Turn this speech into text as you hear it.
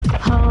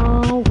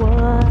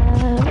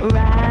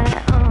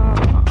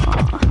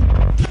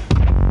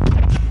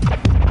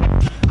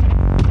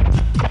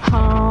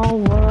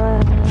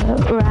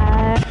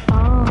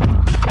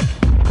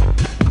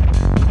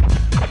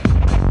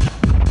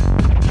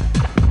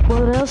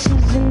What else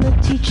is in the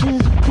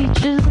teachers of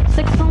peaches?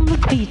 Sex on the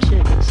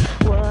beaches.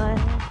 What?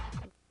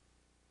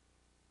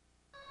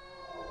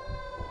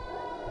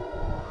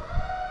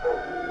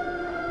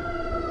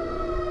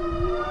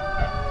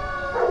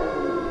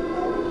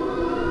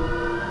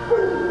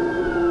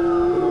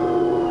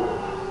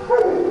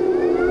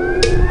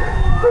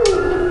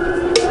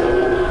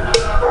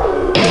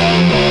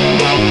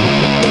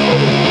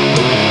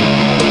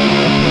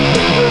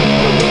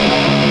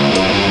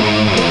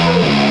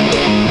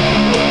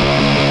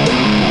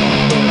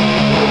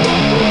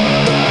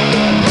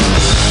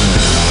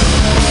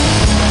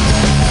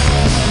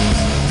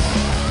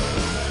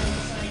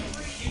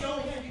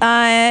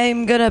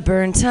 I'm gonna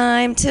burn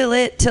time till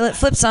it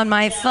flips on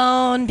my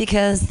phone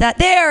because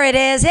there it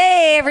is.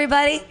 Hey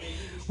everybody,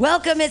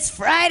 welcome. It's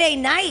Friday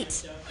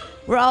night.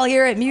 We're all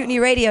here at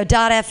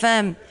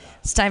MutinyRadio.fm.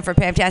 It's time for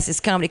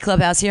Fantastic's Comedy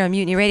Clubhouse here on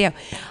Mutiny Radio.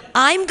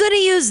 I'm gonna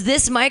use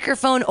this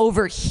microphone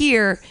over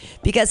here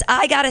because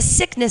I got a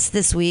sickness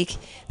this week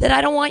that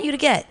I don't want you to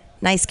get.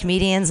 Nice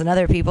comedians and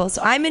other people.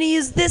 So I'm gonna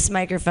use this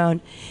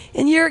microphone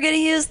and you're gonna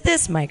use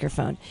this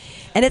microphone.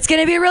 And it's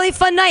gonna be a really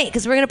fun night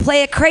because we're gonna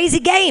play a crazy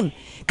game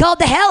called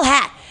the Hell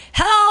Hat.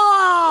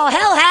 Oh,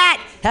 Hell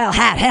Hat. Hell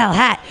Hat, Hell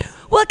Hat.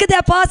 What could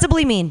that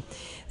possibly mean?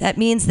 That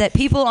means that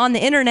people on the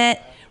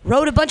internet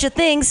wrote a bunch of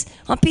things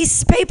on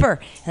pieces of paper.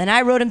 And then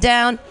I wrote them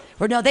down.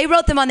 Or no, they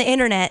wrote them on the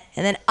internet.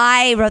 And then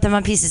I wrote them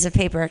on pieces of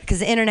paper. Because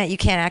the internet, you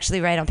can't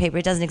actually write on paper.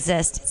 It doesn't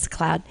exist. It's a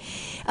cloud.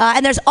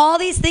 And there's all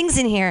these things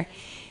in here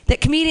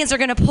that comedians are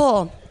going to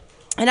pull.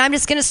 And I'm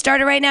just going to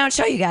start it right now and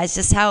show you guys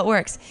just how it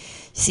works.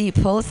 So you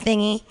pull a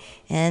thingy,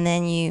 and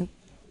then you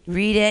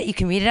read it. You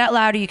can read it out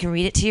loud, or you can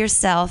read it to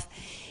yourself.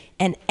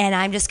 And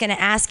I'm just going to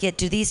ask it,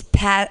 do these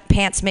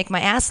pants make my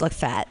ass look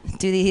fat?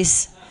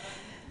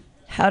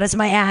 How does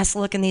my ass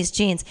look in these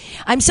jeans?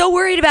 I'm so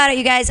worried about it,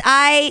 you guys.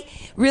 I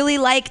really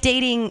like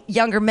dating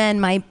younger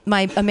men. My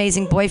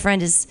amazing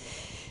boyfriend is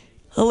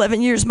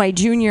 11 years my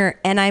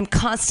junior, and I'm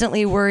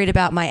constantly worried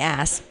about my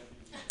ass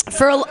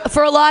for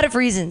a lot of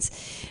reasons.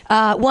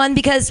 One,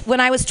 because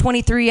when I was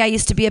 23, I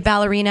used to be a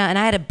ballerina, and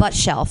I had a butt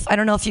shelf. I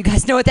don't know if you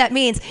guys know what that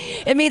means.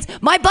 It means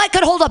my butt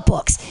could hold up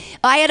books.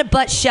 I had a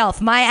butt shelf.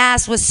 My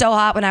ass was so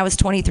hot when I was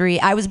 23.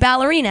 I was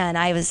ballerina, and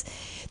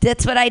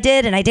that's what I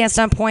did, and I danced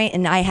on point,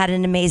 and I had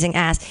an amazing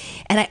ass.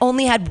 And I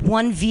only had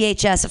one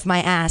VHS of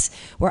my ass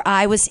where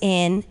I was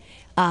in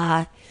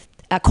a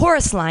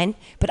chorus line,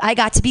 but I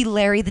got to be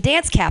Larry the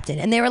dance captain.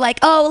 And they were like,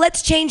 oh,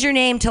 let's change your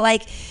name to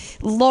like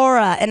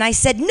Laura. And I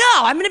said, no,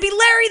 I'm going to be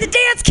Larry the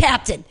dance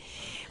captain.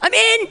 I'm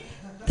in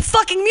the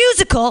fucking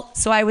musical.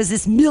 So I was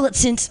this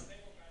militant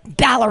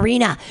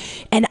ballerina,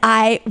 and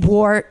I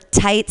wore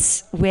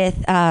tights with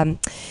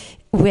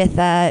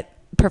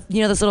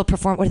you know those little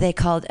what are they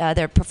called?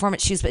 They're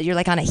performance shoes, but you're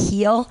like on a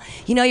heel.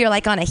 You know, you're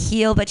like on a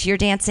heel, but you're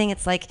dancing.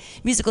 It's like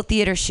musical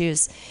theater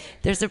shoes.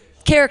 There's the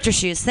character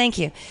shoes. Thank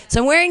you.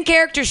 So I'm wearing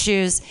character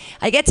shoes.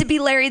 I get to be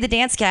Larry the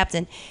dance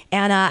captain,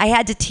 and I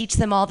had to teach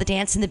them all the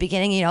dance in the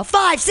beginning. You know,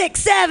 5,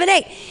 6, 7,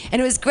 8,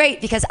 and it was great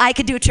because I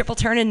could do a triple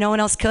turn and no one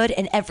else could.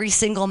 And every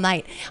single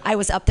night I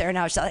was up there and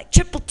I was like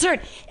triple turn,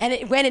 and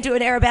it went into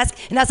an arabesque,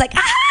 and I was like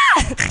ah.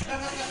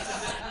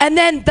 And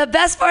then the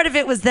best part of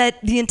it was that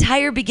the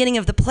entire beginning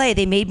of the play,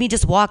 they made me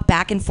just walk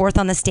back and forth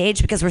on the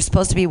stage because we're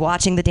supposed to be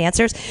watching the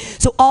dancers.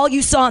 So all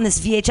you saw on this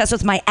VHS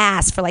was my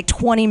ass for like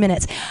 20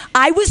 minutes.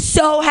 I was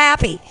so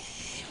happy.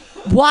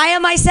 Why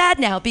am I sad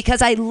now?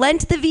 Because I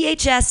lent the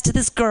VHS to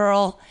this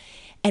girl,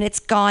 and it's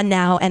gone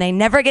now, and I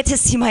never get to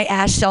see my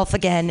ass shelf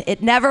again.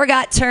 It never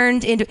got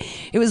turned into...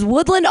 It was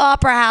Woodland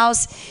Opera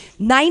House,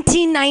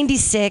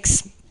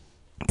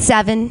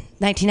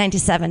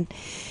 1997.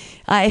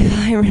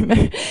 I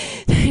remember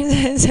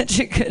such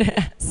a good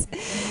ass.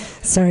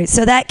 Sorry.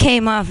 So that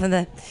came off of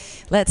the.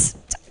 Let's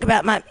talk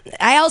about my.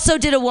 I also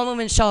did a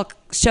one-woman show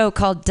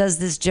called "Does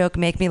This Joke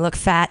Make Me Look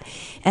Fat?"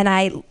 And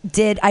I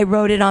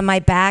wrote it on my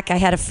back. I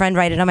had a friend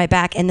write it on my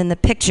back, and then the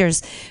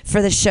pictures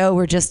for the show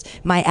were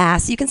just my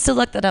ass. You can still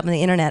look that up on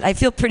the internet. I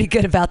feel pretty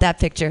good about that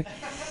picture.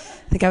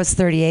 I think I was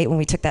 38 when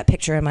we took that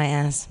picture of my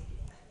ass.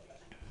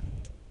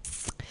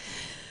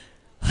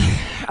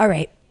 All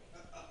right.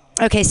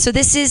 Okay. So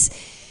this is.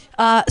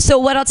 So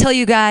what I'll tell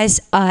you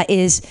guys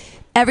is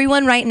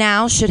everyone right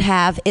now should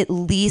have at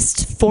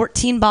least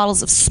 14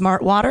 bottles of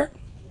Smart Water.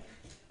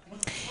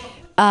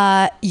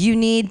 You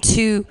need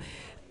to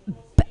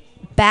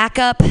back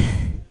up.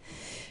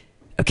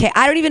 Okay,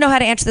 I don't even know how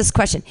to answer this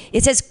question.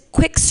 It says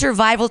quick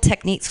survival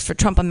techniques for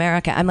Trump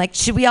America. I'm like,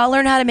 should we all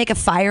learn how to make a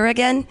fire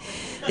again?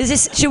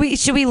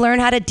 Should we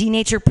learn how to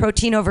denature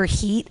protein over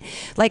heat?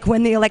 Like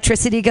when the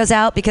electricity goes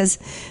out because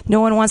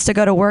no one wants to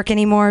go to work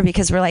anymore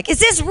because we're like, is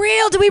this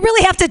real? Do we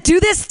really have to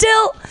do this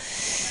still?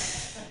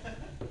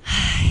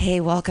 Hey,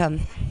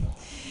 welcome.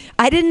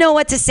 I didn't know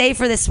what to say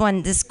for this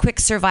one, this quick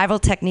survival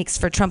techniques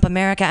for Trump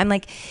America. I'm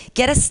like,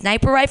 get a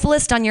sniper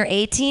rifleist on your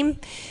A team.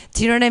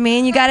 Do you know what I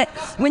mean? You got it.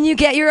 When you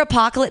get your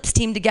apocalypse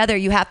team together,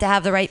 you have to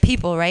have the right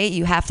people, right?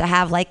 You have to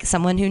have like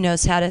someone who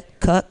knows how to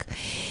cook.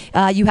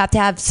 You have to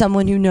have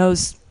someone who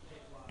knows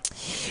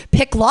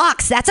Pick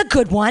locks. That's a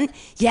good one.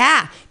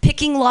 Yeah.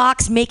 Picking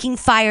locks, making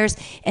fires,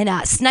 and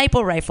sniper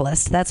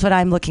rifleist. That's what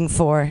I'm looking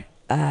for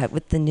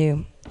with the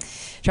new.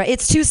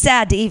 It's too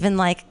sad to even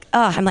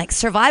I'm like,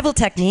 survival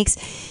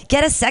techniques.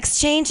 Get a sex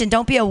change and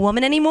don't be a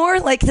woman anymore.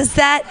 Like, is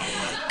that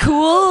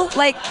cool?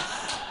 Like,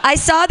 I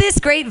saw this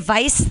great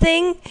Vice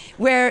thing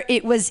where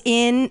it was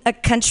in a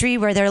country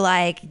where they're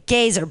like,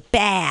 gays are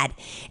bad.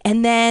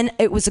 And then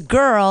it was a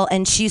girl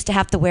and she used to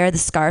have to wear the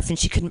scarf and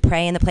she couldn't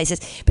pray in the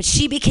places. But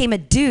she became a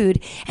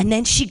dude and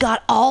then she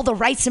got all the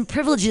rights and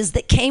privileges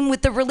that came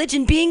with the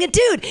religion being a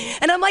dude.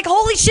 And I'm like,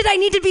 holy shit, I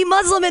need to be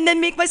Muslim and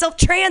then make myself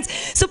trans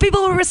so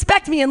people will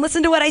respect me and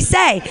listen to what I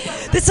say.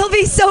 This will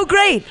be so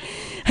great.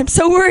 I'm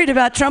so worried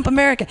about Trump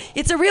America.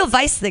 It's a real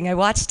Vice thing. I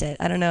watched it.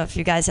 I don't know if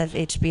you guys have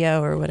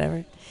HBO or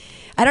whatever.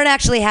 I don't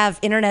actually have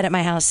internet at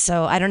my house,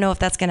 so I don't know if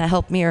that's going to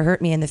help me or hurt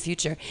me in the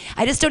future.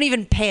 I just don't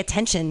even pay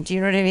attention. Do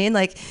you know what I mean?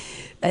 Like,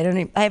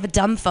 I have a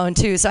dumb phone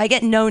too, so I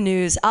get no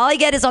news. All I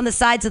get is on the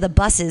sides of the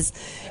buses.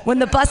 When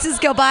the buses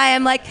go by,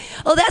 I'm like,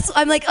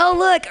 oh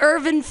look,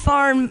 Irvin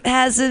Farm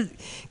has a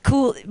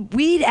cool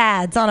weed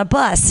ads on a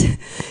bus.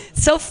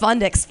 It's so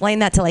fun to explain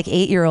that to like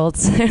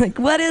 8-year-olds. They're like,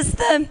 what is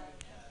the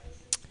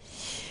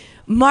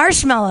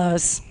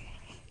marshmallows?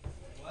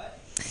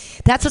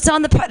 That's what's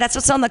on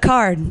the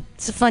card.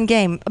 It's a fun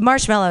game.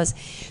 Marshmallows.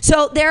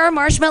 So there are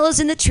marshmallows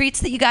in the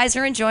treats that you guys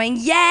are enjoying.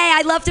 Yay!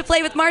 I love to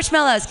play with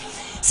marshmallows.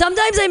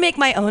 Sometimes I make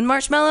my own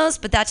marshmallows,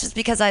 but that's just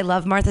because I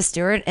love Martha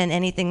Stewart and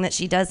anything that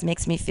she does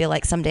makes me feel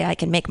like someday I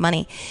can make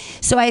money.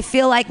 So I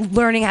feel like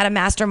learning how to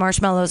master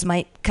marshmallows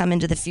might come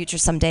into the future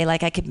someday.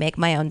 Like I could make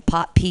my own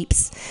pot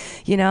peeps,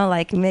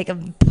 like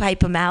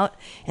pipe them out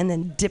and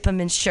then dip them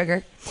in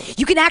sugar.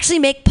 You can actually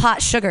make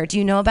pot sugar. Do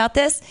you know about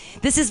this?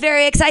 This is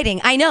very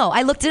exciting. I know.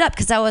 I looked it up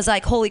because I was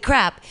like, holy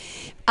crap.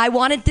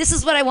 This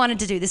is what I wanted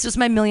to do. This was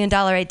my $1 million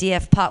idea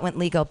if pot went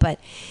legal, but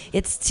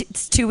it's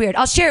too weird.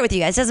 I'll share it with you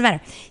guys. It doesn't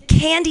matter.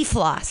 Candy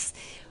floss.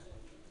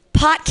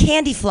 Pot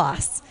candy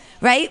floss,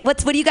 right?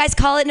 What do you guys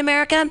call it in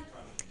America?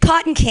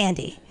 Cotton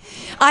candy.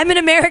 I'm an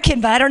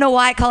American, but I don't know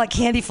why I call it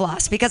candy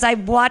floss because I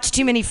watch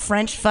too many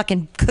French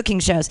fucking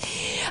cooking shows.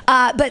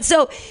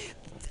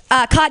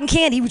 Cotton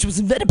candy, which was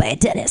invented by a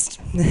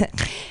dentist.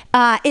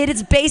 It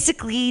is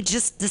basically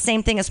just the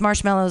same thing as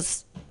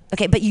marshmallows.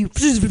 Okay, but you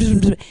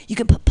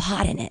can put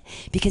pot in it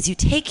because you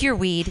take your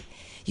weed,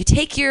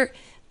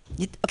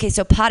 okay,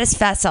 so pot is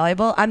fat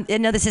soluble. I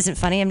know this isn't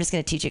funny. I'm just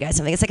going to teach you guys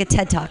something. It's like a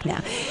TED Talk now.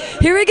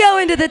 Here we go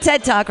into the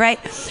TED Talk, right?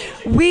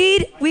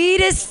 Weed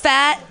is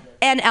fat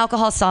and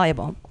alcohol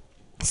soluble.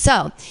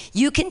 So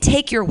you can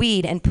take your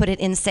weed and put it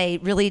in, say,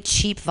 really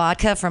cheap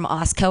vodka from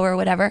Osco or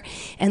whatever,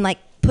 and like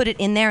put it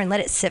in there and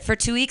let it sit for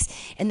 2 weeks,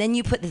 and then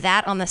you put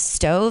that on the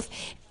stove.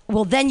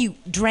 Well, then you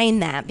drain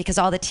that because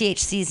all the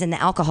THC is in the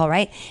alcohol,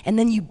 right? And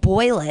then you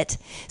boil it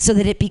so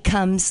that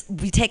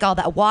we take all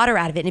that water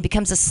out of it and it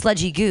becomes a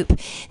sludgy goop.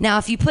 Now,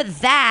 if you put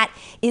that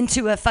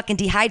into a fucking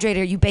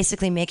dehydrator, you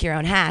basically make your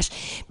own hash.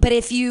 But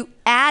if you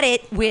add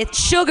it with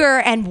sugar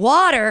and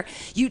water,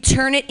 you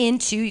can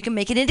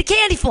make it into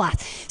candy floss.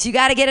 So you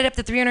got to get it up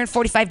to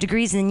 345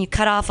 degrees and then you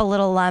cut off a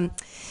little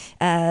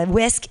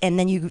whisk and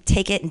then you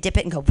take it and dip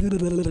it and go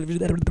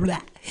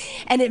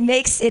and it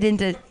makes it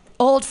into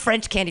old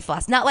French candy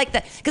floss. Not like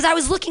because I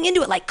was looking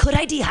into it, like, could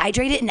I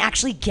dehydrate it and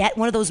actually get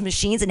one of those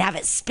machines and have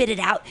it spit it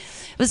out?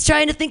 I was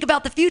trying to think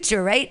about the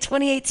future, right?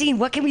 2018,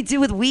 what can we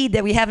do with weed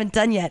that we haven't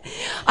done yet?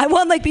 I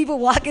want like people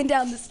walking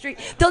down the street.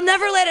 They'll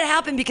never let it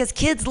happen because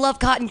kids love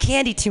cotton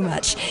candy too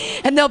much.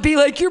 And they'll be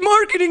like, you're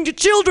marketing to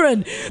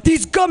children,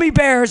 these gummy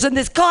bears and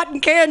this cotton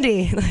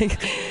candy. Like,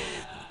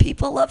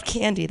 people love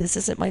candy. This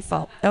isn't my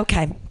fault.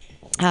 Okay,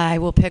 I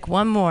will pick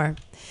one more.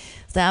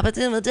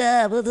 Picking in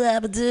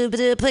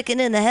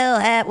the hell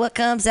hat, what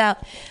comes out?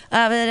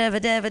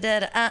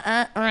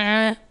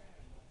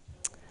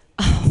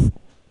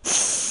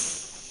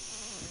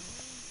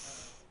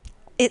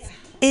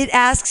 It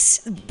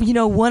asks,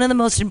 one of the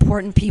most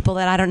important people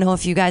that I don't know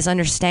if you guys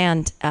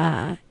understand,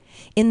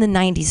 in the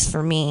 90s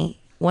for me,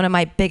 one of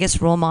my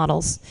biggest role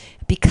models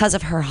because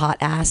of her hot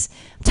ass.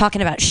 I'm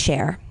talking about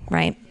Cher,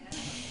 right?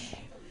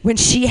 When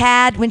she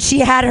had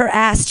her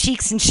ass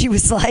cheeks and she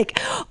was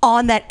like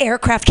on that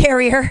aircraft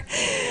carrier.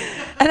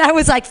 And I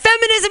was like,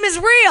 feminism is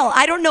real.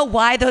 I don't know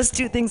why those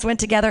two things went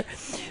together,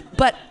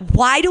 but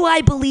why do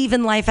I believe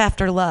in life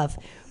after love?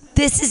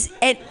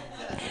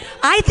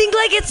 I think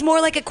like it's more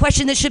like a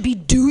question that should be,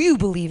 do you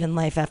believe in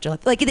life after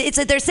love? Like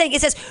they're saying,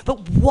 it says,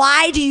 but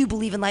why do you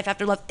believe in life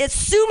after love?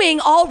 Assuming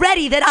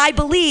already that I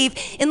believe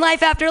in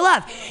life after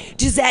love.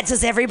 Does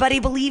everybody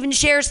believe in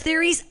Cher's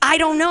theories? I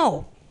don't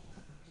know.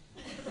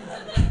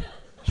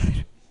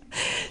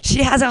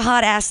 She has a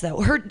hot ass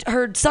though.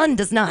 Her son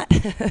does not.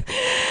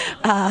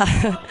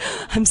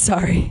 I'm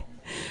sorry.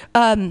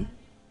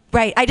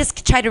 Right, I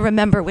just try to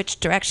remember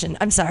which direction.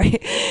 I'm sorry.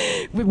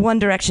 One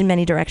direction,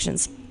 many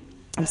directions.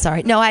 I'm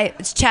sorry. No,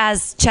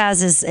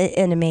 Chaz is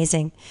an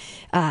amazing,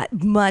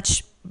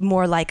 much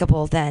more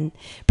likable than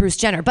Bruce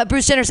Jenner. But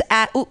Bruce Jenner's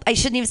ass, I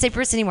shouldn't even say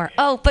Bruce anymore.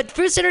 Oh, but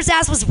Bruce Jenner's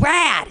ass was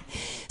rad.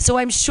 So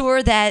I'm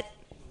sure that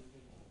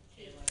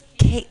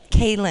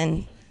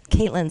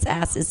Caitlin's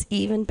ass is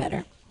even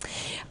better.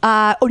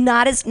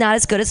 Not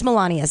as good as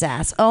Melania's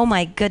ass. Oh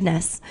my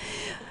goodness.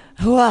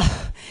 Whoa.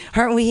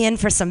 Aren't we in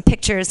for some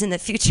pictures in the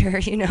future?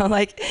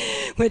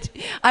 Which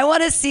I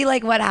want to see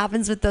what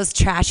happens with those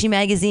trashy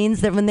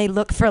magazines that when they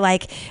look for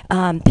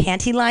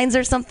panty lines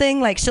or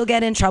something, she'll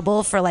get in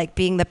trouble for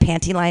being the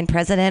panty line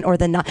president or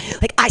the not.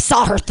 I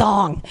saw her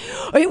thong,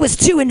 or it was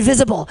too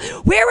invisible.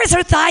 Where is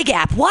her thigh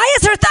gap? Why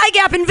is her thigh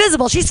gap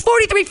invisible? She's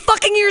 43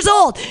 fucking years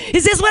old.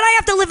 Is this what I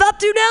have to live up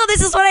to now?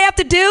 This is what I have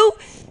to do?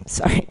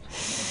 Sorry.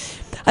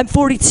 I'm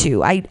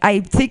 42. I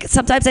think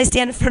sometimes I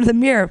stand in front of the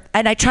mirror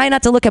and I try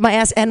not to look at my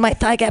ass and my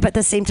thigh gap at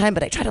the same time,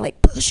 but I try to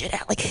push it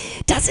out.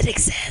 Does it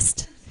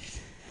exist?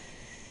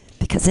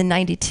 Because in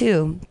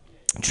 92,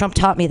 Trump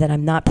taught me that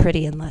I'm not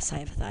pretty unless I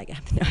have a thigh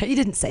gap. No, he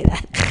didn't say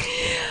that.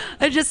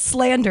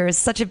 Slander is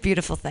such a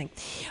beautiful thing.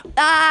 So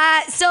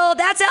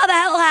that's how the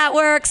Hell Hat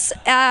works.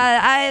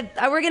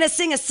 We're going to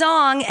sing a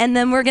song and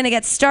then we're going to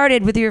get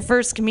started with your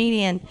first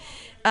comedian.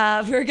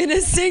 We're going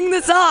to sing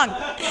the song.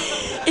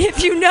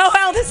 If you know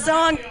how the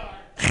song...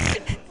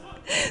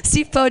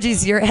 Steve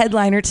Poggi's your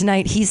headliner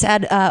tonight. He's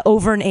had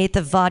over an eighth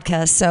of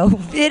vodka, so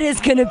it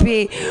is going to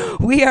be...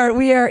 We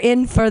are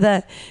in for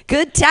the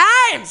good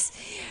times.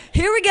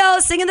 Here we go,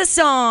 singing the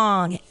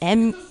song.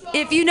 And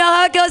if you know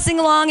how it goes, sing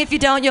along. If you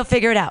don't, you'll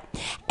figure it out.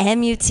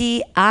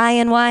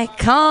 MUTINY,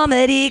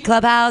 Comedy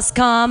Clubhouse,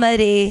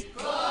 comedy.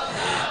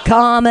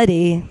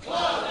 Comedy.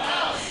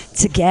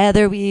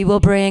 Together we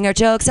will bring our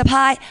jokes up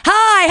high,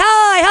 high,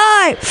 high,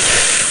 high.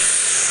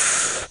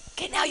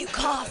 Okay, now you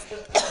cough.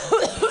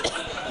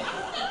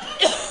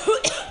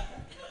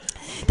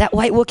 That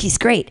white Wookie's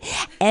great.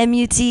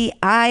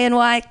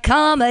 MUTINY,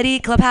 Comedy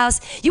Clubhouse.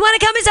 You want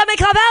to come inside my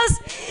clubhouse?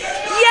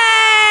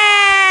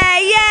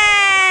 Yay!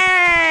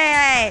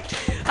 Yay!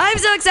 I'm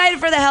so excited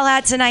for the Hell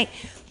Hat tonight.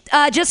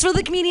 Just for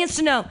the comedians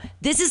to know,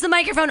 this is the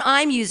microphone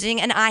I'm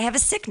using, and I have a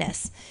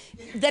sickness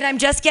that I'm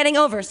just getting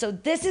over. So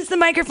this is the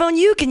microphone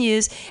you can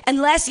use,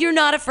 unless you're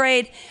not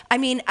afraid. I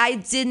mean,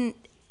 I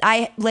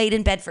laid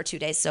in bed for 2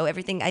 days, so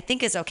everything I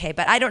think is okay,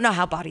 but I don't know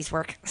how bodies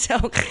work,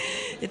 so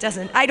it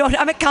doesn't.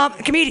 I'm a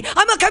comedian.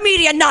 I'm a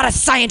comedian, not a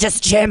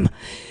scientist, Jim.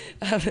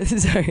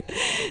 Sorry.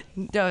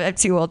 No, I'm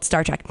too old.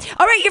 Star Trek.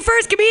 All right, your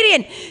first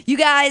comedian. You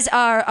guys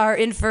are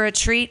in for a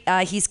treat.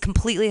 He's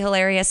completely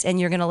hilarious, and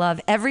you're going to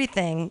love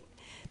everything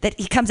that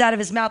he comes out of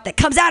his mouth that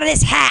comes out of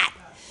this hat.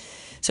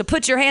 So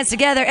put your hands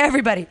together,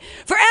 everybody,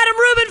 for Adam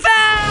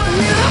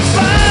Rubenfeld!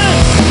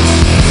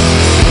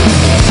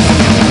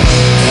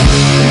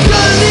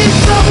 Gonna need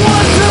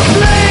someone to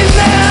blame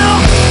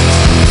now.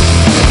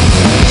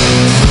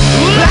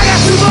 I got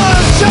too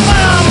much on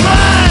my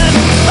mind.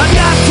 I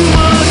got too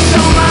much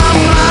on my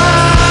mind.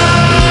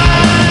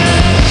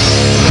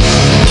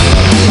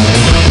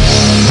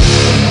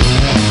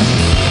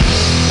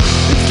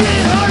 It's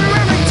getting harder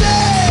every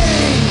day.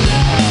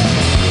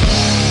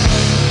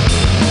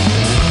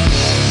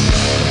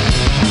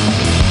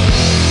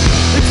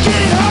 It's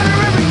getting harder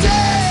every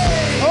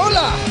day.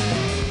 Hola!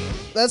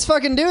 Let's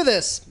fucking do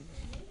this.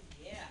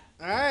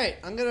 All right,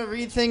 I'm going to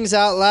read things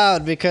out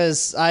loud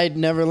because I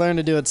never learned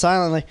to do it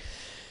silently.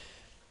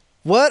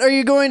 What are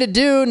you going to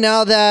do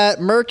now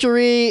that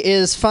Mercury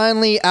is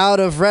finally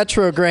out of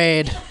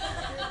retrograde?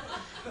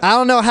 I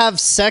don't know, have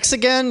sex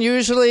again?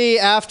 Usually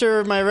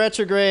after my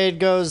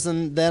retrograde goes,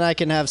 then I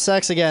can have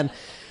sex again.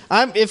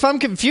 If I'm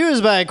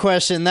confused by a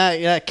question,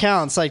 that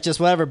counts, just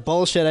whatever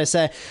bullshit I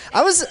say.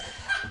 I was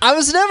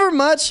never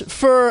much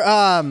for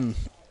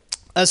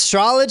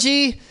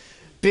astrology,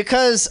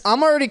 because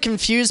I'm already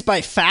confused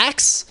by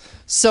facts,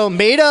 so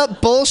made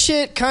up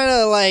bullshit kind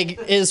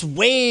of is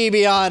way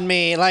beyond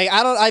me.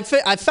 I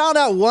found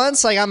out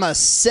once I'm a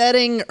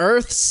setting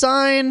Earth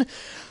sign,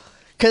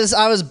 because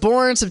I was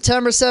born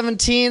September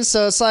 17th,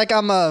 so it's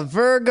I'm a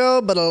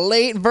Virgo, but a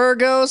late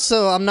Virgo,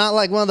 so I'm not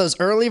one of those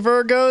early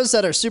Virgos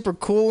that are super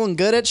cool and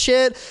good at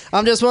shit.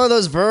 I'm just one of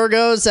those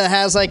Virgos that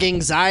has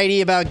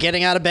anxiety about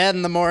getting out of bed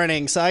in the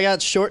morning, so I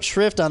got short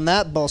shrift on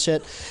that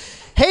bullshit.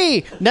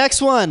 Hey,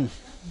 next one.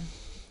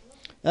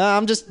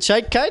 Can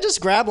I just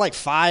grab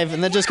 5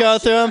 and then just go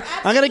through them?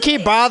 I'm going to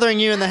keep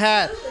bothering you in the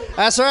hat.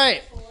 That's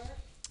right.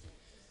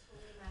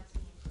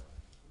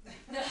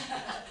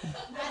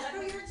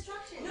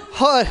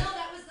 What?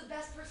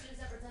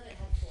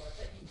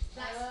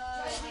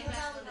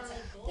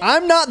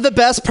 I'm not the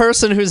best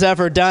person who's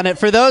ever done it.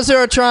 For those who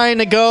are trying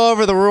to go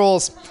over the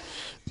rules,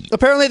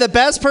 apparently the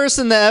best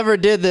person that ever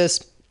did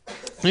this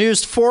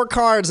used 4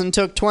 cards and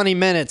took 20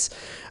 minutes.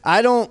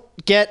 I don't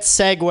get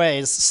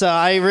segues, so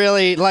I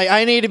really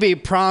I need to be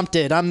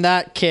prompted. I'm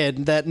that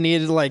kid that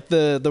needed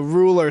the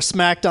ruler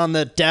smacked on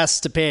the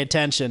desk to pay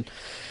attention.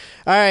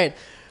 All right,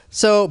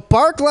 so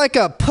bark like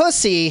a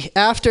pussy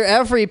after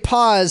every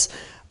pause.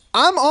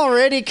 I'm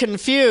already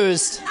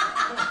confused.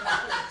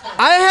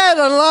 I had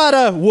a lot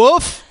of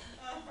woof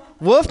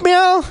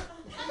meow.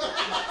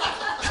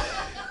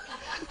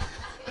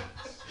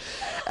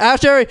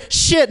 After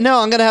shit, no,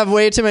 I'm gonna have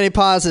way too many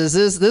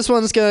pauses. This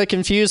one's gonna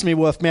confuse me,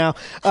 woof meow.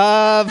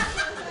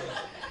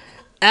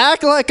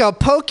 Act like a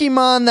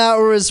Pokemon that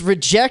was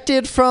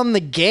rejected from the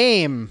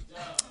game.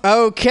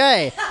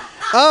 Okay.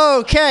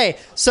 Okay.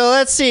 So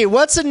let's see.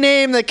 What's a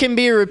name that can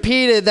be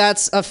repeated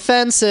that's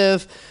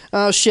offensive?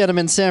 Oh, shit. I'm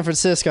in San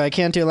Francisco. I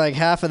can't do like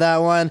half of that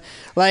one.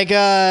 Like,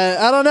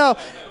 I don't know.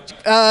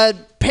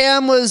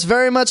 Pam was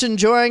very much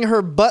enjoying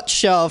her butt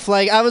shelf.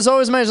 Like, I was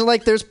always imagining,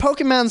 like, there's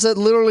Pokemons that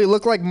literally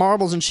look like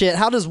marbles and shit.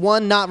 How does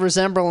one not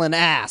resemble an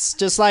ass?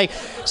 Just like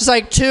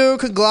two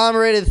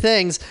conglomerated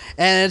things,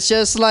 and it's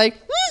just like,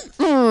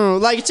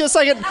 like just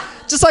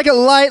like a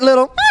light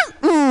little.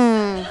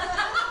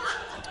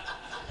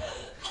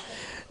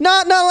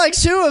 Not like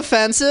too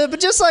offensive, but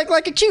just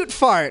like a cute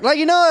fart. Like,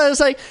 you know, it's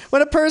like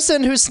when a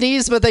person who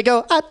sneezes but they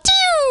go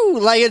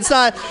 "Achoo!" Like, it's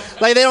not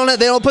like they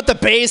don't put the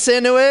bass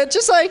into it.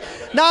 Just like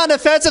not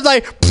offensive,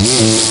 like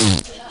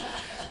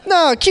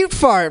no, cute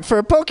fart for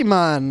a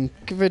Pokemon.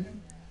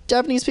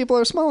 Japanese people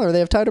are smaller; they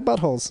have tighter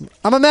buttholes.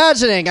 I'm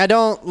imagining. I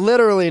don't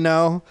literally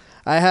know.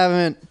 I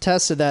haven't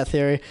tested that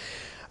theory.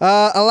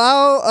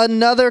 Allow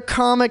another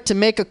comic to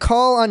make a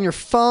call on your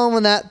phone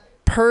when that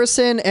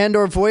person and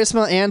or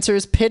voicemail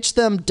answers. Pitch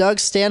them Doug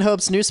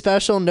Stanhope's new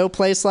special, No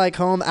Place Like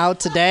Home, out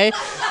today.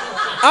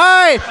 All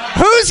right,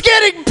 who's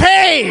getting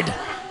paid?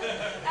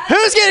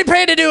 Who's getting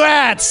paid to do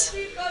ads?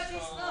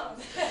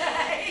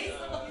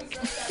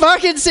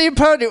 Fucking Steve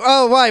Poti.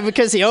 Oh, why?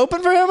 Because he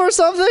opened for him or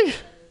something?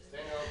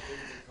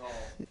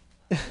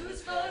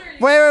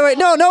 Wait.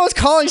 No one's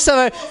calling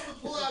someone.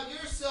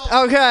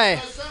 Okay.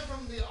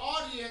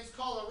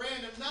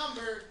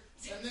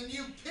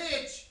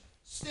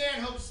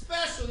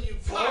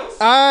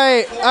 All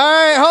right,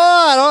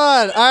 hold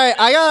on. All right,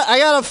 I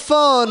got a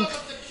phone.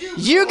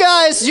 You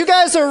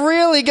guys are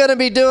really gonna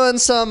be doing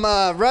some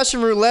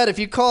Russian roulette if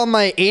you call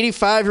my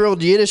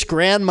 85-year-old Yiddish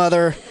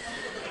grandmother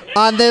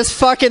on this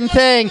fucking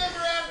thing.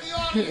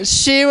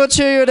 She will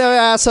chew you to an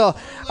asshole.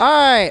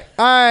 All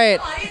right.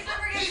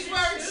 He's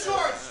wearing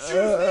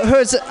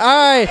shorts. All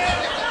right.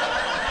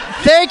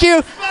 Thank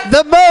you.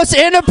 The most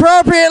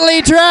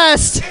inappropriately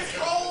dressed.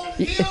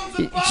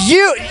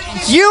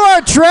 You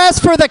are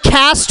dressed for the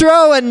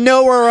Castro and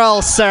nowhere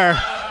else, sir.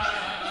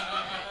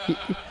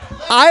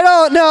 I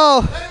don't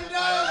know.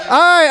 All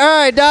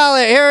right, dial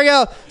it. Here we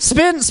go.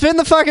 Spin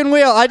the fucking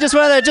wheel. I just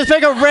want to just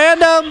pick a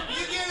random. You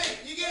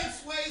get it,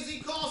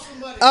 Swayze. Call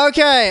somebody.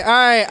 Okay, all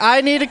right.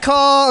 I need to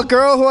call a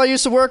girl who I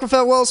used to work with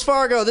at Wells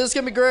Fargo. This is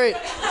gonna be great.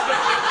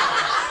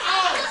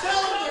 Oh,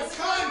 tell them they're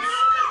cunts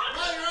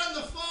while you're on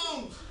the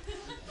phone.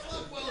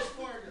 Fuck Wells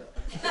Fargo.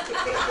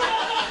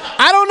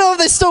 I don't know if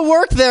they still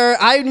work there.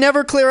 I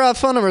never clear out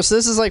phone numbers, so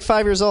this is like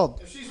 5 years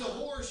old. If she's a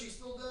whore, she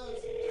still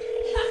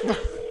does.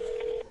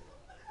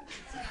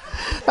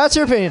 That's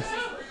your opinion.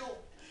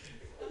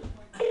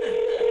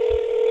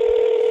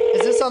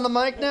 Is this on the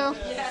mic now?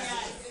 Yes.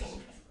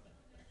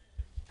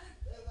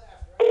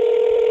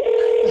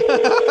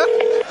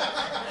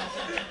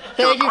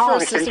 Thank you Your call for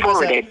has been assisting us.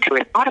 forwarded to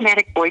an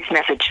automatic voice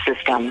message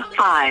system.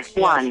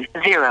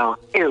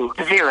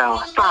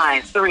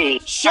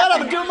 5102053. Shut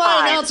up and do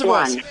my announcer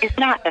voice. Is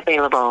not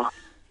available.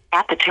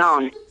 At the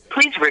tone,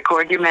 please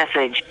record your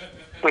message.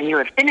 When you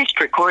have finished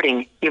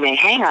recording, you may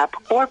hang up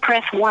or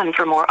press 1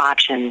 for more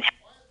options.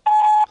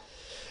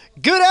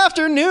 Good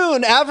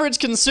afternoon, average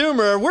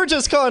consumer. We're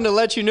just calling to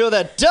let you know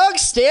that Doug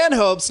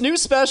Stanhope's new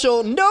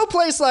special, No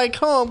Place Like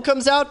Home,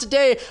 comes out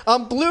today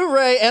on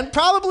Blu-ray and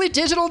probably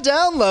digital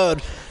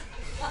download.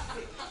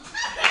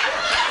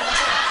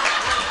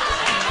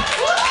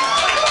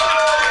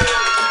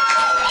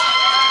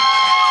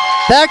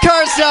 That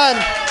card's done.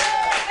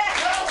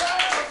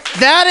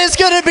 That is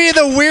going to be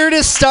the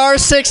weirdest Star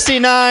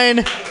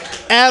 69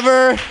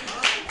 ever.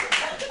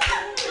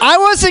 I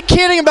wasn't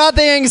kidding about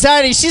the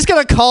anxiety. She's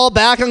going to call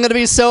back. I'm going to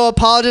be so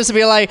apologist and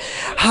be like,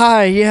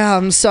 hi, yeah,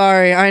 I'm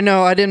sorry. I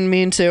know, I didn't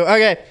mean to.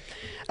 Okay.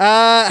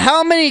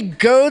 How many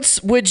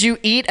goats would you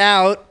eat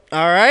out?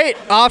 All right.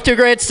 Off to a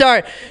great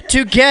start.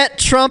 To get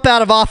Trump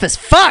out of office.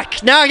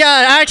 Fuck. Now I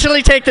got to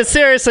actually take this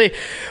seriously.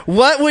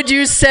 What would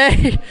you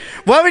say?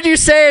 What would you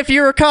say if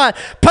you were caught?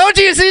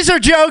 Pogies, these are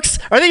jokes.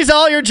 Are these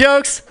all your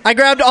jokes? I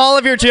grabbed all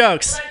of your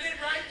jokes.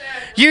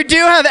 You do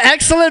have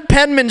excellent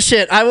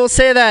penmanship. I will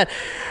say that.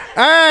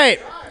 All right.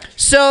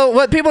 So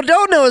what people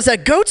don't know is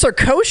that goats are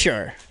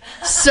kosher.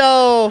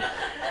 So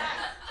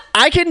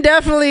I can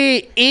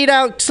definitely eat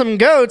out some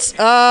goats.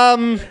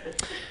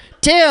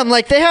 Damn,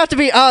 like they have to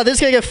be, this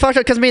is going to get fucked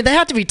up because, I mean, they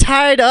have to be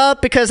tied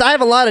up because I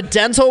have a lot of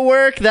dental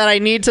work that I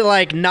need to,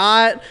 like,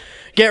 not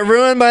get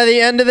ruined by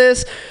the end of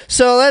this.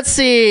 So let's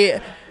see.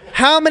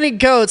 How many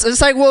goats?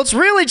 It's like, well, it's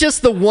really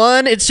just the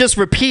one. It's just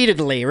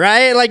repeatedly,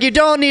 right? Like, you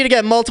don't need to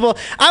get multiple.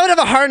 I would have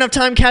a hard enough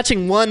time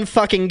catching one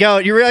fucking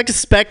goat. You really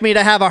expect me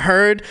to have a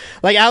herd?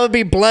 Like, I would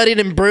be bloodied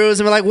and bruised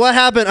and be like, what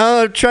happened?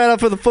 Oh, I tried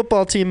out for the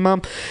football team,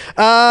 Mom.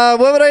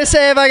 What would I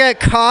say if I got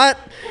caught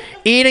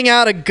eating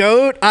out a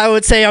goat? I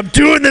would say, I'm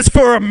doing this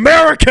for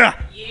America.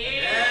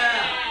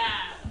 Yeah.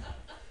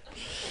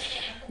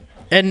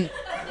 And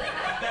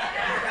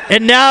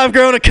now I've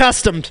grown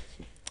accustomed.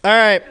 All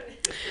right.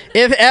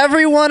 If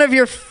every one of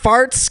your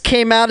farts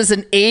came out as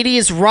an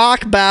 80s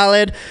rock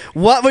ballad,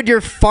 what would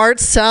your farts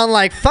sound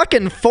like?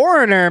 Fucking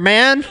Foreigner,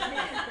 man.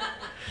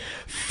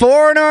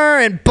 Foreigner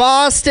and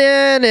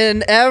Boston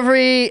and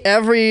every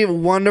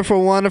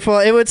wonderful.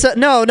 It would say,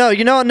 no,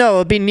 you know what? No, it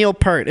would be Neil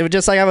Peart. It would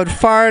just like I would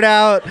fart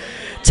out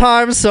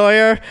Tom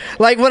Sawyer.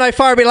 Like when I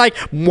fart, it'd be like,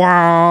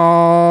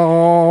 wow.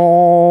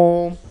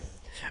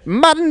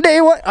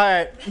 Monday, what?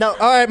 All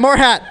right, more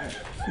hat.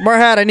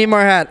 I need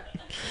more hat.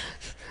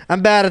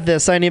 I'm bad at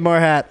this. I need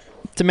more hat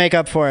to make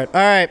up for it.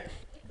 All right.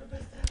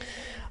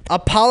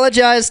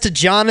 Apologize to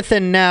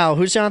Jonathan now.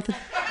 Who's Jonathan?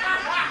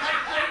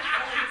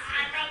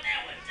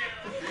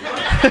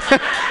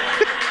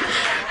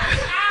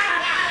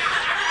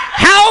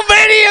 How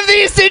many of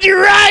these did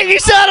you write, you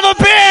son of a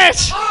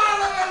bitch?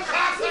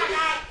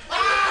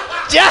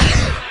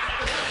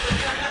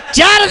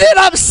 Jonathan,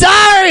 I'm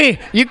sorry.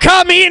 You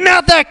caught me eating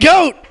out that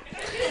goat.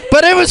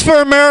 But it was for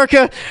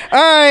America.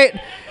 All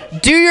right.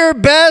 Do your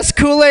best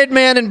Kool-Aid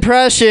Man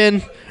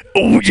impression.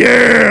 Oh,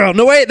 yeah.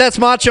 No, wait, that's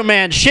Macho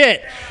Man.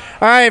 Shit.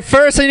 All right,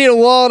 first I need a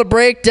wall to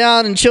break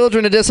down and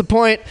children to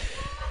disappoint.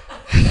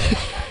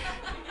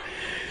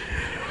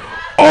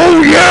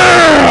 Oh,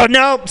 yeah.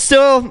 No,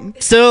 still.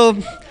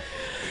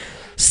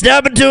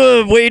 Snap into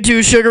a way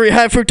too sugary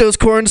high fructose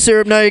corn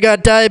syrup. Now you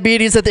got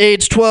diabetes at the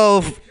age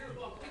 12.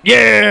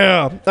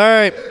 Yeah. All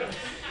right.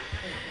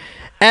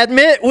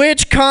 Admit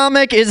which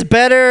comic is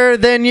better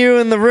than you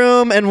in the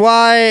room and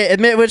why.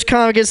 Admit which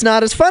comic is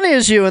not as funny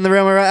as you in the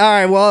room. All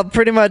right, well,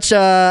 pretty much,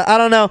 I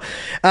don't know.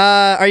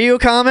 Are you a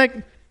comic?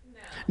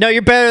 No,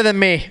 you're better than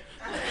me.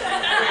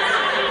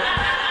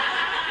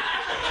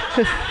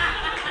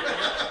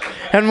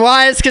 And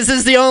why? It's because this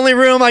is the only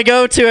room I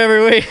go to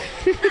every week.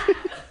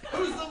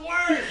 Who's the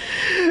worst?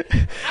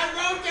 I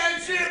wrote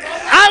that shit.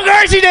 Of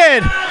course you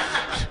did.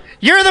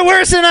 You're the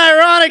worst in an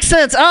ironic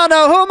sense. Oh,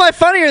 no. Who am I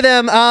funnier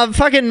than?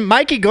 Fucking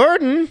Mikey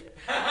Gordon.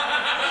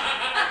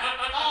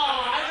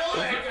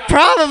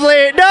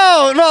 Probably.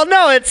 No. Well,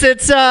 no. It's.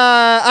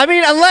 I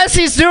mean, unless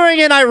he's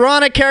doing an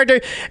ironic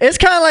character. It's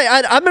kind of like,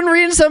 I've been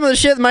reading some of the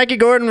shit Mikey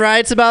Gordon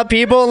writes about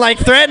people, like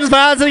threatens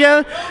violence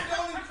again.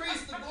 Don't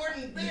increase the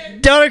Gordon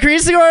bit. Don't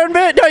increase the Gordon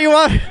bit? No, you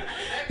want.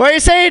 What are you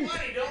saying?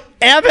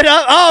 Amp it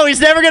up? Oh, he's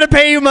never going to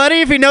pay you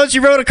money if he knows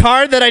you wrote a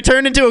card that I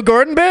turned into a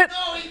Gordon bit?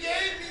 No, he gave me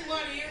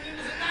money and he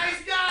was a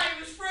nice guy.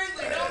 He was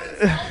friendly. Don't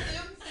insult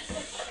him.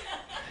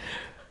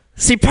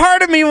 See,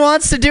 part of me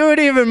wants to do it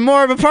even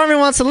more, but part of me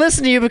wants to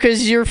listen to you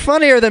because you're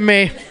funnier than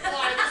me.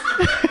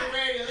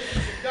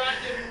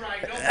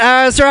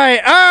 That's right.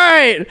 All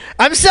right.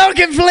 I'm so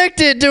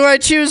conflicted. Do I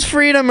choose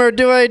freedom or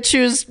do I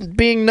choose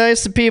being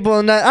nice to people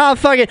and not? Oh,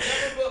 fuck it.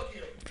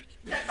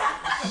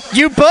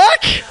 You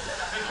book?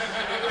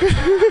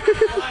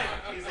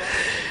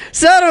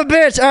 Son of a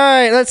bitch. All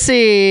right, let's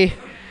see.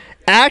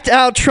 Act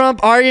out Trump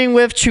arguing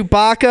with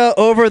Chewbacca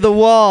over the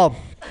wall.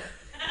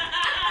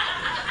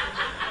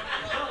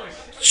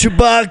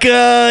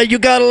 Chewbacca, you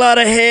got a lot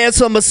of hair,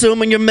 so I'm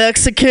assuming you're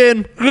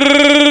Mexican.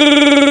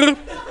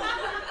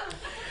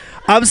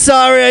 I'm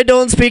sorry, I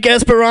don't speak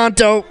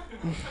Esperanto.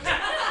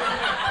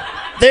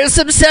 There's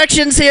some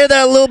sections here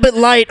that are a little bit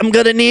light. I'm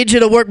going to need you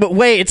to work. But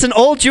wait, it's an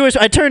old Jewish...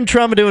 I turned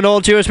Trump into an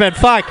old Jewish man.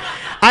 Fuck.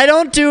 I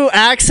don't do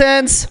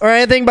accents or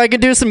anything, but I can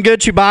do some good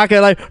Chewbacca.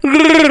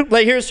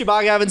 Like here's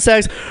Chewbacca having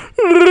sex.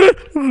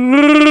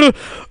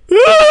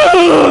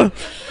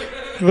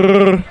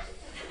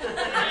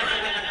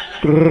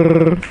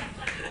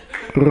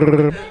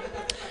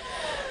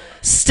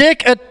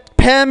 Stick a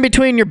pen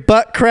between your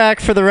butt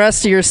crack for the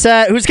rest of your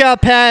set. Who's got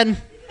a pen?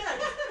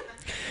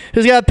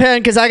 Who's got a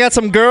pen? Because I got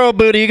some girl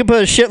booty. You can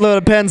put a shitload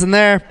of pens in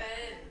there.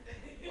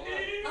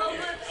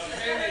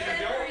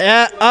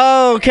 Yeah.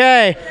 Oh,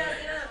 okay.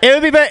 It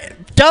would be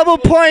double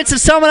points if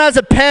someone has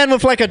a pen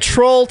with like a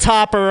troll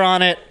topper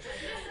on it.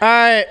 All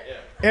right.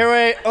 Here,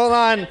 wait. Hold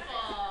on.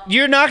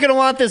 You're not gonna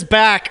want this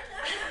back.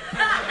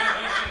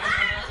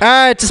 All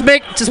right. Just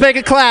make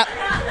a clap.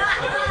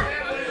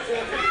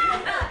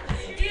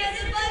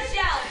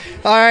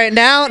 All right.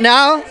 Now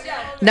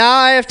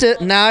I have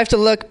to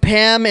look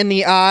Pam in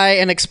the eye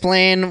and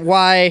explain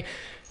why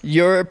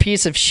you're a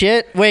piece of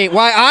shit. Wait,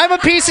 why I'm a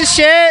piece of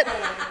shit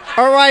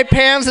or why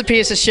Pam's a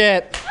piece of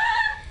shit?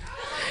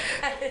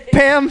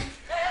 Pam,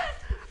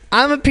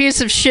 I'm a piece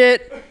of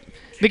shit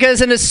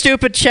because in a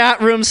stupid chat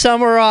room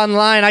somewhere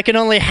online, I can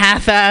only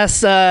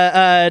half-ass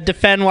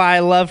defend why I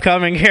love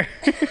coming here.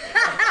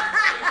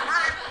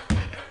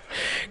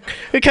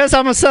 Because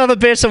I'm a son of a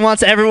bitch that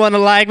wants everyone to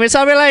like me. So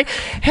I'll be like,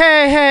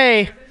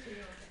 hey,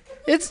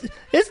 it's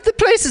the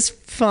place is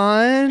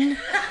fun.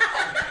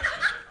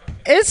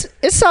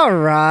 It's all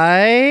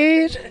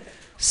right.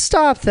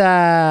 Stop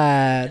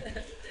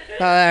that.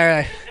 All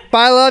right. But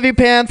I love you,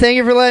 Pam. Thank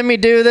you for letting me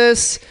do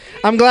this.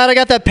 I'm glad I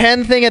got that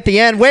pen thing at the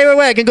end. Wait.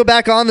 I can go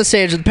back on the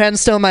stage. The pen's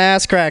still in my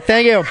ass crack.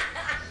 Thank you.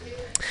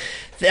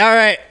 All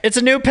right. It's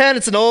a new pen.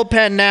 It's an old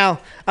pen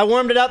now. I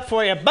warmed it up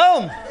for you.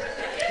 Boom.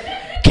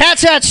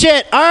 Catch that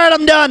shit. All right,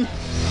 I'm done.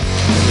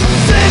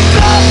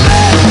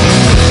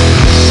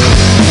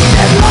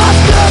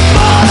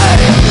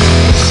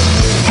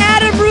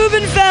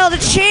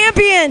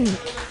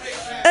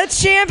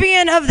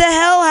 comedian of the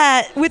Hell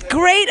Hat with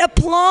great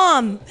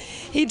aplomb.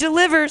 He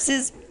delivers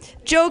his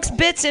jokes,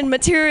 bits, and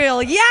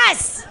material.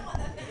 Yes!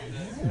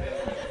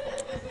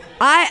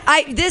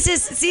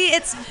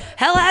 It's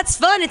Hell Hat's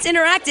fun. It's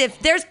interactive.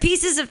 There's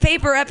pieces of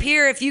paper up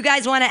here if you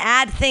guys want to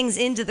add things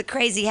into the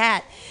crazy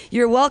hat.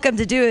 You're welcome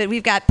to do it.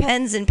 We've got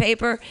pens and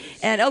paper,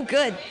 and oh,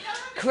 good.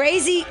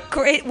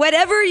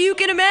 Whatever you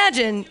can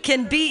imagine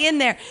can be in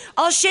there.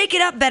 I'll shake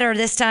it up better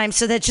this time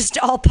so that just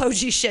all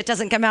pogey shit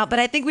doesn't come out, but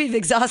I think we've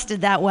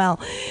exhausted that well.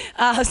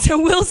 So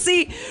we'll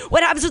see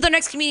what happens with our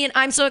next comedian.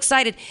 I'm so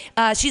excited.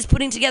 She's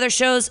putting together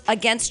shows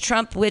against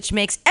Trump, which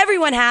makes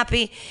everyone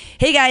happy.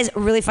 Hey guys,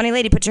 really funny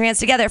lady, put your hands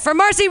together for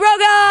Marcy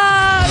Rogan!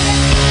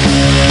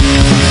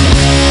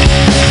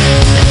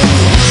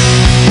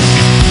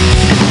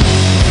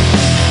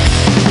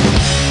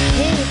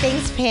 Hey,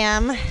 thanks,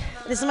 Pam.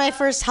 This is my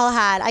first Hell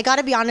Hat. I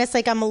gotta be honest,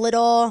 like I'm a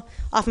little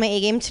off my A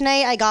game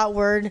tonight. I got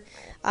word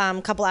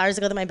a couple hours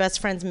ago that my best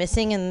friend's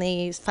missing and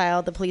they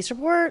filed the police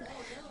report.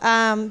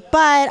 But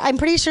I'm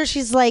pretty sure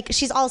she's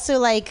also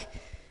like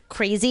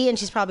crazy and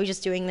she's probably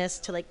just doing this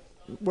to like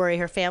worry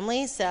her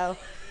family. So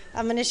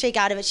I'm gonna shake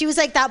out of it. She was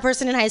like that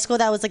person in high school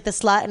that was like the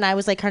slut and I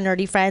was like her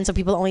nerdy friend, so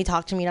people only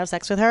talk to me to have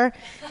sex with her.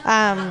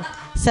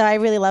 So I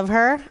really love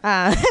her.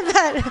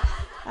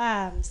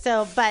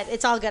 But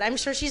it's all good. I'm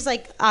sure she's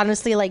like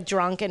honestly like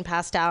drunk and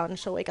passed out and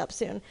she'll wake up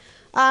soon.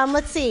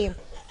 Let's see.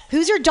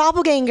 Who's your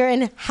doppelganger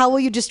and how will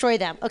you destroy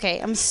them? Okay,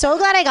 I'm so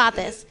glad I got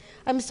this.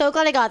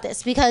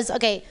 Because,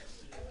 okay,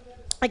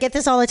 I get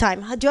this all the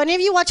time. Do any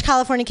of you watch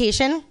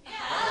Californication?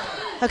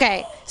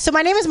 Okay, so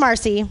my name is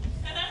Marcy.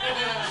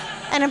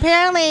 And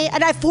apparently,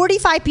 and I have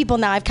 45 people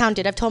now, I've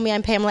counted. I've told me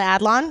I'm Pamela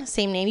Adlon,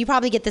 same name. You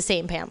probably get the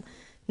same, Pam.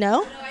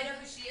 No? No, I know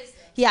who she is.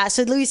 Yeah,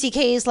 so Louis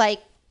C.K. is like,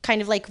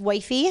 kind of like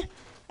wifey.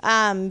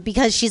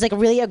 Because she's like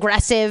really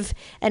aggressive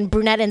and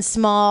brunette and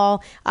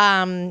small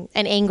and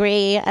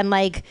angry and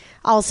like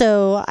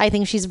also I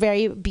think she's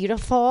very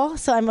beautiful,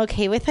 so I'm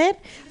okay with it.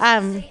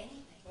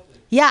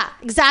 Yeah,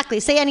 exactly.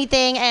 Say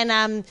anything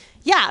and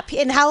yeah.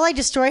 And how will I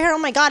destroy her? Oh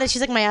my God, she's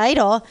like my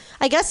idol.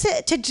 I guess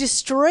to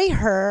destroy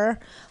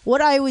her,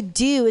 what I would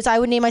do is I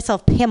would name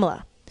myself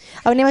Pamela.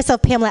 I would name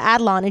myself Pamela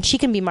Adlon, and she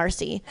can be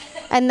Marcy.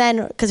 And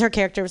then, because her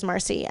character was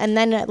Marcy. And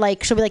then,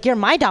 like, she'll be like, you're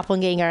my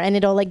doppelganger. And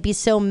it'll, like, be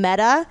so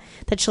meta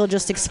that she'll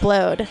just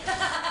explode.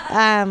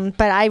 But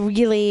I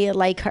really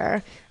like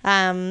her.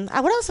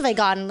 What else have I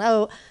gotten?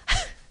 Oh,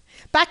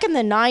 back in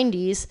the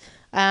 90s,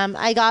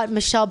 I got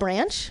Michelle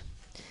Branch.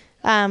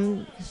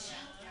 Michelle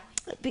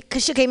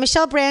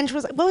Branch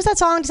was, what was that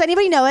song? Does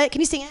anybody know it?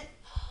 Can you sing it?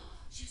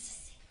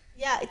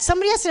 Yeah,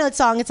 somebody has to know that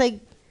song. It's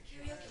like,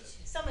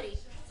 somebody,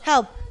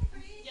 help.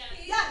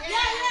 Yeah.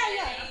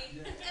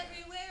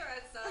 Everywhere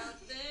I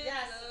something,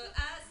 yes.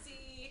 I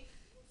see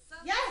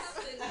something. Yes.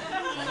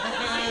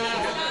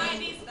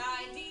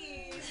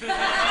 90s.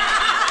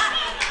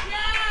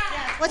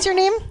 Yes. What's your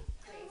name?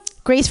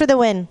 Grace for the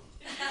win.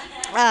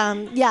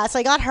 Yeah, so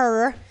I got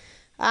her.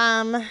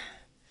 Trying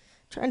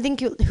to think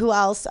who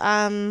else.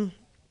 I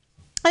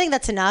think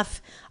that's enough.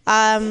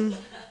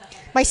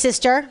 My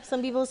sister.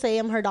 Some people say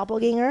I'm her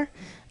doppelganger.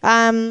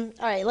 All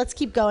right, let's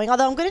keep going.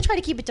 Although I'm going to try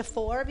to keep it to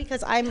 4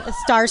 because I'm a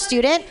star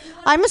student.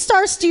 I'm a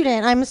star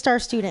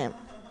student.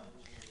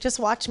 Just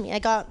watch me. I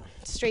got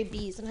straight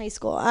B's in high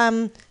school.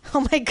 Oh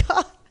my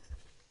God.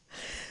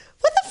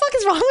 What the fuck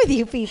is wrong with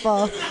you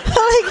people?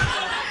 Like,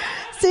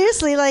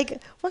 seriously,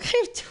 like, what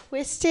kind of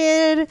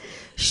twisted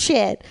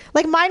shit?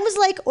 Like, mine was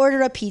like,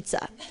 order a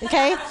pizza,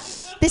 okay?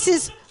 This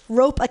is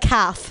rope a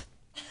calf.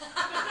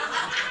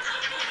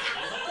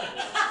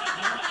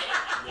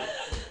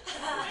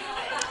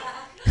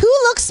 Who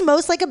looks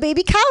most like a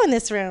baby cow in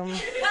this room?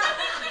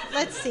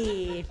 Let's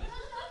see.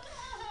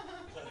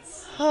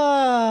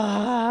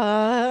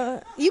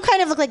 You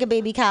kind of look like a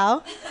baby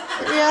cow.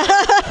 Yeah.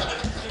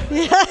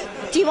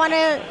 Do you want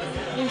to?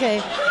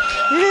 Okay.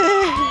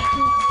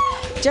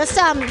 Just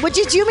would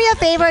you do me a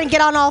favor and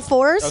get on all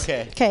 4s?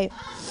 Okay.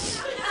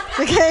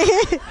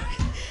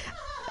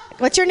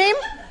 What's your name?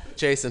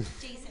 Jason,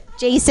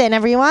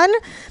 everyone.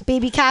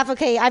 Baby calf.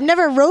 Okay, I've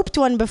never roped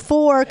one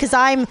before because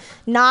I'm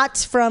not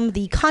from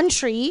the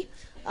country.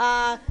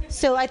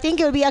 So I think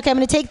it would be, okay, I'm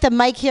going to take the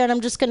mic here and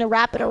I'm just going to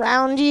wrap it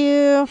around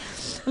you.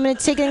 I'm going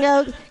to take it and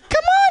go,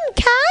 come on,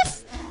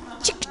 calf.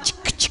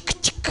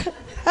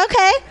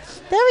 Okay,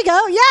 there we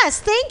go.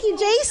 Yes, thank you,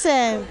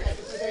 Jason.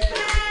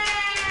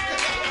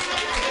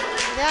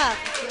 Yeah.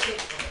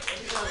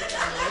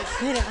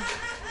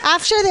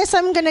 After this,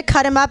 I'm going to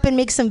cut him up and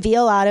make some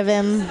veal out of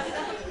him.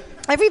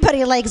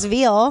 Everybody likes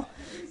veal,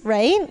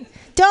 right?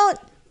 Don't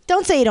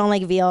say you don't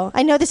like veal.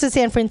 I know this is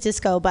San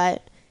Francisco,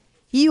 but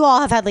you all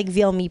have had like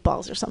veal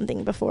meatballs or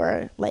something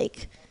before.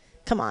 Like,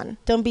 come on,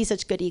 don't be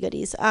such goody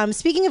goodies.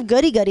 Speaking of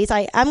goody goodies,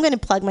 I'm going to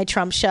plug my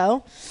Trump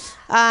show.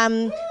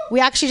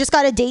 We actually just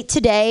got a date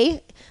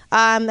today,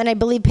 and I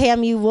believe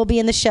Pam, you will be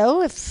in the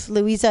show if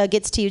Louisa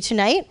gets to you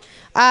tonight.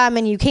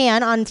 And you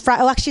can on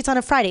Friday. Oh, actually, it's on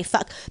a Friday.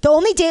 Fuck. The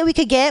only date we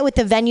could get with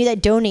the venue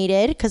that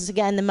donated, because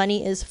again, the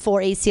money is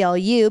for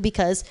ACLU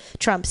because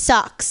Trump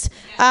sucks.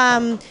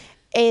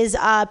 is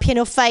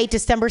Piano Fight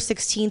December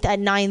 16th at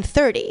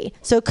 9:30.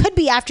 So it could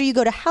be after you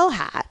go to Hell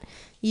Hat.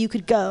 You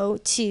could go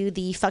to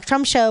the Fuck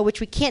Trump show,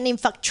 which we can't name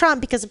Fuck Trump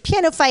because of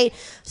Piano Fight,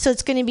 so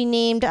it's going to be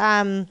named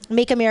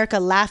Make America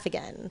Laugh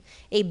Again,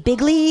 a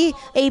bigly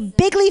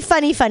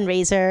funny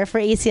fundraiser for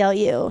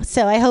ACLU.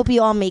 So I hope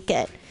you all make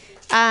it.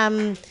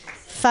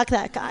 Fuck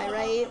that guy,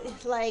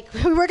 right? Like,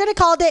 we were going to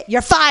call it,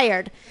 you're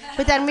fired.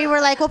 But then we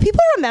were like, well, people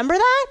remember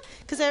that?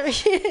 Because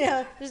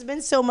there's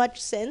been so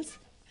much since.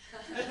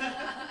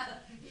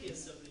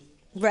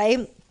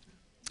 Right?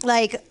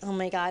 Like, oh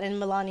my God, and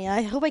Melania.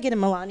 I hope I get a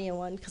Melania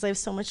one because I have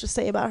so much to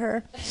say about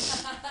her.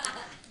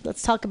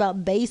 Let's talk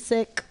about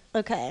basic.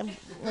 Okay,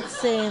 let's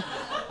see.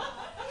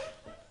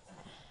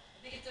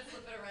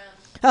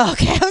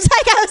 Okay, I was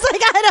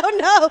like, I don't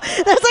know.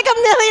 There's like a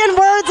million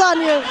words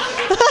on you.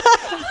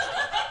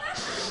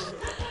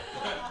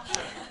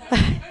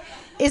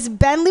 Is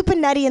Ben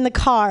Lupinetti in the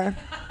car?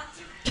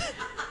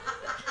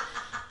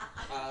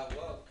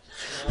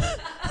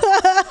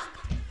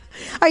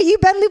 Are you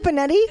Ben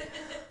Lupinetti?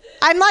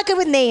 I'm not good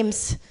with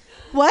names.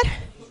 What?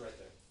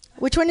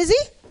 Which one is he?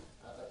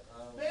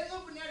 Ben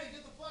Lupinetti,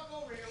 get the fuck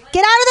over here.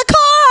 Get out of the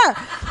car!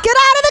 Get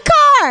out of the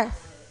car!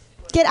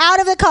 Get out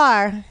of the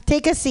car.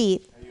 Take a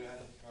seat.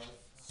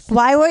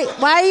 Why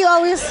are you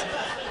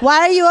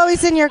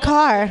always in your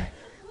car?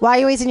 Why are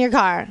you always in your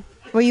car?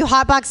 Were you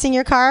hotboxing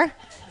your car?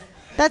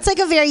 That's like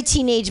a very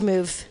teenage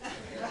move.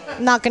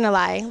 I'm not gonna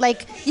lie.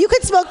 Like, you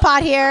could smoke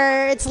pot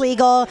here, it's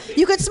legal.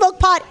 You could smoke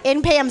pot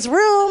in Pam's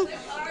room.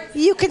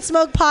 You can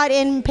smoke pot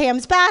in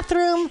Pam's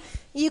bathroom.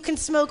 You can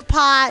smoke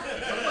pot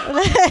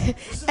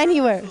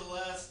anywhere. The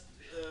last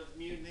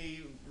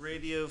Mutiny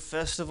Radio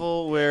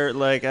Festival where,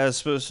 like, I was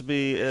supposed to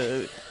be,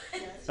 I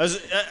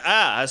was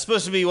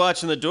supposed to be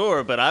watching the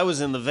door, but I was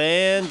in the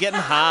van getting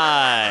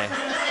high.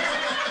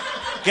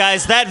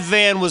 Guys, that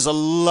van was a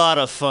lot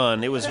of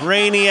fun. It was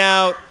rainy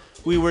out.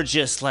 We were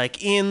just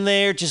like in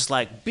there, just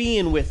like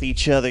being with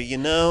each other, you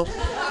know?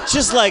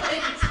 Just like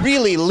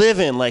really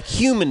living like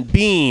human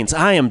beings.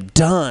 I am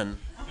done.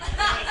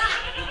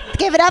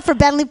 Give it up for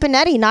Ben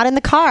Lupinetti, not in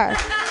the car.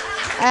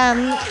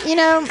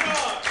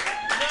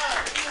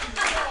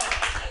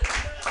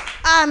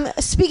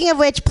 Speaking of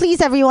which, please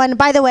everyone,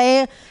 by the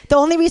way, the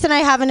only reason I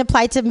haven't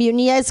applied to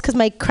Mutiny yet is because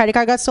my credit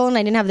card got stolen.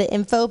 I didn't have the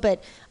info,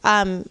 but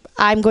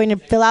I'm going to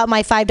fill out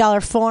my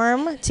 $5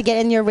 form to get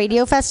in your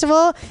radio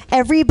festival.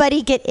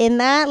 Everybody get in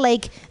that,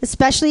 like,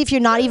 especially if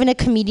you're not even a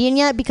comedian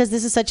yet, because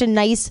this is such a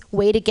nice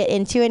way to get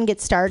into it and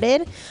get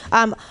started.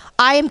 I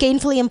am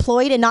gainfully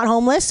employed and not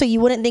homeless, so you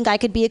wouldn't think I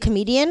could be a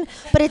comedian.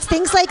 But it's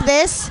things like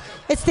this.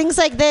 It's things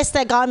like this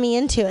that got me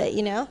into it,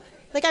 you know?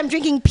 Like, I'm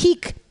drinking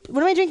Peak.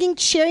 What am I drinking?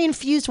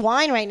 Cherry-infused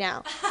wine right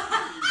now.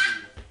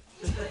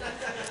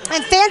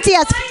 I'm fancy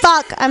as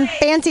fuck. I'm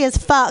fancy as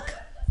fuck.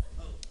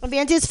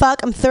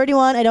 I'm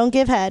 31. I don't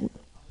give head.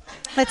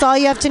 That's all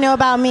you have to know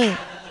about me.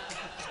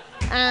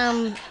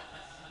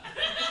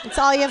 That's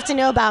all you have to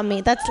know about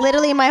me. That's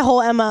literally my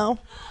whole MO.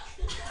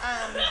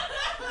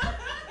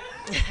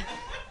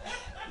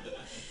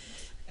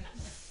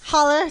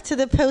 Holler to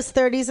the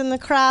post-30s in the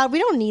crowd. We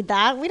don't need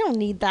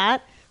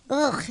that.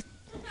 Ugh.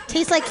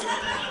 Tastes like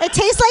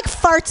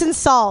farts and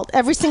salt.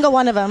 Every single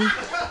one of them.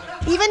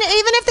 Even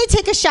if they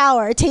take a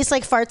shower, it tastes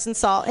like farts and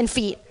salt and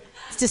feet.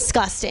 It's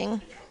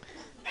disgusting.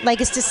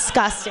 Like, it's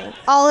disgusting.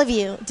 All of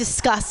you,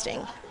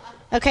 disgusting.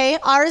 Okay?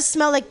 Ours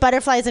smell like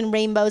butterflies and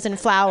rainbows and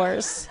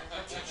flowers.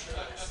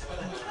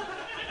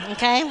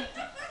 Okay?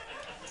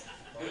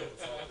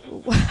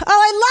 Oh,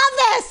 I love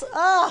this!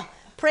 Oh,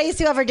 praise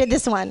whoever did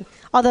this one.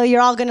 Although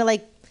you're all gonna,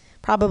 like,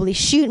 probably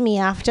shoot me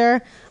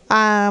after.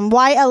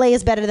 Why LA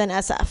is better than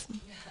SF.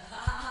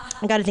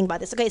 I gotta think about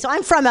this. Okay, so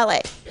I'm from LA.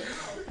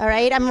 All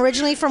right? I'm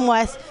originally from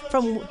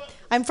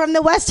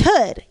the West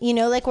Hood, you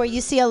know, like where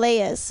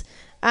UCLA is.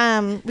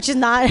 Which is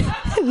not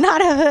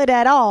a hood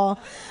at all.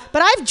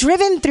 But I've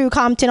driven through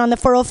Compton on the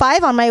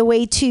 405 on my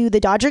way to the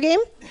Dodger game.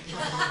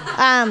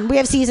 We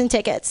have season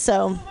tickets,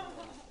 so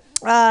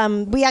we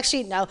only have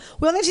season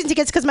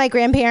tickets because my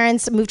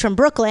grandparents moved from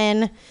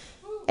Brooklyn,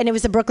 and it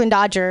was the Brooklyn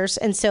Dodgers.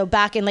 And so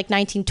back in like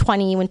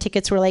 1920, when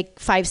tickets were like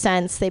 5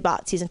 cents, they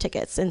bought season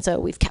tickets, and so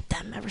we've kept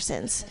them ever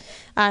since.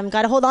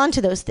 Got to hold on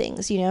to those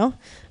things, you know.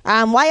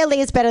 Why LA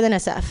is better than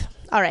SF?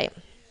 All right.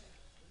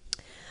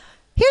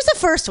 Here's the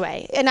first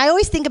way, and I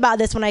always think about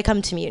this when I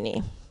come to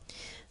Mutiny.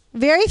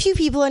 Very few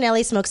people in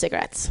LA smoke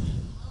cigarettes.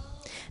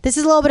 This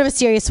is a little bit of a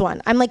serious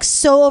one. I'm like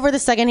so over the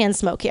secondhand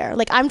smoke here.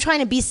 Like, I'm trying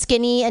to be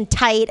skinny and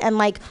tight and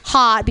like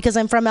hot because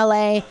I'm from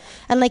LA,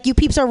 and like you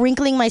peeps are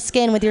wrinkling my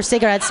skin with your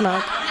cigarette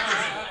smoke.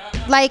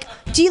 Like,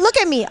 do you look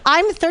at me?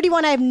 I'm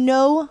 31. I have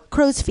no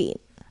crow's feet,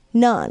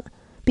 none,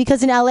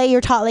 because in LA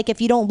you're taught like if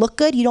you don't look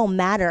good, you don't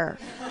matter.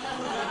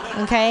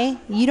 Okay,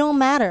 you don't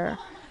matter.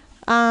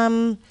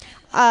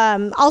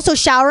 Also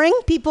showering.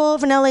 People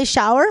from LA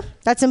shower.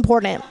 That's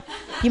important.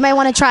 You might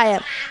want to try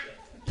it.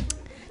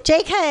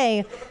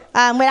 JK.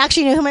 Wait,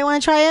 actually, you know who might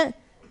want to try it?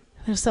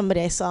 There's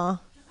somebody I saw.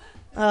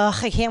 Ugh,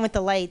 I can't with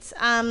the lights.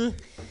 A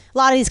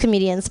lot of these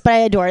comedians, but I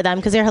adore them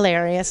because they're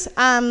hilarious.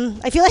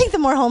 I feel like the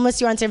more homeless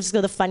you are in San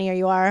Francisco, the funnier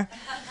you are.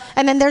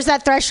 And then there's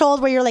that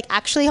threshold where you're like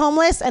actually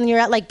homeless and you're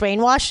at like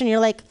Brainwash and you're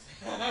like,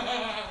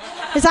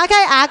 is that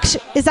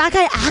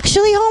guy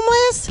actually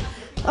homeless?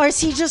 Or is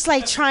he just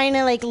like trying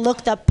to like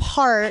look the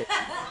part?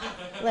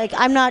 Like,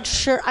 I'm not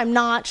sure.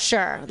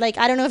 Like,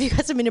 I don't know if you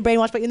guys have been to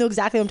Brainwash, but you know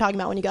exactly what I'm talking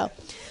about when you go.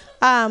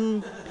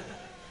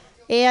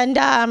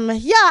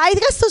 Yeah, I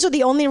guess those are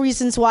the only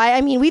reasons why.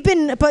 I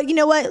mean, but you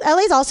know what?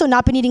 LA's also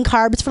not been eating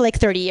carbs for like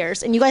 30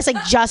 years, and you guys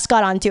like just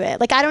got onto it.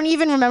 Like, I don't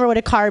even remember what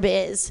a carb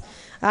is.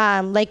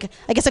 Like,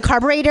 I guess a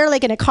carburetor,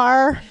 like in a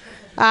car.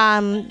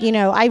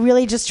 I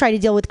really just try to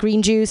deal with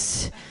green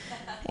juice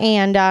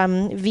and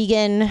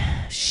vegan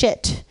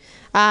shit.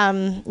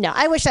 No,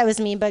 I wish that was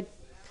me, but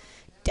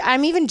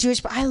I'm even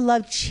Jewish, but I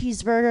love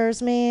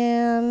cheeseburgers,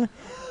 man.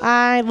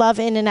 I love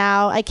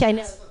In-N-Out. I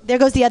can't. There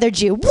goes the other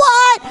Jew.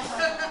 What?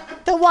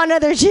 The one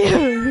other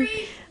Jew.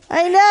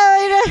 I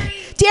know.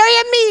 Dairy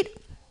and meat.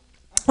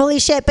 Holy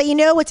shit. But you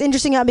know what's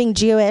interesting about being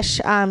Jewish?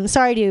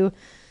 Sorry to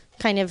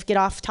kind of get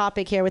off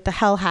topic here with the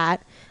hell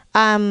hat.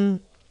 I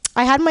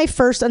had my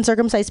first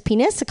uncircumcised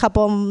penis a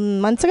couple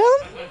months ago.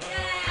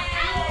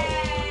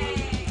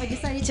 I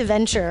decided to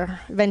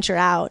venture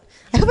out.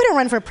 I hope I don't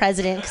run for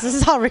president because this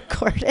is all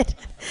recorded.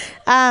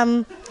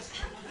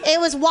 It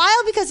was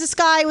wild because this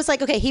guy was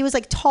like, okay, he was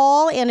like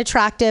tall and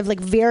attractive, like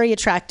very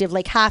attractive,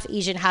 like half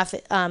Asian, half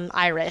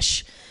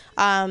Irish,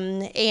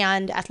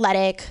 and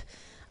athletic,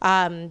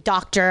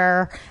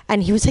 doctor.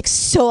 And he was like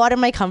so out of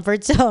my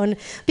comfort zone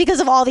because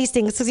of all these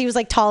things, because he was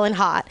like tall and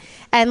hot.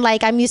 And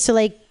like, I'm used to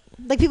like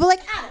people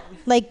like Adam,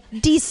 like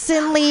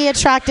decently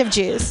attractive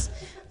Jews.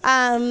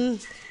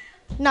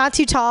 Not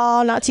too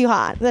tall, not too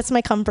hot. That's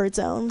my comfort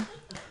zone.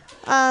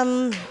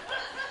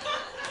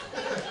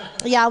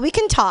 Yeah, we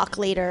can talk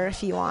later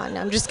if you want.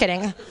 I'm just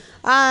kidding.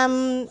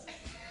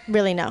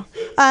 Really, no.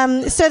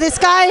 So this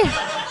guy,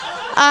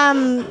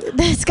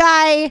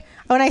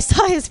 when I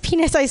saw his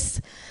penis, I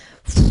said,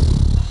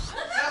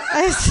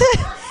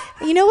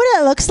 you know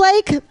what it looks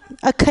like?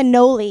 A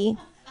cannoli.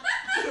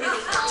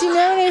 Do you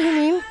know what I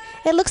mean?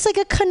 It looks like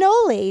a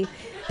cannoli.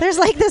 There's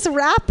like this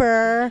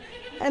wrapper,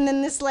 and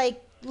then this like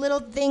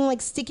little thing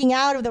like sticking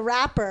out of the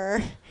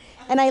wrapper.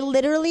 And I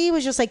literally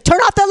was just like, turn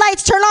off the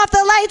lights, turn off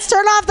the lights,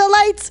 turn off the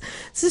lights.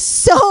 This is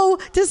so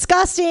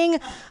disgusting.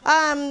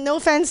 No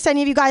offense to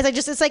any of you guys.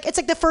 It's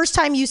like the first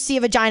time you see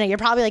a vagina, you're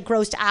probably like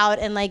grossed out,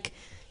 and like,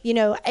 you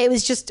know, it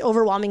was just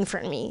overwhelming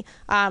for me.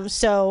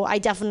 So I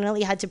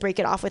definitely had to break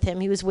it off with him.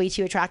 He was way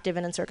too attractive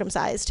and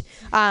uncircumcised.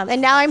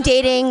 And now I'm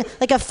dating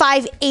like a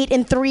 5'8"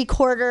 and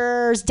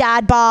 3/4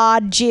 dad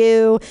bod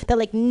Jew that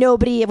like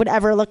nobody would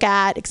ever look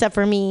at except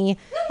for me.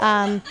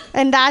 And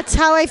that's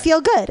how I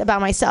feel good about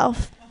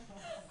myself.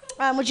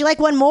 Would you like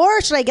one more?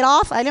 Should I get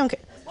off? I don't care.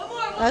 One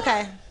more.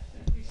 Okay.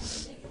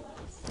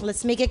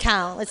 Let's make it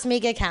count.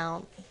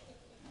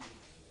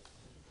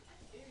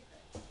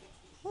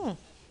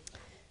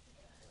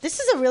 This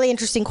is a really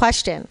interesting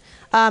question.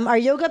 Are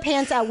yoga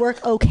pants at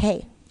work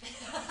okay?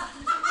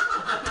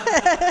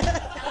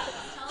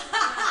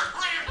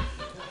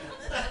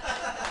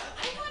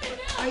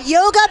 Are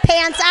yoga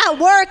pants at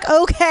work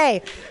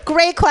okay?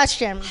 Great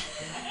question.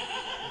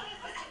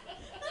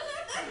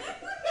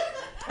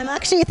 I'm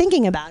actually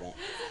thinking about it.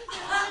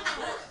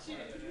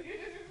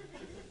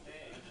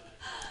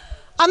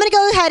 I'm going to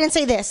go ahead and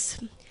say this.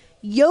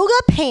 Yoga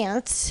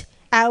pants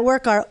at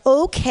work are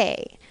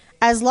okay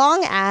as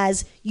long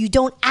as you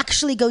don't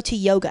actually go to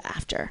yoga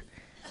after,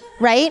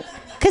 right?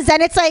 Because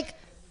then it's like,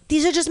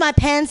 these are just my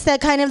pants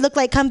that kind of look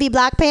like comfy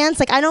black pants.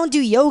 Like, I don't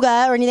do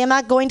yoga or anything. I'm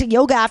not going to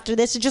yoga after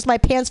this. It's just my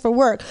pants for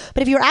work.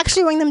 But if you're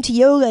actually wearing them to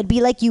yoga, it'd be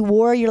like you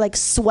wore your like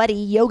sweaty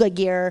yoga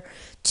gear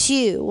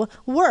to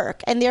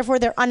work, and therefore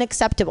they're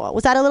unacceptable.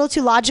 Was that a little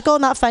too logical?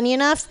 Not funny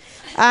enough?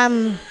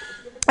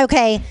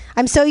 Okay,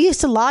 I'm so used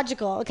to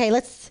logical. Okay,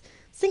 let's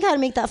think how to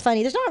make that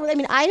funny. There's not really, I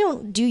mean, I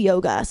don't do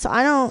yoga, so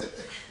I don't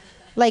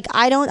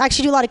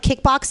actually do a lot of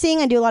kickboxing.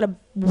 I do a lot of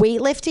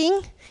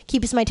weightlifting.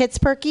 Keeps my tits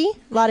perky.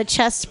 A lot of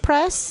chest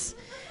press.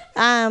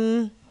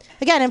 Again,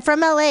 I'm from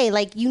LA.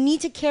 Like, you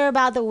need to care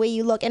about the way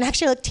you look. And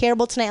actually, I look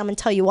terrible tonight. I'm going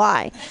to tell you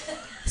why.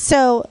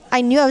 So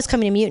I knew I was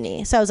coming to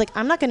Mutiny. So I was like,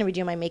 I'm not going to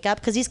redo my makeup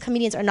because these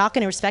comedians are not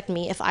going to respect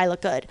me if I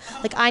look good.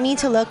 Like, I need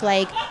to look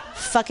like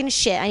fucking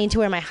shit. I need to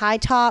wear my high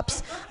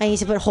tops. I need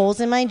to put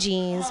holes in my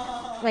jeans.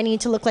 I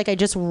need to look like I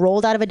just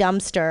rolled out of a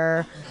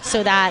dumpster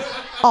so that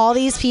all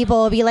these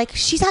people will be like,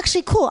 she's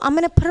actually cool. I'm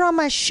going to put her on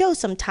my show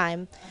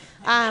sometime.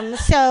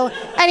 So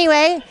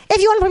anyway,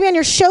 if you want to put me on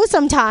your show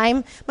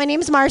sometime, my name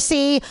is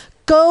Marcy.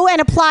 Go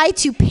and apply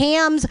to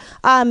Pam's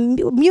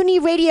Mutiny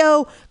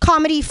Radio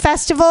Comedy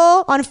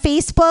Festival on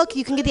Facebook.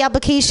 You can get the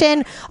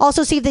application.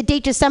 Also save the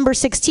date, December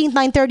 16th,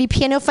 9:30,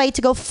 piano fight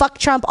to go fuck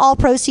Trump. All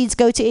proceeds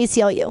go to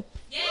ACLU.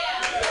 Yeah.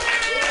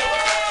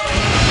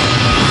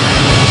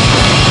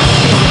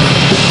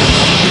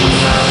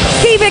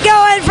 Keep it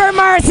going for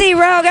Marcy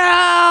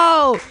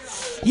Rogo.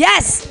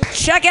 Yes,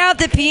 check out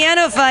the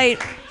piano fight.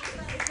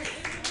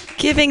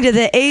 Giving to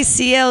the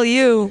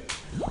ACLU.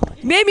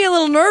 Made me a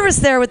little nervous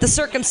there with the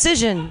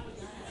circumcision.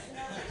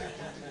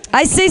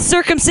 I say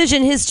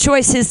circumcision, his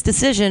choice, his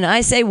decision.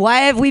 I say,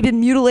 why have we been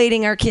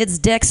mutilating our kids'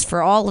 dicks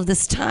for all of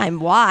this time?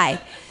 Why?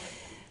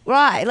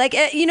 Why? Like,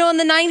 in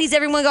the 90s,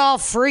 everyone got all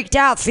freaked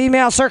out.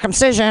 Female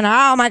circumcision.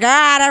 Oh, my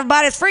God.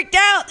 Everybody's freaked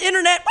out.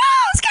 Internet.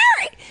 Wow,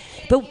 scary.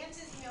 But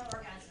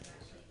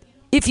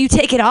if you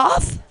take it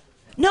off?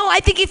 No, I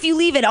think if you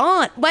leave it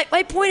on.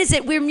 My point is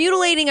that we're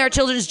mutilating our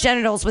children's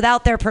genitals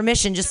without their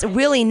permission, just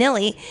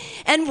willy-nilly.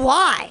 And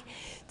why?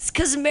 It's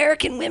because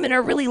American women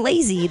are really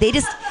lazy. They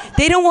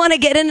don't want to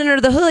get in under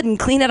the hood and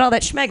clean out all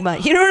that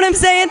schmegma. You know what I'm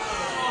saying?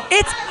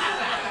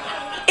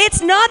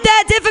 It's not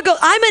that difficult.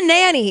 I'm a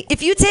nanny.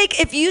 If you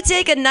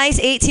take a nice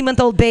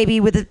 18-month-old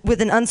baby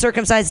with an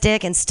uncircumcised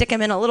dick and stick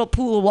him in a little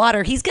pool of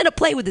water, he's gonna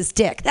play with his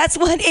dick. That's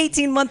what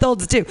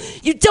 18-month-olds do.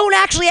 You don't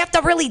actually have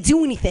to really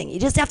do anything.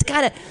 You just have to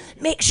kind of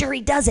make sure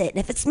he does it. And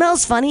if it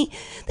smells funny,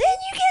 then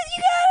you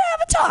gotta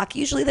have a talk.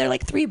 Usually they're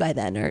like 3 by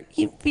then, or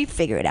you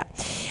figure it out.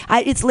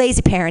 It's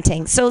lazy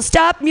parenting. So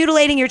stop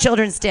mutilating your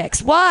children's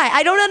dicks. Why?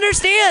 I don't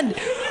understand.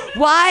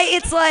 Why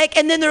it's like,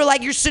 and then they're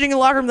like, you're sitting in the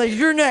locker room like,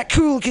 you're not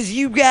cool because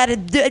you got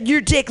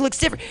your dick looks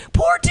different.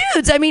 Poor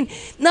dudes. I mean,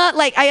 not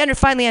like, I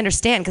finally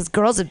understand because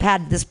girls have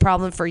had this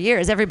problem for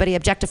years. Everybody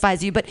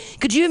objectifies you, but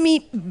could you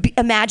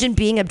imagine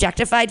being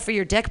objectified for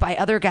your dick by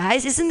other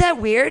guys? Isn't that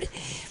weird?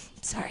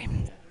 Sorry.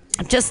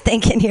 I'm just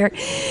thinking here.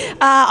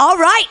 All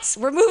right,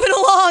 we're moving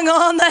along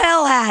on the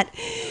hell hat.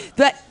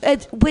 But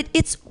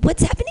it's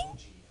what's happening?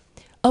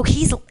 Oh,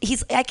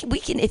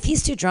 if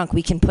he's too drunk,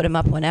 we can put him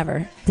up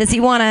whenever. Does he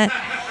want to,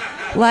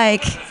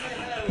 like?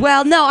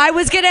 Well, no, I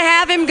was gonna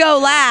have him go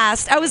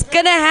last. I was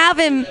gonna have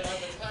him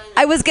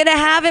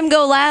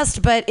go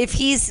last. But if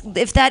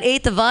that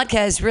 8th of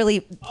vodka is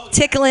really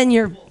tickling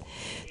your,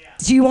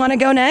 do you want to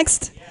go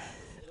next?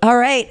 All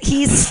right,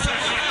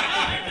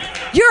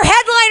 your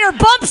headliner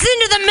bumps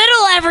into the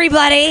middle,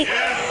 everybody.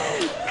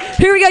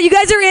 Here we go. You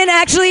guys are in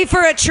actually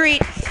for a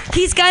treat.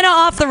 He's kind of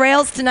off the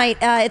rails tonight.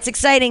 It's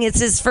exciting. It's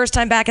his first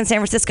time back in San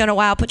Francisco in a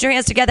while. Put your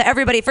hands together,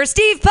 everybody, for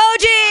Steve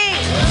Poggi.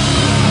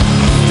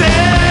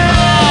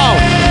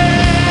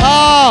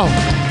 Oh,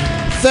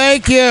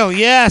 thank you.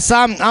 Yes,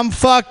 I'm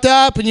fucked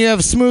up, and you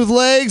have smooth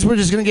legs. We're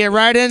just gonna get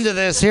right into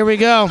this. Here we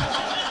go.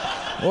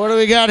 What do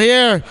we got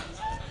here?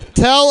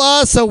 Tell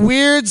us a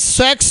weird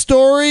sex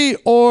story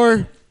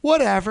or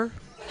whatever.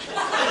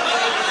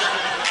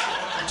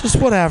 Just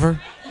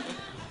whatever.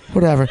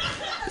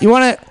 You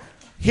want to?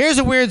 Here's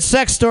a weird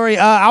sex story.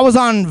 I was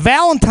on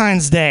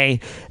Valentine's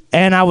Day,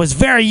 and I was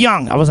very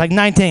young. I was like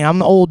 19.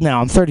 I'm old now.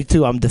 I'm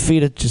 32. I'm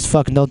defeated. Just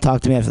fucking don't talk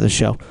to me after the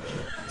show.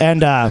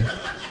 And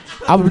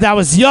I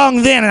was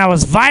young then, and I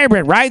was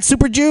vibrant, right,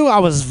 Super Jew? I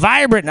was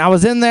vibrant, and I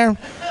was in there.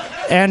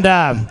 And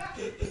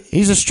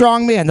he's a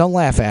strong man. Don't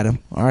laugh at him.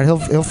 All right,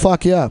 he'll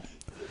fuck you up.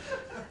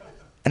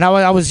 And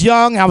I was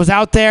young, I was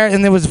out there,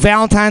 and it was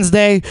Valentine's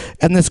Day,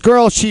 and this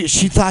girl, she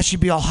thought she'd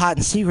be all hot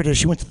and secretive.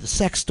 She went to the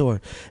sex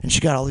store, and she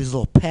got all these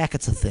little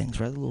packets of things,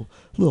 right? Little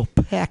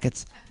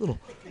packets, little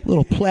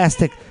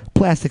plastic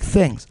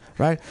things,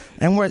 right?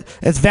 And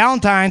it's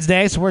Valentine's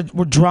Day, so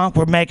we're drunk,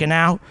 we're making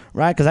out,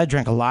 right? Because I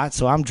drink a lot,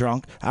 so I'm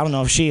drunk. I don't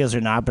know if she is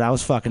or not, but I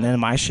was fucking into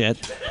my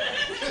shit.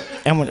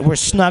 And we're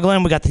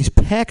snuggling. We got these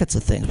packets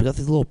of things. We got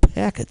these little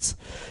packets,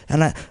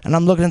 and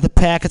I'm looking at the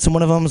packets, and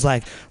one of them is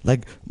like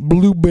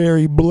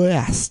blueberry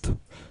blast,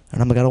 and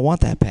I'm like, I don't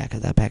want that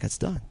packet. That packet's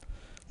done.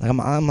 Like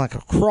I'm like a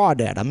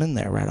crawdad. I'm in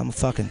there, right? I'm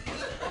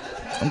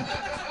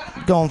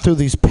going through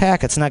these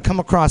packets, and I come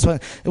across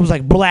it was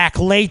like black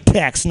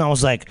latex, and I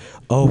was like,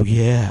 oh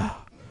yeah,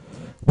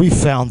 we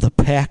found the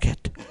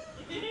packet,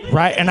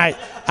 right? And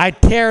I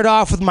tear it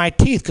off with my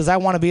teeth because I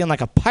want to be in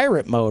like a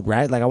pirate mode,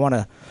 right? Like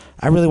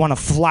I really want to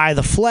fly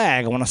the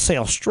flag. I want to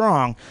sail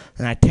strong.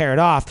 And I tear it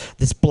off,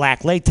 this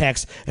black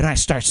latex, and I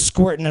start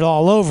squirting it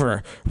all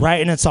over,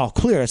 right? And it's all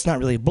clear. It's not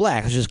really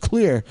black. It's just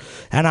clear.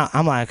 And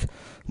I'm like,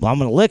 well, I'm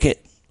going to lick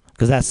it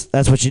because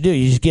that's what you do.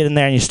 You just get in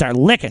there and you start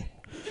licking.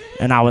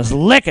 And I was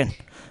licking.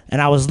 And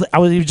it was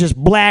just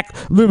black.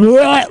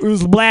 It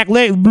was black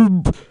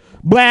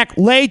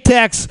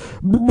latex.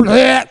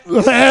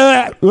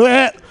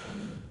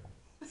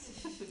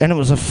 And it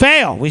was a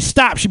fail. We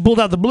stopped. She pulled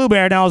out the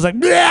blueberry, and I was like,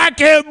 I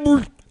can't,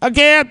 blue. I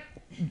can't,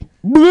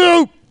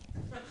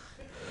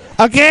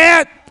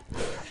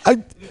 I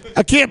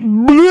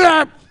can't,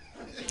 blue.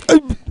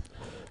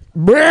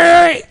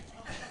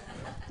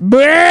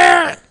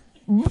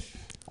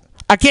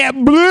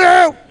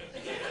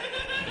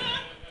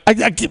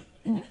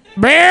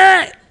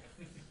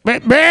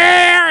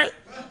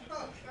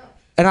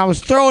 And I was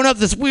throwing up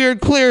this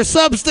weird clear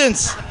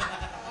substance.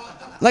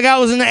 Like I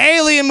was in an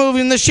alien movie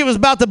and this shit was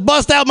about to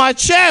bust out my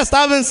chest.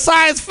 I was in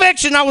science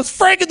fiction. I was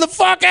freaking the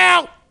fuck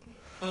out.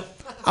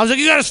 I was like,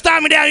 you gotta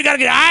stop me down. You gotta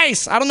get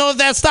ice. I don't know if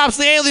that stops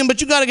the alien,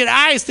 but you gotta get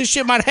ice. This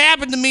shit might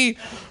happen to me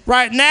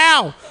right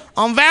now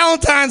on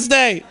Valentine's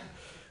Day.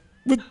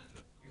 But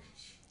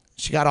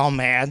she got all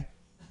mad.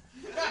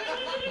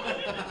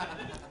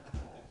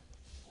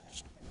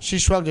 She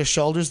shrugged her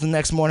shoulders. The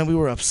next morning we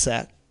were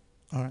upset.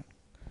 All right.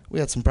 We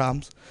had some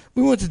problems.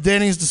 We went to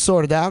Denny's to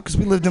sort it out because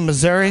we lived in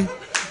Missouri.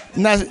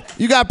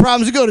 You got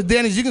problems, you go to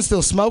Denny's, you can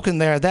still smoke in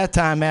there at that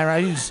time, man,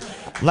 right? You just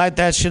light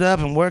that shit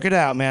up and work it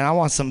out, man. I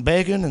want some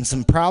bacon and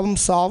some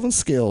problem-solving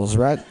skills,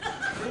 right?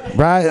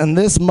 Right, and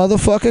this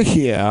motherfucker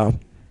here.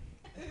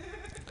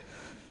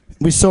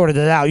 We sorted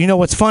it out. You know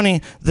what's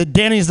funny? The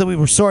Denny's that we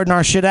were sorting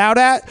our shit out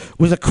at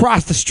was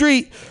across the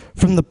street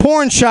from the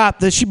porn shop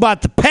that she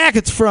bought the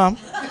packets from.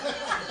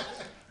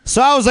 So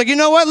I was like, you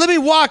know what? Let me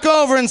walk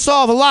over and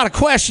solve a lot of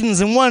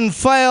questions in one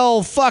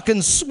fell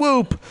fucking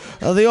swoop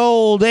of the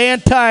old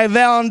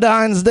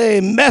anti-Valentine's Day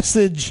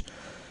message.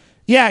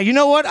 Yeah, you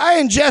know what? I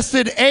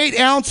ingested 8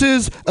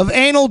 ounces of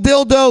anal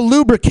dildo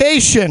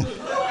lubrication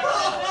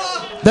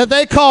that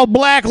they call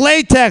black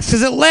latex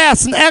because it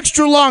lasts an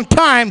extra long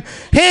time.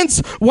 Hence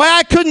why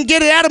I couldn't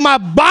get it out of my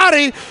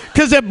body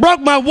because it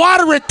broke my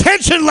water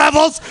retention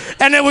levels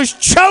and it was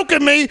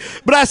choking me,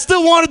 but I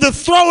still wanted to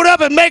throw it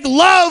up and make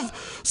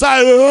love. So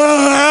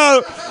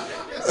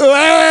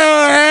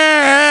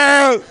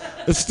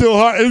it's still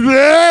hard.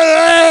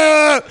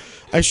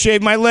 I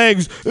shaved my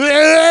legs.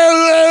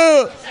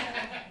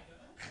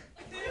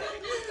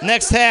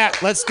 Next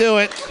hat. Let's do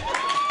it.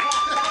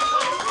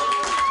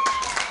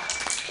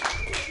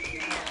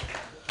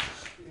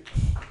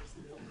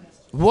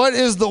 What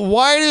is the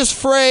widest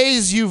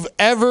phrase you've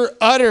ever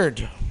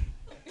uttered?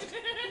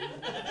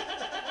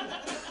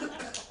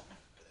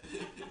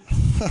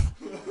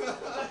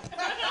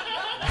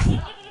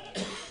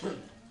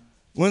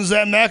 When's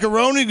that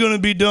macaroni gonna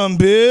be done,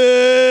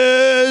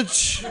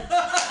 bitch?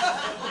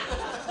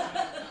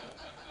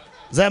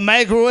 Is that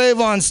microwave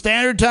on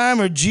standard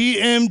time or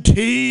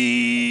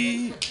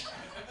GMT?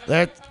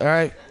 All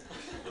right.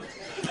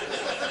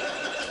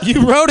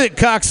 You wrote it,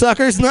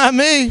 cocksuckers, not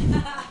me.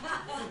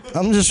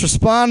 I'm just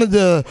responding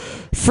to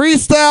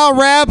freestyle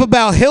rap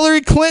about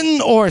Hillary Clinton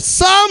or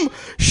some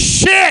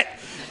shit.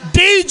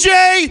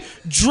 DJ,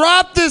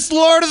 drop this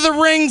Lord of the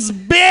Rings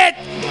bit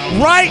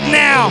right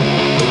now.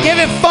 Give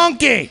it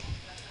funky.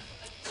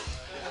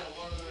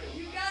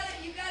 You gotta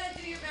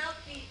do your mouth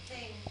beat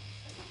thing.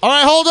 All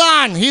right, hold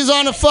on. He's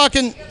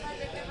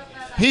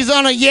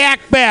on a yak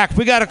back.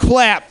 We gotta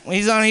clap.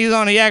 He's on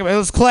a yak back.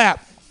 Let's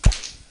clap.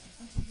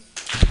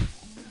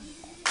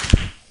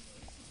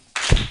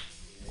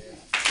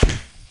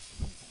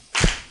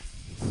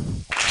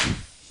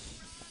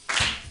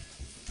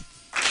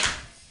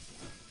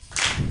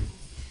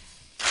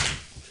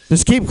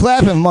 Just keep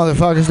clapping,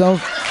 motherfuckers.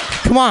 Don't.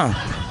 Come on.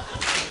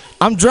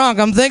 I'm drunk.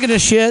 I'm thinking of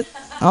shit.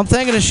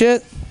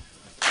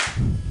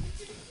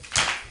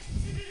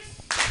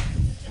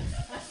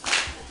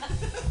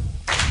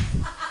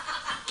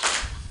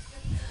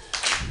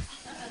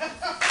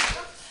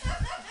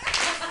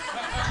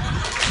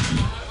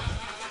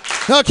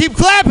 No, keep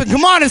clapping.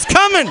 Come on, it's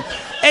coming.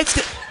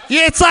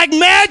 It's like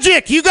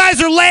magic. You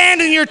guys are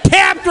landing. You're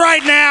tapped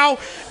right now.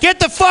 Get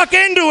the fuck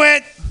into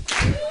it.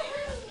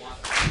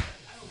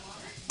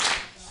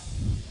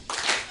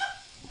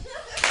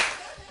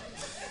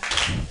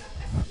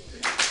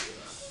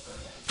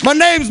 My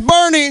name's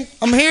Bernie.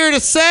 I'm here to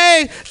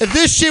say if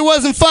this shit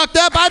wasn't fucked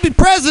up, I'd be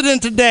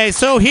president today.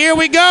 So here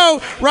we go.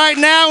 Right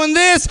now in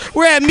this,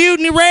 we're at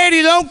Mutiny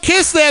Radio. Don't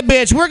kiss that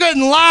bitch. We're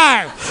getting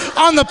live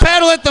on the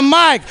pedal at the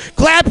mic.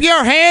 Clap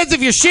your hands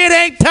if your shit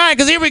ain't tight,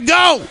 because here we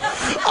go.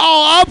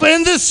 All up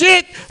in this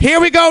shit. Here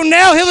we go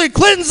now. Hillary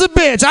Clinton's a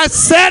bitch. I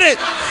said it.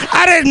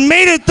 I didn't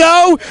mean it,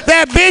 though.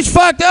 That bitch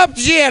fucked up.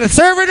 She had a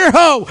servant or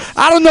hoe.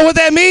 I don't know what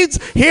that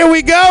means. Here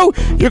we go.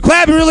 You're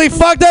clapping really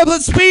fucked up.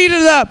 Let's speed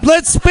it up.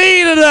 Let's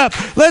speed it up.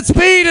 Let's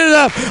speed it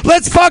up.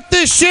 Let's fuck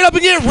this shit up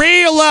and get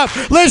real up.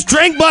 Let's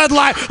drink Bud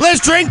Light. Let's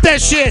drink that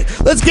shit.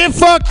 Let's get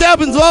fucked up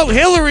and vote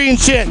Hillary and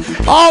shit.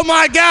 Oh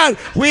my God,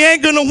 we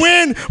ain't gonna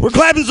win. We're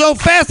clapping so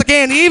fast I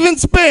can't even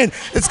spin.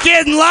 It's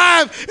getting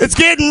live. It's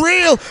getting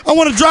real. I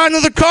want to draw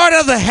another card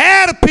out of the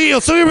hat appeal.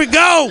 So here we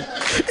go.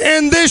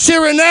 And this shit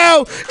right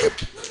now.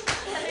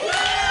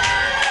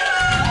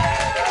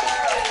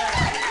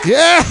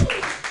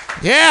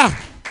 Yeah.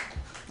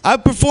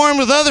 I've performed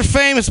with other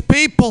famous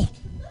people.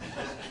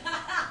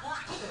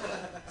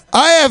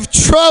 I have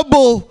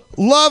trouble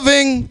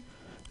loving ...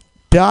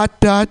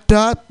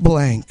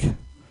 blank.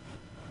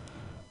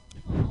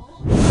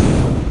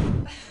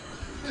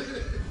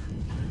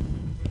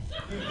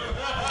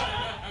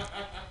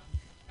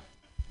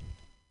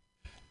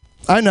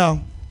 I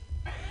know.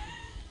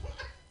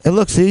 It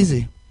looks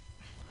easy.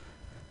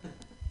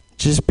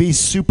 Just be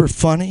super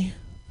funny.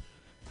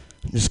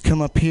 Just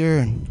come up here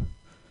and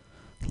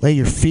lay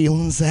your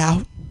feelings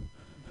out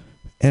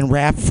in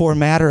rap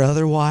format or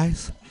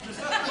otherwise.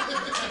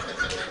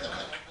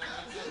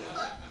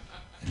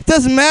 It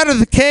doesn't matter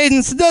the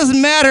cadence. It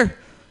doesn't matter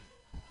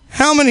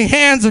how many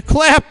hands are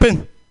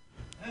clapping.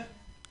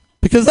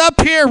 Because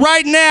up here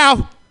right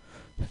now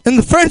in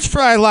the French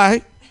fry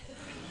light,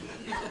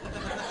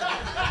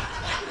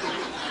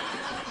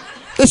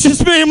 it's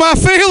just me and my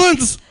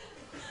feelings.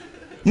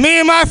 Me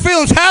and my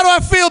feelings. How do I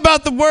feel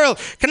about the world?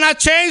 Can I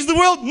change the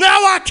world? No,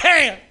 I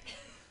can't.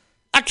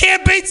 I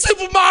can't beat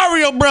Super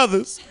Mario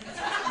Brothers.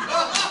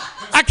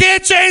 I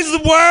can't change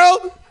the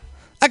world.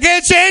 I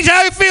can't change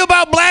how I feel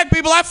about black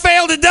people. I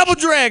failed at Double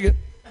Dragon.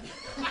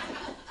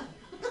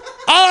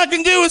 All I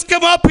can do is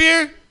come up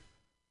here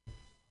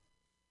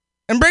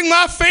and bring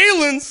my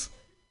feelings.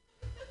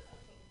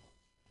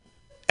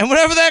 And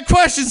whatever that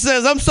question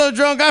says, I'm so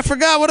drunk I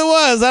forgot what it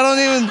was.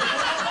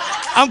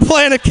 I'm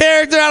playing a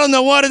character. I don't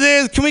know what it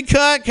is. Can we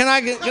cut? Can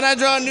I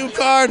draw a new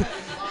card?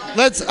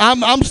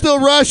 I'm still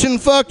Russian.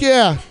 Fuck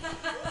yeah.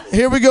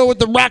 Here we go with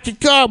the rocket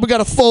card. We got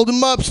to fold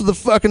them up so the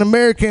fucking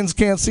Americans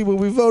can't see what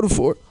we voted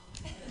for.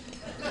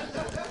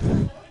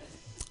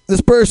 This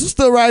person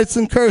still writes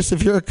in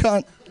cursive. You're a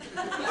cunt.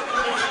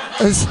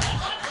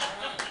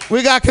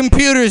 We got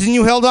computers and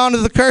you held on to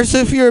the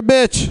cursive. You're a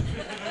bitch.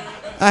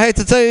 I hate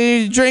to tell you,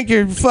 you drink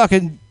your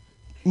fucking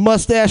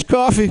mustache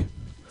coffee.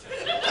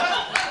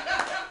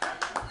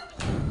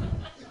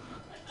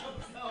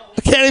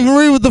 I can't even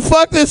read what the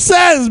fuck this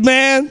says,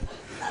 man.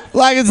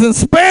 Like it's in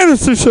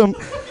Spanish or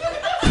something.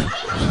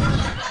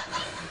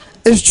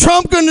 Is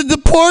Trump going to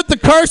deport the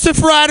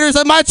cursive writers?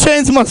 I might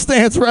change my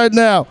stance right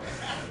now.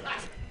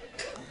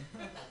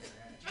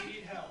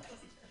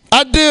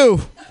 I do.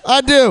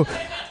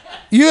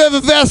 You have a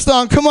vest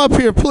on. Come up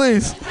here,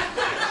 please.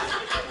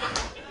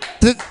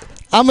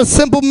 I'm a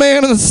simple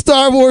man in a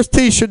Star Wars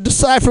t-shirt.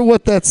 Decipher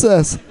what that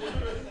says.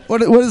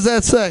 What does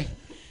that say?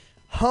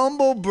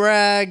 Humble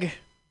brag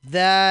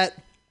that...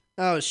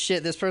 Oh,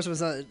 shit. This person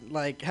was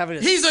like having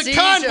a He's a seizure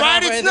cunt,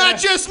 right? halfway It's not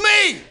there. just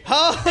me.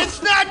 Oh.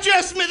 It's not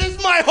just me. This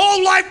is my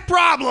whole life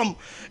problem.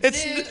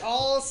 It's Did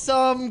all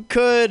some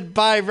could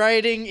by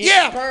writing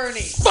in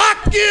Bernie.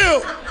 Fuck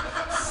you.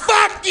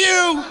 Fuck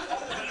you.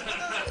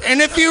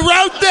 And if you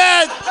wrote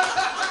that,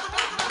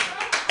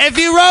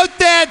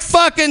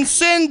 fucking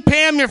send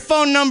Pam your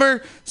phone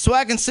number so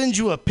I can send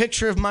you a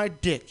picture of my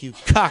dick, you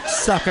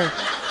cocksucker.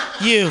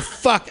 You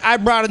fuck. I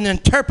brought an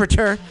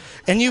interpreter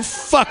and you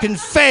fucking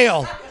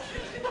fail.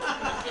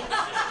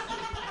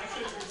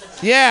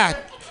 Yeah,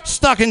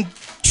 stuck in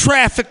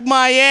traffic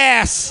my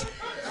ass.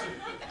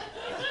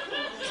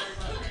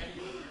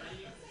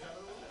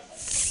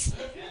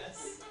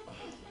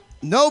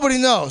 Nobody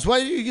knows. Why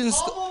are you getting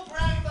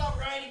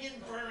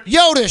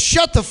Yoda,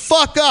 shut the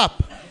fuck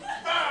up.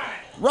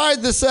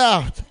 Ride this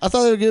out. I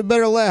thought it would get a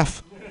better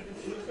laugh.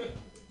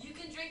 You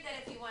can drink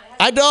that if you want.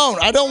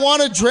 I don't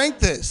want to drink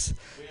this.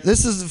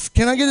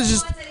 Can I get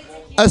just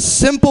a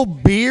simple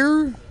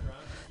beer?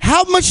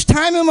 How much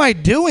time am I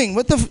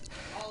doing?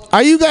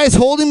 Are you guys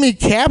holding me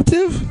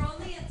captive? We're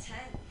only at 10.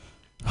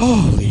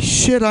 Holy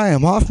shit, I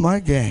am off my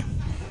game.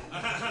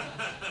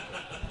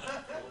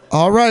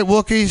 All right,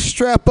 Wookie,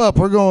 strap up.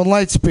 We're going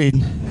light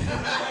speed.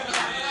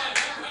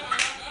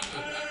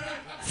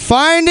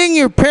 Finding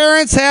your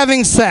parents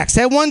having sex.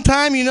 At one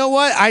time, you know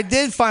what? I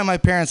did find my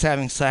parents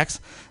having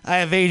sex. I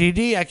have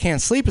ADD. I can't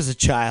sleep as a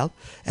child.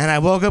 And I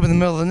woke up in the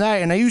middle of the night,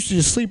 and I used to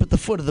just sleep at the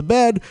foot of the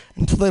bed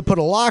until they put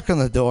a lock on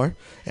the door.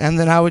 And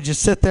then I would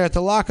just sit there at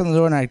the lock on the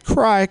door, and I'd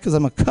cry because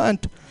I'm a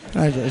cunt. And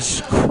I'd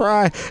just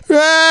cry.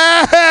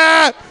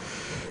 Ah!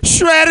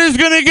 Shredder's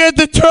going to get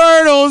the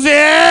turtles.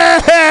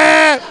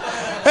 Yeah!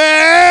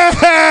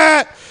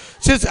 Ah!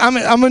 Just,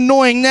 I'm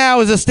annoying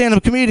now as a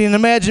stand-up comedian.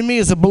 Imagine me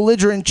as a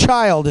belligerent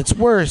child. It's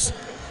worse.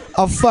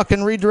 I'll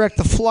fucking redirect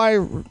the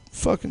flyer.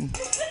 Fucking.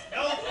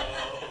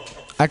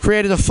 I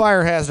created a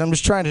fire hazard. I'm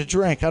just trying to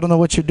drink. I don't know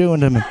what you're doing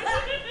to me.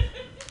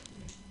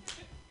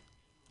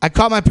 I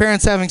caught my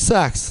parents having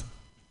sex.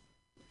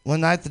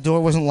 One night the door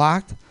wasn't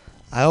locked.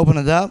 I opened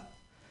it up.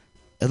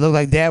 It looked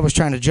like Dad was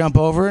trying to jump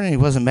over it and he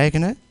wasn't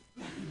making it.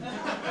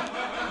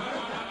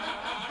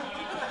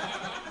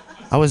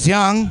 I was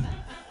young.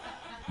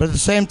 But at the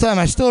same time,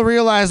 I still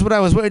realized what I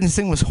was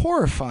witnessing was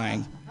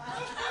horrifying.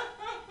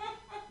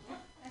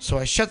 So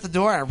I shut the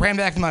door, I ran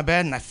back to my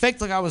bed, and I faked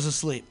like I was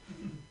asleep.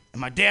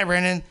 And my dad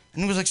ran in,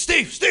 and he was like,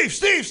 Steve.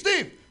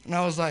 And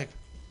I was like,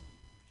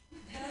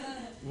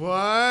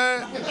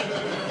 what?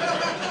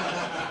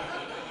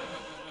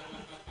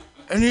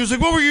 And he was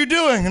like, what were you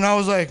doing? And I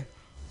was like,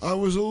 I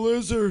was a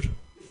lizard.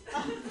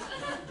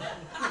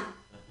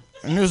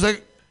 And he was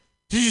like,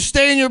 did you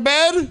stay in your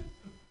bed?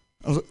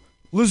 I was like,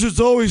 lizards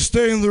always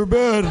stay in their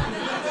bed.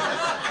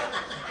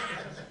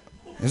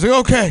 He's like,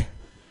 okay.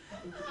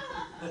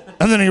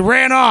 And then he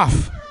ran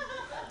off,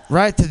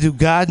 right, to do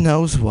God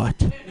knows what.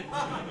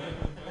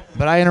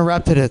 But I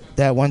interrupted it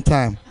that one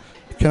time.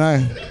 Can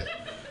I?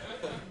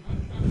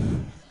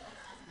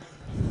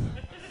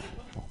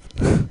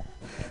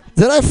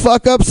 Did I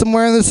fuck up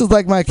somewhere? This is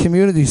like my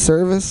community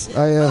service.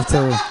 I have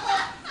to.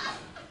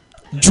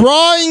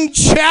 Drawing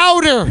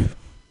chowder.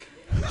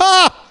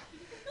 Ha!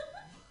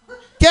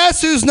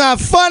 Guess who's not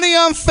funny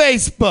on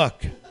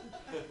Facebook?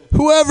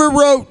 Whoever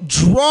wrote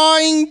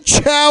drawing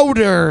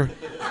chowder.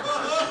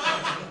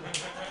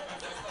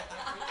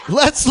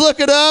 Let's look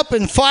it up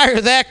and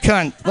fire that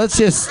cunt.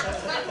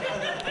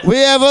 We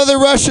have other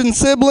Russian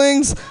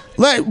siblings.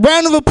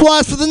 Round of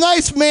applause for the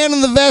nice man in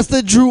the vest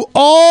that drew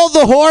all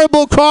the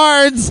horrible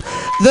cards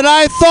that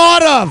I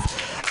thought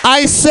of.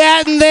 I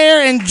sat in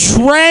there and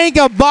drank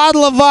a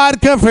bottle of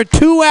vodka for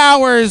 2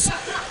 hours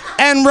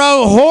and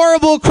wrote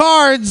horrible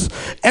cards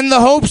in the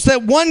hopes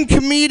that one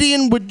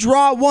comedian would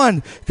draw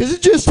one, because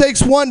it just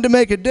takes one to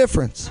make a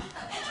difference.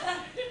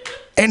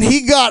 And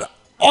he got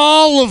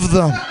all of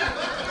them.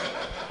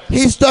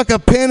 He stuck a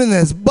pin in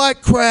his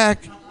butt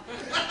crack.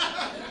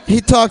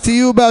 He talked to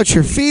you about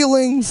your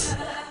feelings.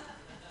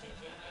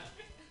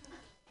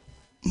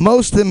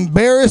 Most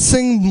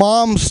embarrassing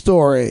mom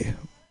story.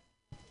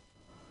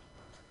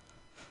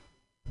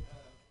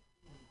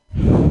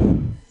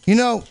 You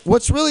know,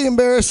 what's really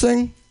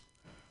embarrassing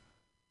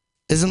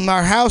is in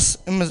our house,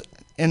 in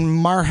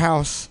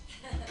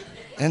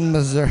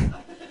Missouri.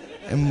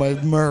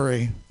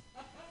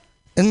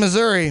 In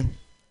Missouri,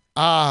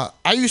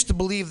 I used to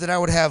believe that I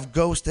would have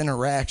ghost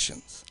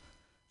interactions.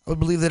 I would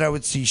believe that I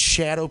would see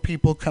shadow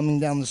people coming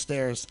down the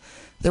stairs.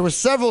 There were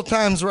several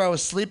times where I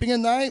was sleeping at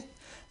night,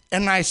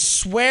 and I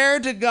swear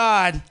to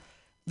God,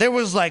 there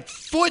was like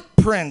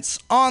footprints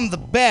on the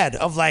bed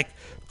of like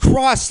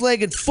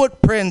cross-legged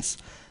footprints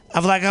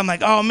of like, I'm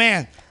like, oh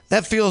man,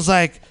 that feels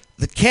like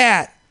the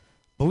cat,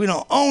 but we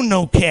don't own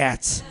no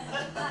cats.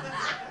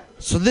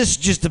 So this is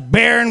just a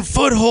barren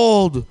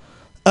foothold.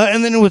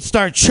 And then it would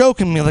start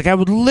choking me. Like I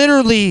would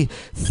literally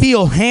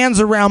feel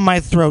hands around my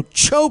throat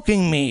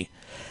choking me.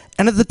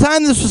 And at the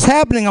time this was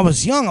happening, I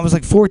was young. I was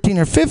like 14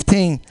 or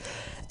 15.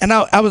 And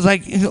I was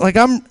like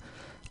I'm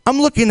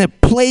looking at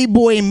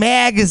Playboy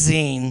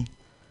magazine,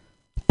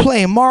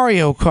 playing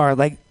Mario Kart.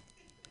 Like,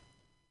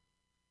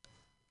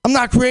 I'm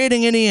not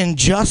creating any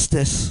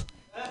injustice.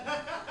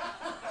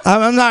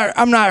 I'm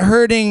not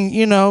hurting,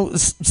 you know,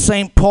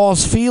 St.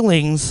 Paul's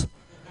feelings.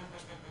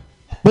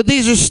 But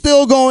these are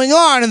still going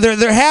on, and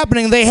they're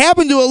happening. They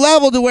happen to a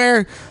level to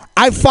where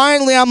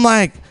I'm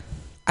like,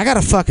 I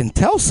gotta fucking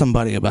tell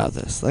somebody about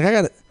this.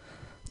 Like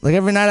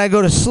every night I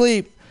go to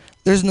sleep,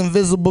 there's an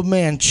invisible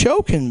man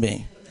choking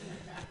me.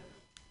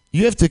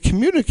 You have to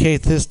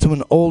communicate this to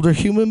an older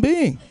human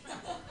being,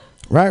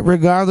 right?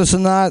 Regardless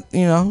of not,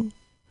 you know,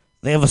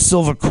 they have a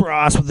silver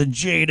cross with a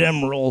jade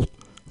emerald,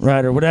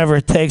 right, or whatever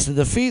it takes to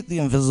defeat the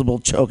invisible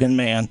choking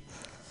man.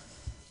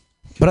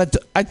 But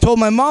I told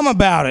my mom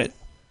about it.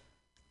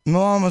 My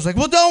mom was like,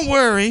 well, don't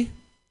worry,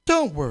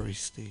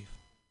 Steve.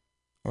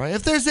 All right,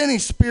 if there's any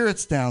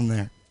spirits down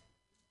there,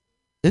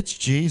 it's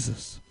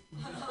Jesus.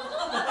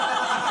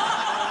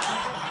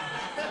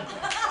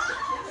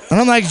 And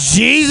I'm like,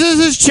 Jesus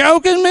is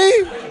choking me?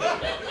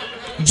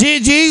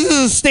 Jesus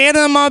is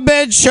standing on my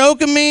bed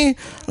choking me?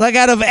 Like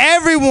out of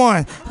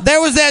everyone. There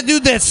was that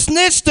dude that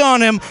snitched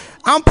on him.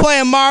 I'm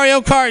playing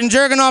Mario Kart and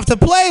jerking off to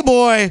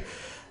Playboy.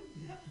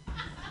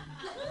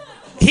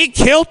 He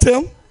killed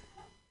him.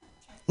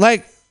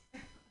 Like,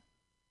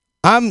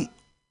 I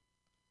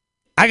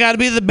gotta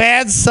be the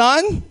bad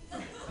son?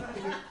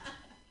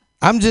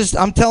 I'm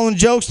telling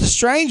jokes to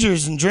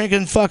strangers and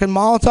drinking fucking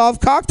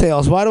Molotov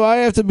cocktails. Why do I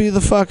have to be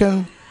the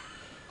fucking...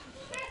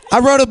 I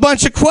wrote a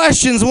bunch of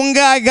questions. One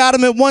guy got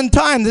them at one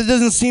time. That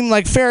doesn't seem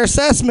like fair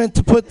assessment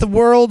to put the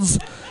world's...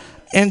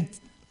 And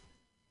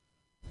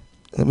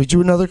let me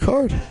drew another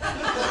card.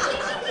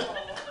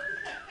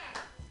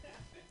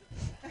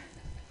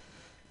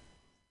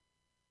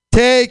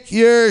 Take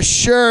your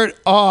shirt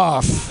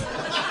off.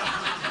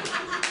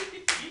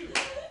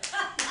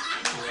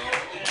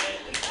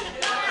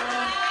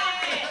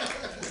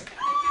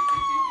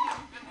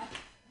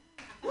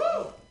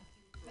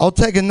 I'll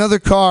take another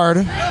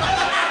card.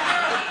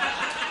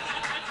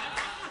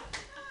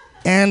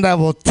 And I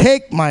will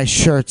take my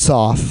shirts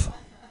off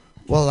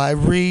while I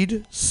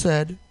read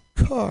said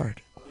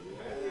card.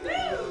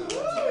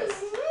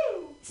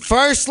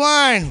 First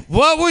line,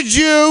 what would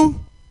you...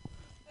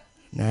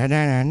 Na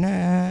na na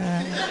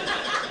na.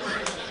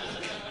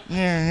 Na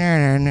na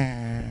na na.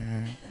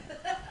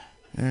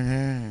 Na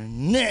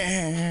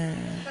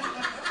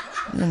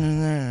na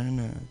na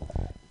na.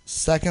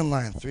 Second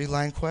line,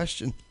 3-line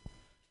question.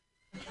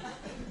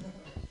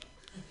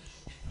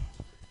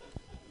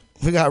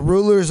 We got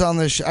rulers on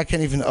this. I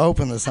can't even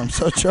open this. I'm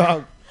so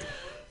drunk.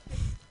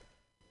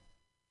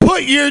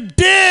 Put your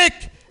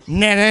dick.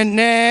 Na na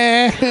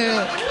na.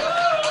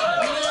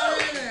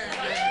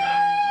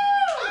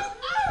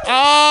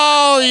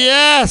 Oh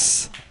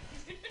yes.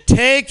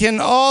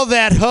 Taking all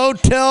that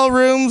hotel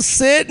room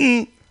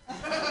sitting.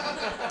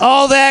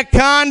 All that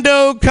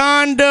condo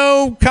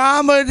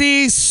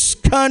comedy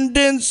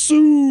condensed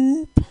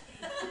soup.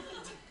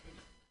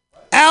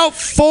 Out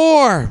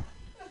 4.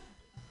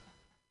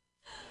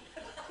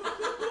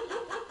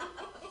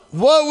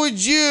 What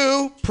would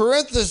you,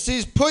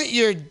 parentheses, put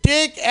your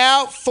dick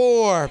out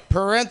for,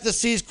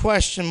 parentheses,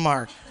 question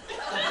mark.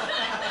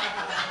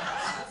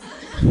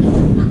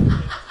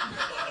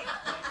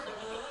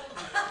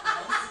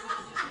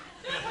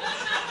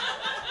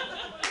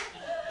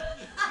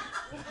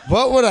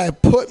 What would I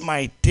put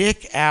my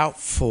dick out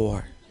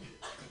for?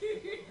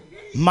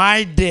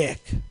 My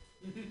dick.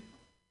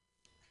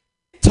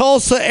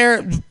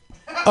 Tulsa,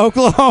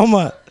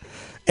 Oklahoma.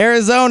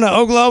 Arizona,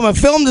 Oklahoma,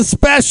 filmed a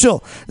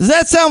special. Does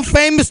that sound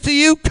famous to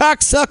you,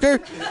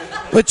 cocksucker?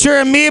 With your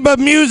Amoeba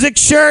Music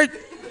shirt?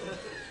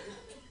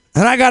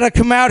 And I gotta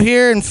come out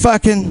here and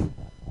fucking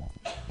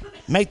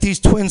Make these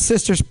twin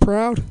sisters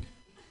proud.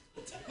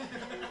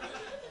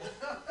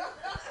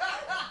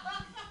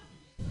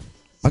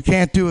 I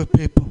can't do it,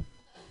 people.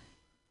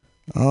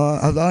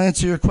 I'll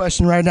answer your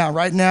question right now.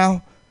 Right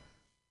now,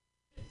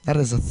 that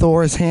is a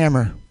Thor's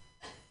hammer.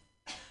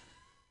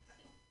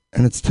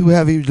 And it's too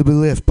heavy to be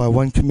lifted by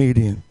one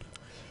comedian.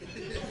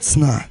 It's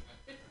not.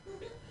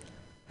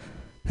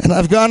 And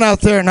I've gone out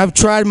there and I've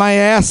tried my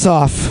ass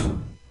off.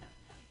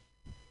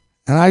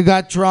 And I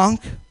got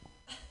drunk.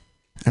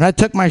 And I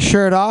took my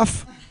shirt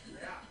off.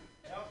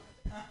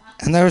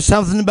 And there was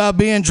something about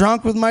being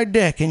drunk with my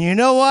dick. And you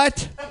know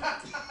what?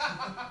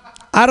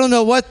 I don't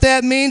know what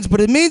that means, but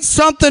it means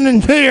something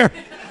in here.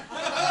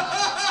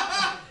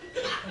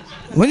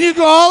 When you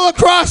go all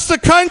across the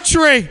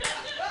country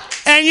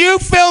and you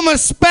film a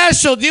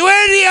special, do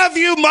any of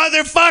you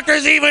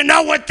motherfuckers even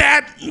know what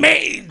that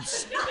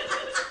means?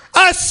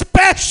 A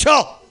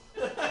special.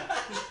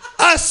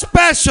 A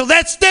special.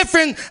 That's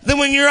different than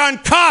when you're on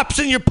Cops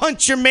and you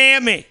punch your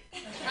mammy.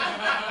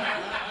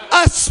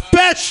 A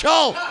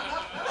special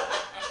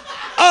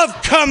of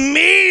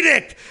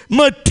comedic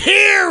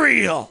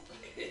material.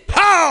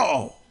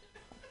 How?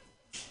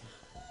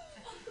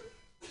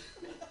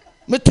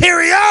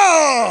 Material.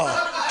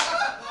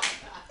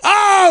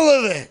 All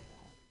of it.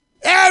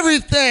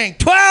 Everything.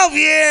 12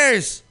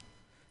 years.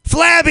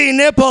 Flabby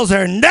nipples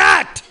are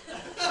not.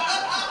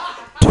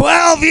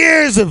 12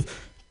 years of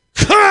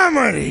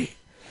comedy.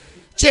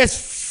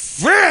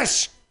 Just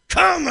fresh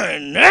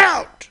coming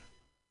out.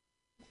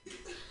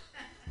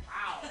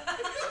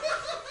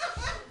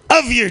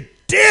 Of your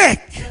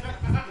dick.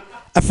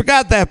 I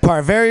forgot that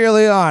part very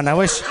early on. I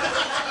wish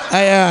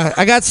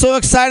I got so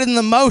excited in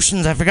the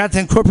motions I forgot to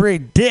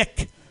incorporate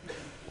dick,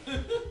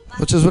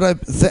 which is what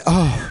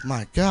oh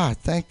my God!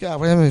 Thank God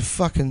we're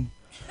having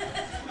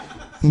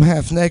I'm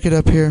half naked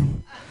up here.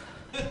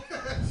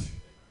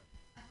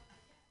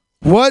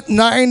 What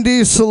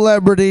 90s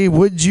celebrity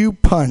would you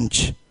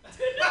punch?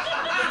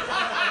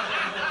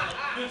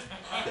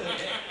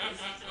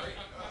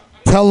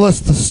 Tell us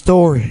the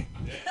story.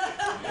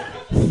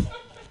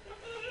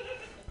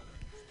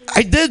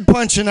 I did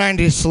punch a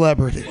 90s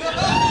celebrity.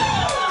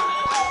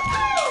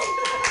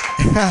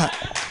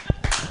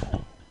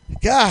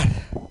 God,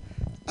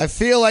 I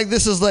feel like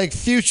this is like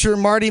future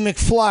Marty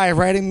McFly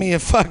writing me a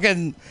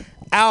fucking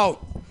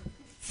out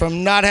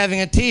from not having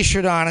a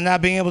t-shirt on and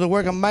not being able to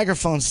work a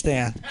microphone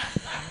stand.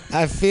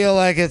 I feel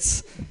like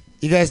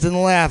you guys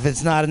didn't laugh.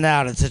 It's not an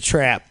out. It's a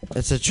trap.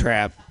 It's a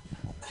trap.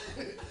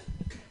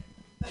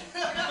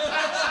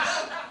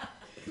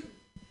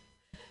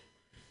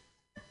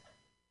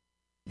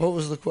 What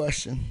was the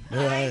question?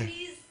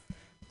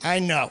 I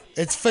know.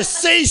 It's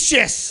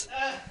facetious.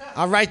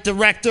 All right,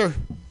 director.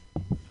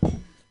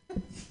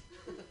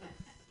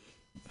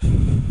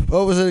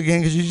 What was it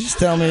again? Could you just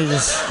tell me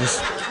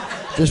just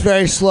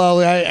very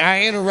slowly?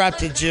 I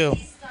interrupted you.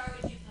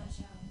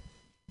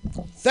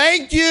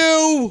 Thank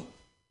you.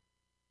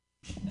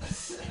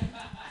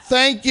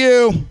 Thank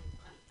you.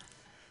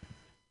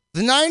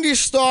 The 90s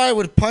star I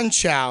would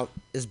punch out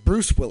is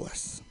Bruce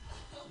Willis.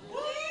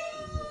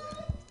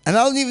 And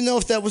I don't even know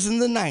if that was in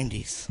the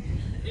 90s.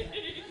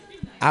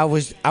 I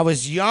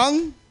was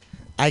young.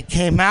 I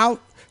came out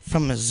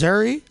from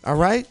Missouri, all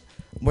right,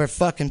 where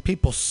fucking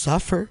people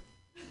suffer.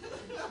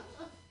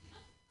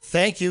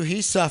 Thank you,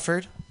 he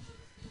suffered.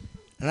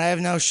 And I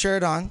have no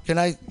shirt on. Can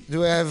I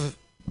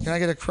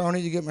get a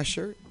crony to get my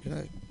shirt?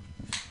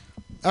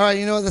 All right,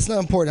 you know what? That's not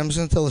important. I'm just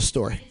going to tell the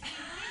story.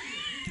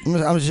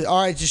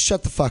 All right, just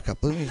shut the fuck up.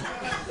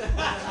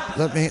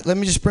 Let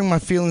me just bring my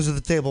feelings to the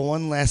table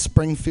one last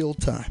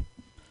Springfield time.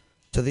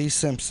 To these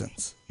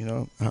Simpsons, you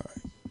know? All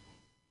right.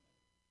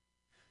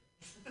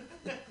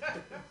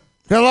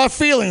 Got a lot of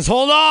feelings.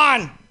 Hold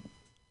on.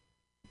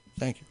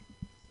 Thank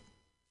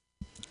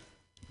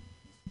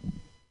you.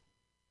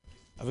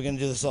 Are we going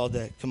to do this all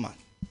day? Come on.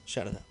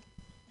 Shut it up.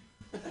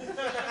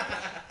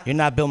 You're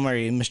not Bill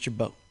Murray. You missed your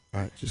boat.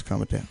 All right, just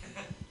calm it down.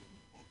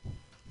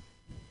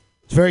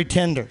 It's very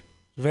tender.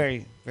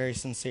 Very, very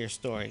sincere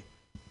story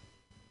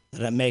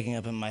that I'm making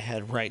up in my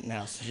head right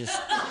now. So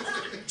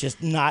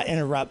just not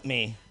interrupt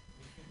me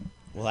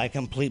while I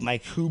complete my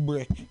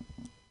Kubrick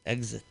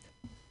exit.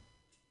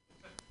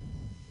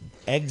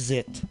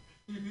 Exit.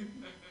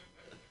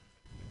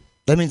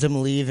 That means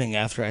I'm leaving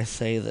after I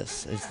say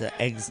this. It's the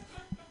exit.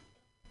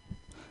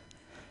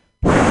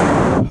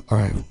 All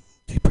right,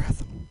 deep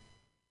breath.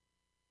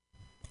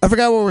 I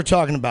forgot what we're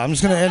talking about. I'm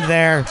just gonna end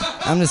there.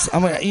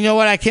 You know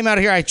what? I came out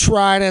here. I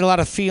tried. I had a lot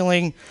of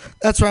feeling.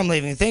 That's where I'm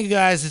leaving. Thank you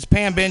guys. It's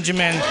Pam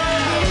Benjamin.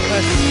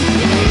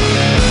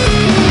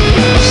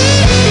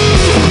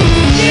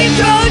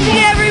 Toji,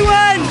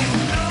 everyone!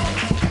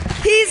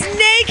 He's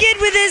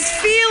naked with his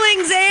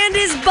feelings and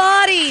his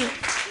body.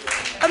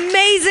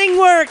 Amazing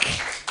work.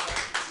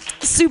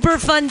 Super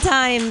fun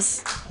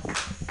times.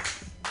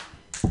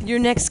 Your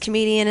next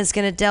comedian is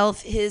going to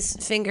delve his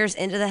fingers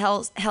into the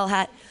hell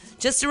hat.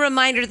 Just a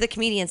reminder to the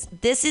comedians,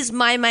 this is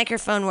my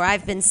microphone where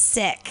I've been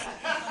sick.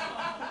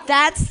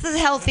 That's the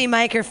healthy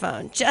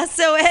microphone, just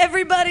so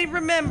everybody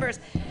remembers.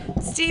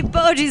 Steve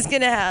Boji's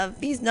gonna have.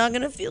 He's not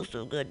gonna feel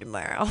so good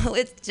tomorrow.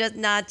 It's just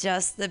not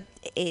just the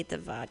 8th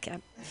of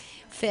vodka.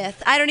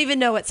 5th. I don't even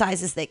know what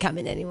sizes they come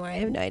in anymore. I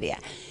have no idea.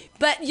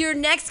 But your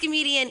next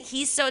comedian,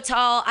 he's so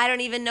tall, I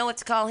don't even know what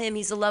to call him.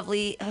 He's a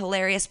lovely,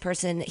 hilarious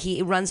person.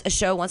 He runs a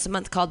show once a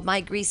month called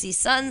My Greasy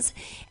Sons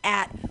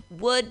at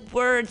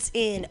Woodward's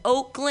in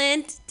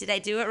Oakland. Did I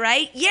do it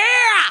right? Yeah!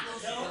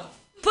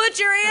 Put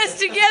your hands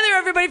together,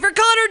 everybody, for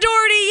Connor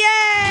Doherty.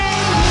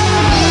 Yay!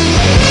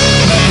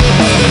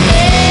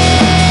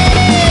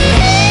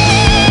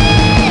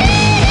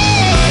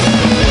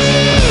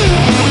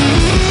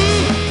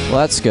 Well,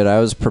 that's good. I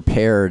was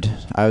prepared.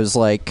 I was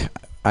like,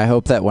 I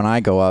hope that when I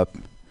go up,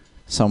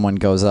 someone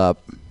goes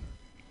up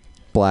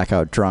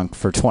blackout drunk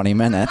for 20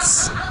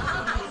 minutes.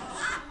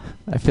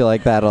 I feel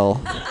like that's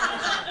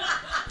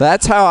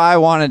how I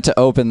wanted to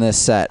open this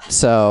set,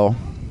 so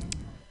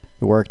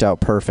it worked out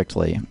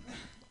perfectly.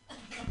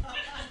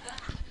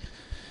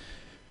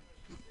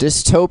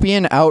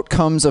 Dystopian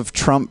outcomes of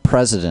Trump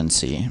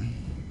presidency.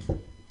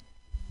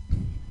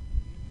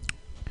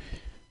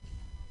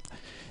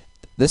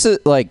 This is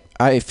like,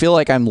 I feel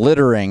like I'm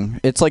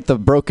littering. It's like the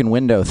broken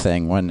window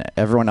thing when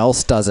everyone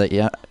else does it.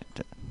 Yeah,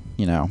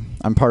 you know,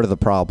 I'm part of the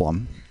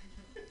problem.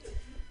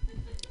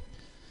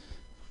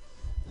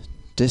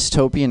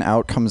 Dystopian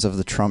outcomes of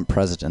the Trump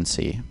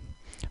presidency.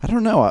 I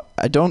don't know.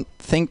 I don't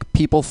think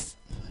people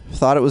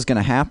thought it was going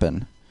to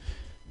happen.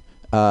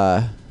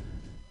 I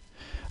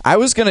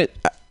was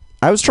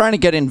trying to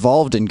get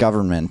involved in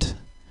government.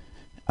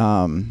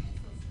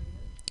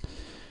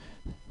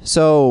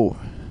 So,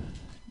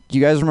 do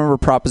you guys remember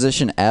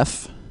Proposition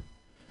F?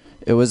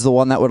 It was the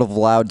one that would have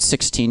allowed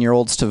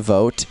 16-year-olds to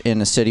vote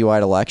in a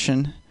citywide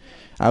election.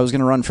 I was going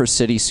to run for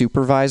city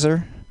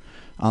supervisor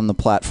on the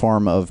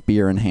platform of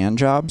beer and hand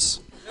jobs.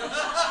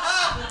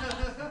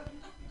 I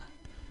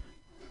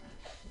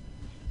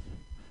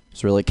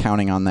was really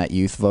counting on that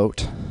youth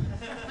vote.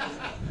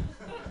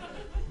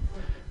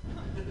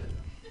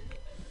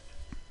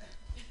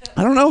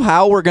 I don't know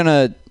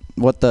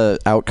what the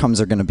outcomes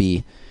are gonna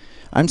be.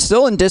 I'm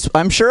still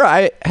I'm sure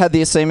I had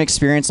the same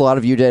experience a lot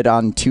of you did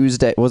on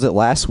Tuesday. Was it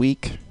last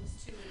week?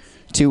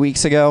 2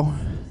 weeks ago?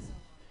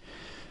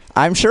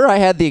 I'm sure I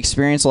had the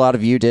experience a lot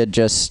of you did,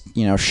 just,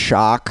 you know,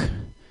 shock,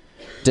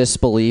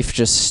 disbelief,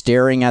 just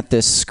staring at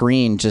this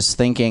screen, just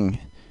thinking,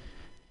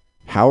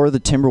 how are the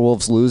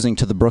Timberwolves losing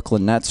to the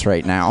Brooklyn Nets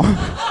right now?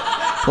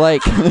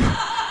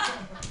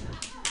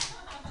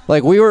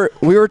 Like we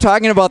were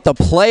talking about the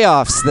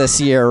playoffs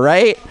this year,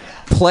 right?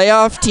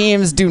 Playoff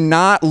teams do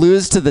not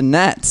lose to the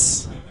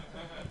Nets.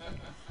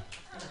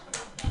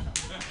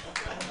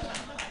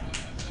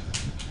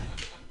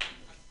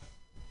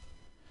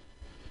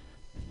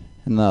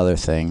 Another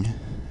thing.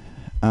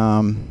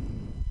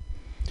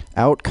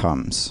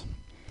 Outcomes.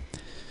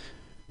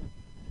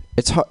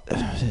 It's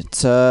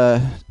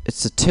a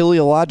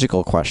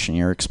teleological question.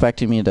 You're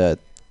expecting me to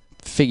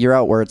figure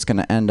out where it's going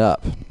to end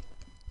up.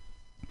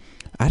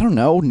 I don't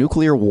know,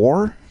 nuclear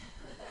war?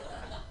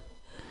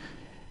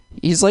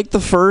 He's like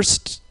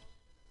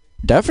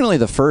definitely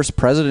the first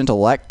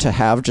president-elect to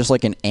have just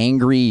like an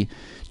angry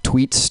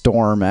tweet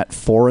storm at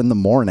 4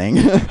 a.m.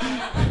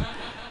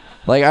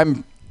 Like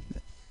I'm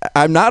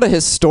not a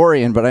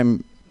historian, but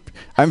I'm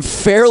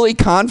fairly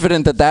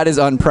confident that is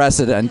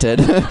unprecedented.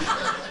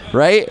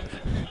 Right?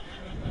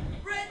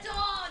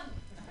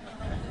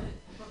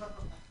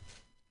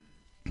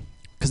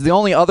 Because the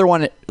only other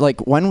one,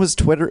 like, when was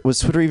Twitter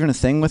even a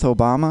thing with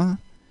Obama?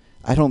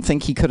 I don't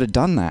think he could have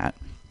done that.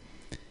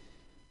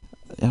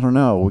 I don't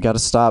know. We got to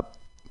stop.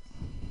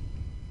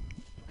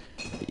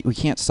 We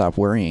can't stop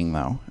worrying,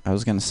 though. I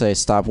was going to say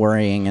stop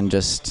worrying and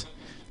just,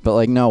 but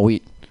like, no,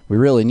 we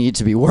really need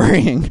to be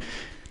worrying.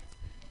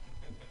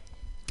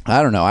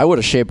 I don't know. I would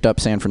have shaped up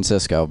San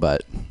Francisco,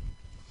 but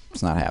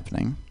it's not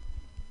happening.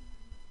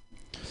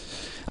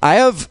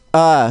 I was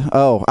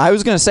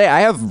going to say,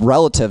 I have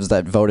relatives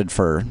that voted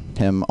for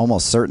him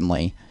almost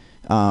certainly.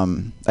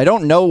 I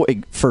don't know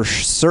for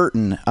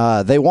certain.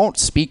 They won't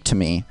speak to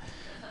me.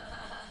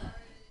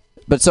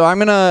 But so I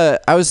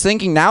was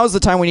thinking now is the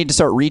time we need to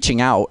start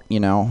reaching out, you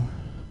know,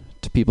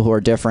 to people who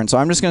are different. So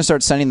I'm just going to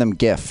start sending them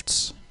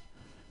gifts.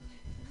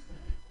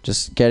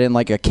 Just get in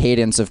like a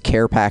cadence of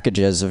care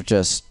packages of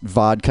just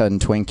vodka and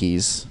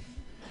Twinkies.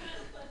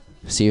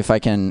 See if I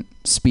can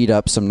speed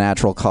up some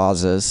natural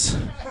causes.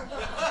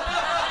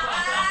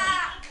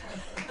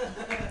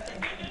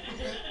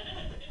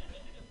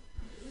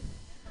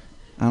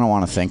 I don't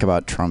want to think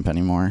about Trump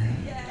anymore.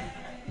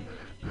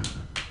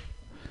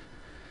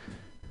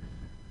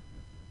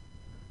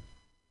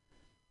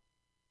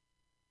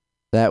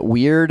 That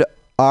weird,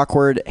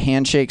 awkward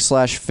handshake /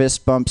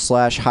 fist bump /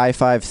 high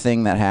five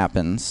thing that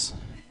happens.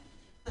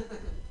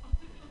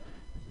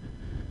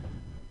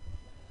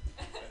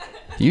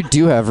 You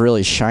do have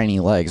really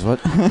shiny legs. What?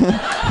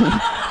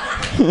 I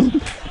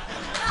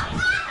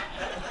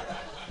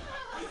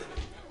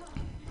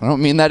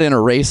don't mean that in a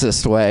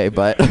racist way,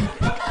 but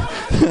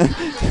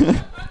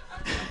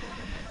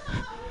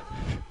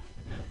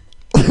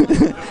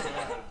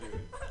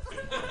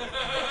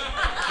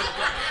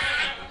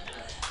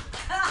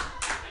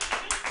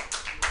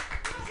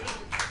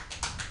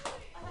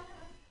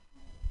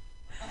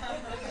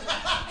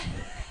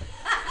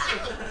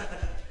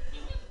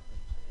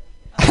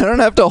don't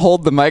have to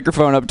hold the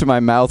microphone up to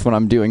my mouth when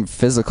I'm doing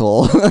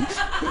physical.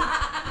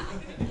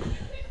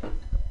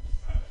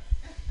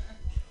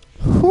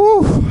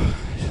 Whew.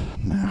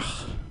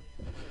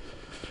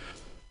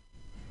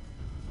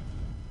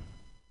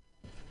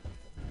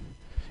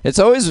 It's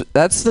always,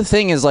 that's the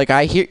thing, is like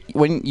I hear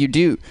when you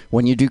do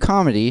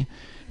comedy,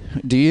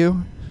 do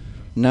you?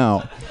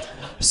 No.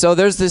 So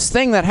there's this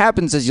thing that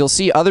happens is you'll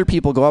see other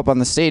people go up on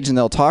the stage and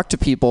they'll talk to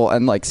people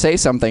and like say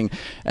something,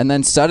 and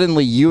then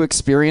suddenly you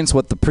experience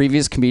what the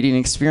previous comedian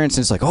experienced,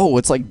 and it's like, oh,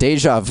 it's like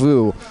deja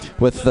vu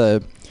with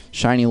the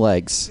shiny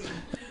legs.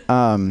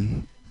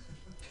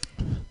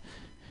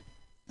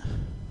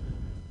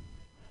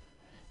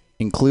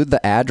 Include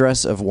the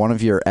address of one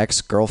of your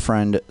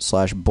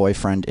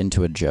ex-girlfriend/boyfriend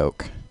into a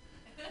joke.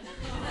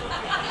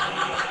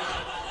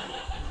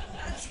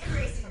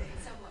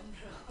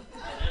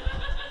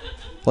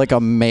 Like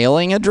a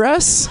mailing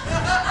address?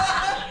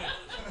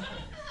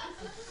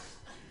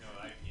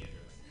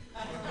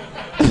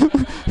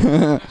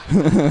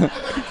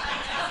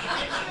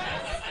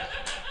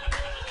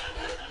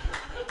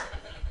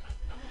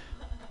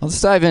 Let's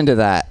dive into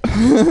that.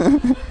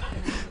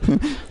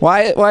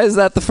 Why is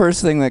that the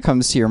first thing that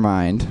comes to your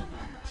mind?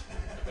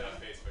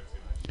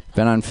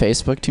 Been on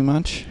Facebook too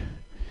much?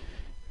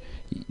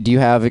 Do you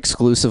have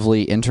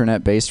exclusively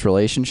internet-based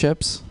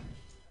relationships?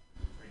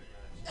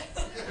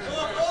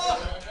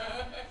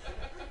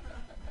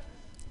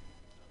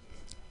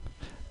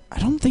 I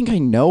don't think I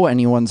know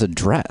anyone's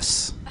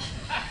address.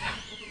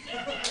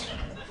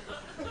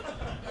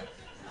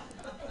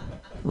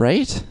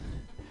 Right?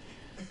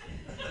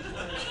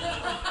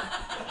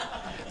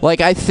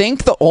 Like, I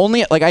think the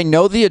only, like, I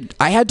know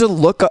I had to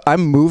look up,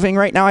 I'm moving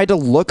right now, I had to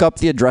look up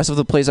the address of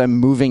the place I'm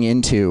moving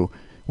into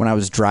when I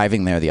was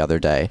driving there the other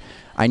day.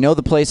 I know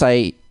the place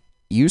I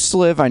used to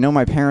live, I know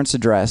my parents'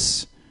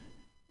 address,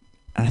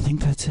 and I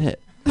think that's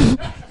it.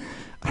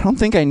 I don't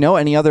think I know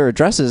any other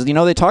addresses. You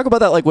know, they talk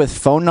about that, like, with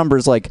phone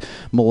numbers, like,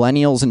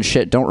 millennials and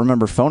shit don't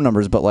remember phone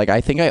numbers, but, like,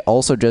 I think I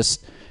also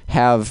just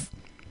have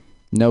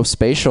no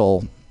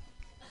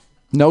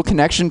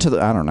connection to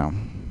I don't know.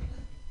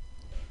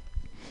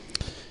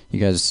 You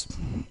guys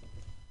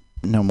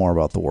know more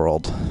about the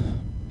world.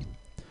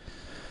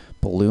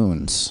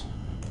 Balloons.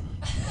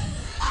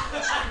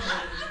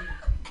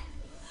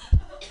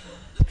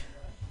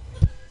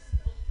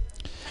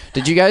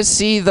 Did you guys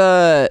see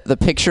the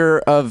picture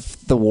of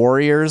the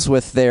Warriors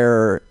with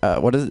their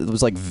it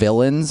was like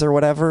villains or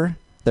whatever?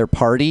 Their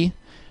party?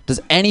 Does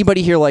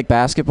anybody here like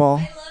basketball? I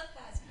love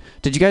basketball.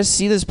 Did you guys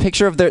see this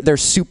picture of their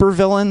super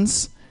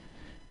villains?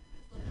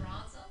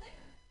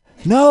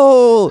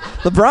 No,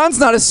 LeBron's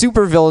not a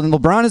super villain.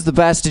 LeBron is the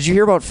best. Did you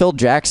hear about Phil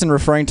Jackson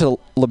referring to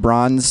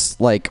LeBron's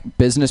like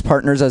business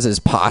partners as his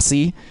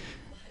posse?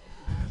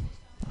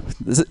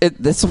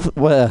 It's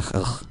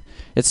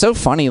so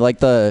funny, like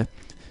the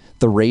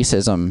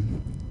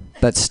racism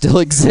that still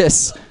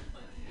exists.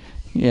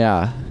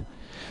 Yeah.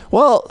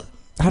 Well,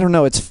 I don't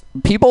know. It's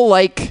people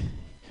like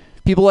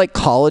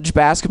college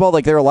basketball.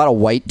 Like there are a lot of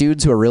white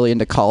dudes who are really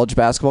into college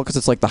basketball because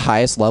it's like the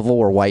highest level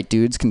where white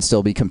dudes can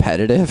still be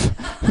competitive.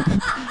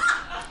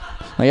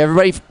 Like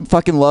everybody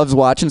fucking loves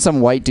watching some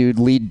white dude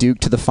lead Duke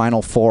to the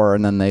Final Four,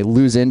 and then they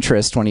lose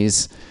interest when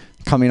he's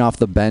coming off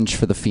the bench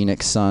for the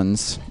Phoenix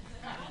Suns.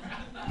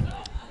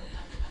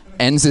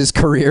 Ends his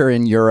career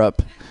in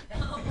Europe.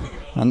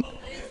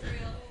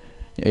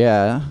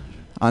 Yeah,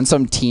 on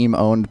some team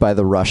owned by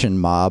the Russian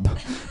mob.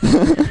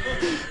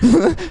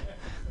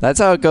 That's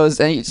how it goes.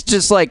 And he's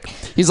just like,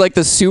 he's like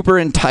the super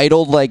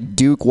entitled like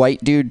Duke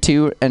white dude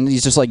too, and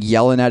he's just like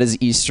yelling at his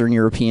Eastern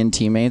European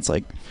teammates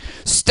like,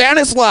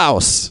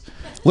 Stanislaus,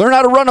 learn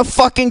how to run a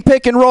fucking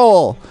pick and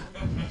roll.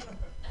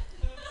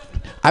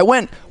 I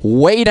went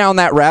way down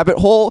that rabbit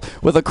hole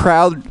with a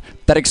crowd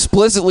that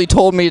explicitly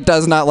told me it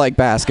does not like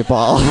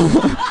basketball.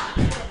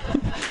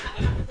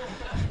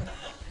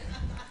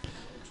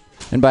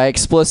 And by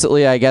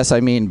explicitly, I guess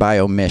I mean by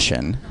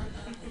omission.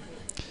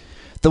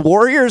 The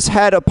Warriors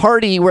had a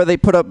party where they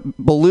put up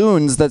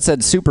balloons that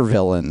said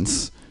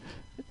supervillains.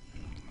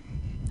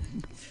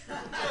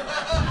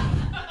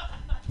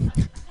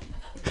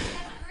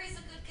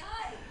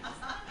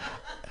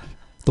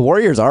 The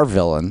Warriors are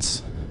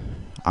villains.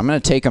 I'm going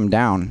to take them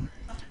down.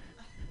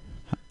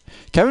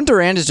 Kevin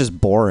Durant is just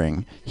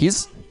boring.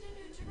 He's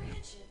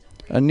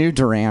a new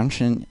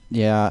Durant.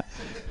 Yeah.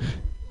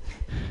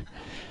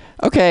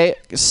 Okay,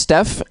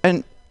 Steph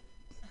and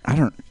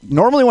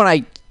normally when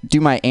I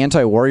do my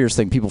anti-Warriors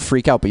thing, people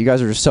freak out, but you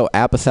guys are just so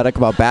apathetic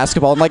about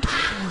basketball. And like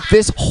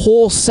this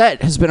whole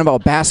set has been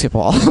about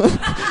basketball.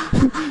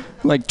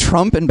 Like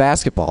Trump and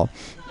basketball.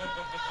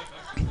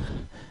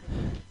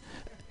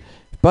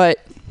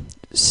 But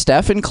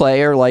Steph and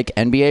Clay are like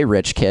NBA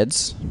rich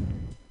kids.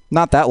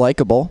 Not that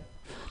likable.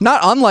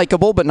 Not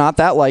unlikable, but not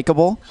that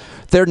likable.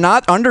 They're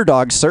not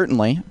underdogs,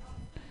 certainly.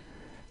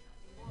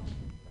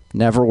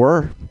 Never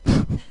were.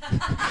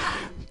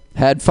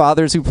 Had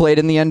fathers who played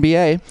in the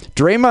NBA.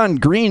 Draymond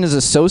Green is a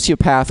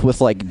sociopath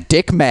with like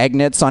dick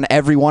magnets on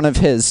every one of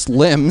his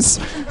limbs.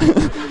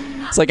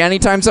 It's like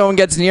anytime someone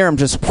gets near him,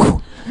 just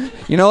whoo,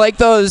 You know, like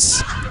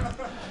those,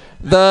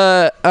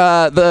 the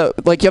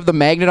like you have the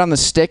magnet on the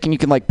stick and you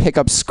can like pick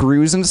up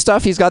screws and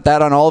stuff. He's got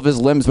that on all of his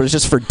limbs, but it's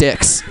just for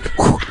dicks.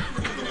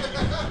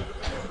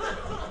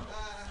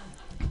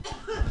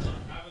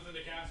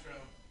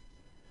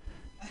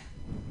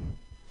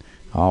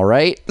 All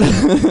right.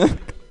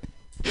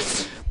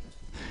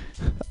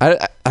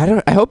 I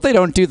hope they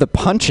don't do the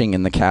punching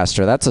in the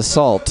Castro. That's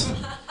assault.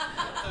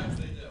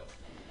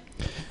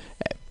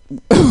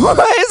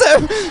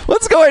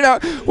 What's going on?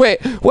 Wait,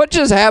 what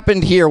just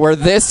happened here where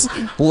this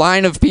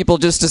line of people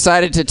just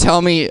decided to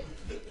tell me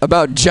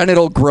about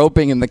genital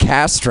groping in the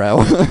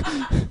Castro?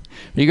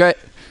 You guys,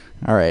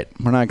 all right,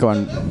 we're not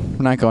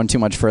going too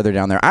much further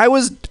down there. I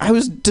was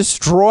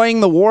destroying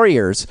the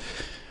Warriors.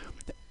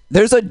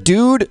 There's a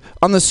dude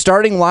on the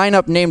starting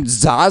lineup named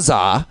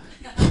Zaza.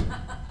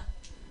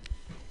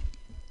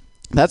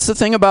 That's the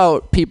thing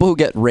about people who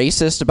get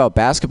racist about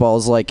basketball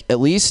is like at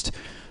least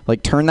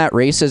like turn that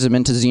racism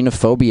into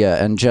xenophobia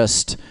and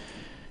just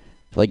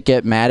like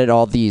get mad at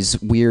all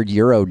these weird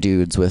Euro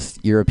dudes with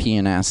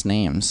European ass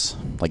names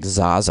like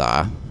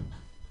Zaza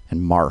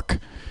and Mark.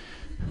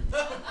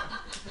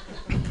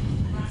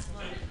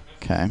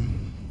 Okay.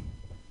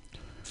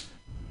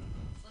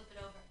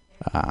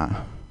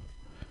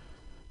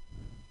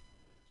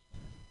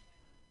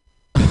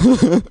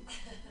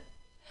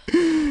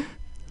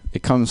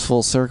 It comes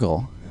full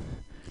circle.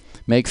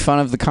 Make fun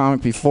of the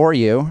comic before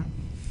you.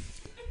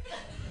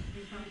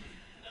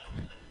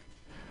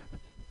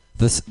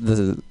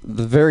 The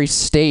very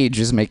stage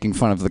is making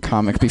fun of the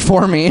comic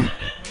before me.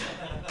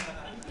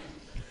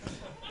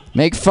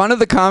 Make fun of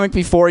the comic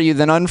before you,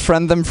 then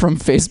unfriend them from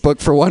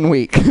Facebook for 1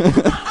 week.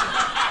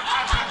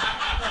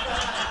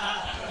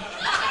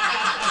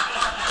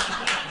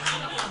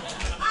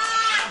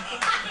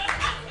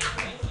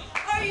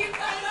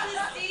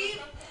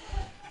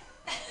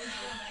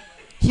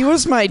 He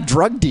was my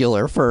drug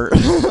dealer for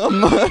a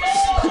month.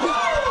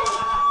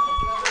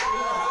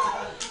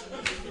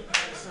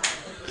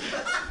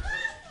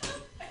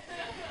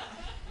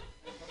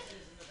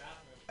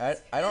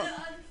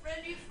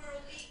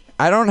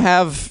 I don't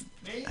have.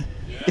 Thank fucking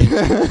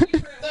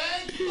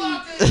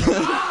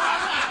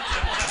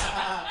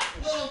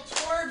little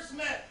twerps,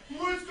 man.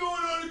 What's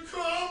going on in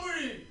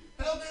comedy?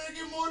 How can I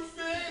get more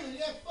fame?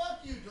 Yeah, fuck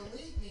you.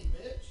 Delete me,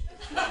 bitch.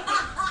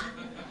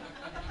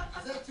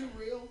 Is that too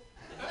real?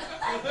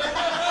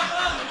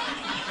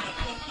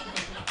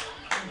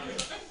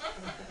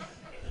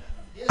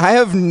 I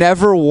have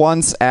never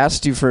once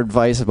asked you for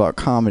advice about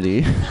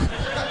comedy.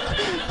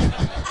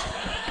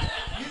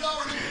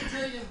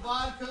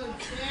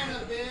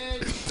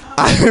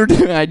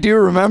 I do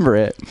remember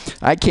it.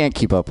 I can't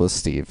keep up with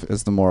Steve,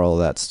 is the moral of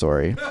that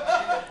story.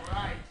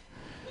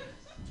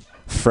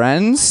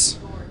 Friends?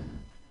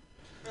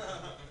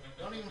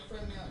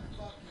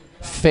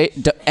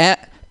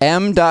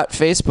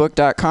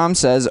 M.Facebook.com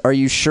says, are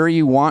you sure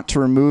you want to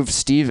remove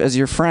Steve as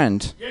your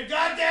friend? You're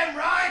goddamn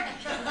right!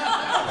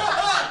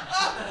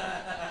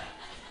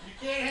 You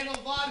can't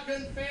handle vodka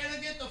and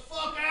Fanta? Get the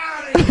fuck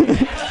out of here!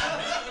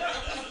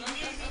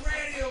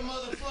 MutinyRadio,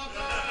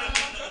 motherfucker!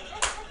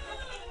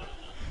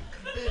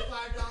 You paid $5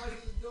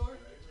 at the door?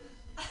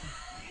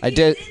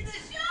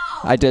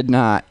 I did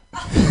not.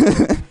 Fuck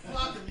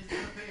him, he's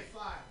gonna pay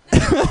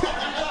 $5.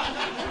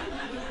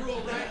 New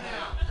rule right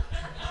now.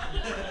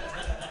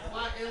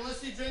 Unless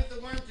you drink the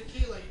worm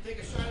tequila, you take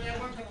a shot of that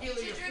worm tequila,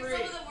 you're free. Drink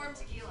some of the worm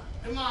tequila.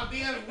 Come on,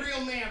 be a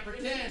real man,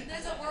 pretend.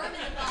 There's a worm in the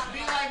bottle. Be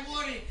like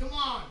Woody, come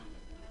on.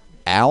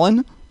 Alan?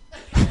 Not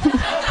that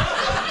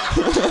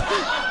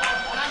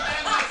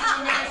much of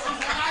a man, she's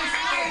a nice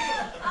lady.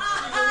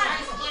 She's a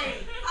nice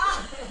lady.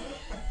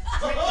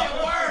 Drink that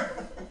worm.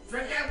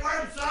 Drink that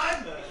worm, son.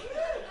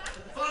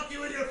 Fuck you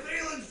with your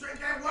feelings, drink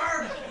that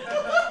worm.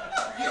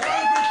 You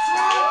run for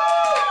Trump.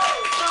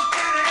 Fuck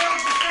that hell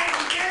to say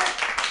you get.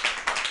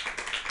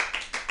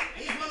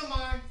 He's one of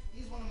mine.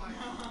 He's one of mine.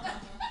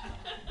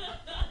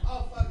 Oh,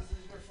 fuck, this is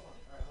your phone.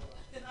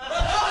 All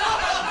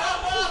right,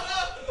 hold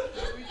on.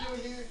 What are we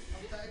doing here?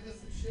 I'm typing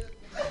some shit.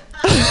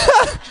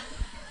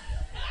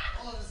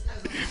 Oh, this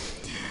guy's on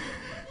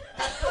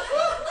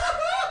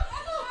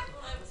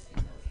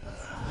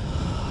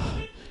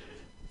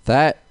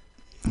That,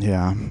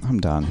 yeah, I'm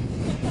done.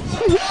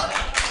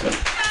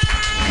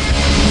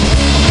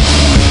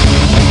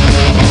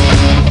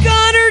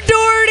 Connor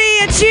Doherty,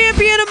 a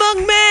champion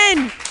among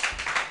men.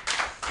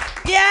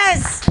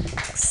 Yes,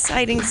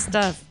 exciting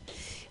stuff.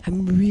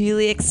 I'm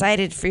really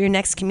excited for your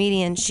next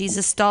comedian. She's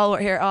a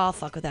stalwart here. Oh, I'll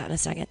fuck with that in a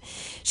second.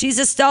 She's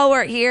a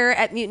stalwart here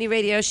at Mutiny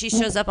Radio. She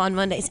shows up on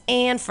Mondays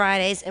and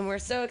Fridays, and we're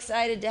so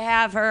excited to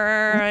have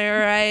her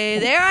right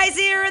there. I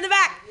see her in the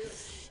back.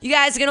 You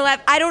guys are going to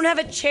laugh. I don't have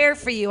a chair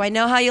for you. I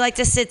know how you like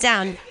to sit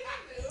down.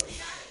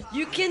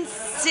 You can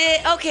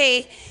sit.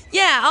 Okay.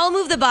 Yeah, I'll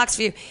move the box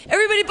for you.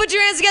 Everybody put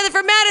your hands together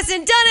for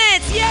Madison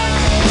Dunnett.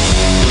 Yeah!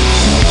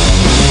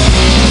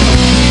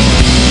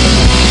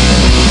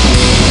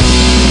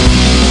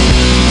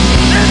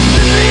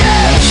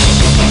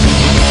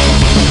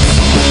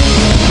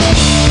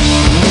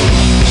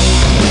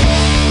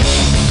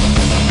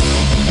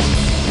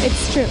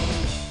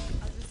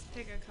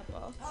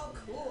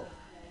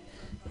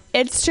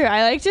 It's true.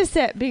 I like to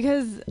sit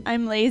because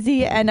I'm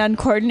lazy and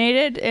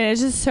uncoordinated, and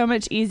it's just so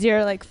much easier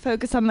to like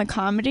focus on the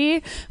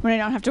comedy when I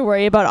don't have to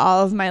worry about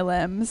all of my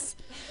limbs.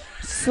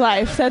 It's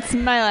life. That's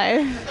my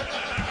life.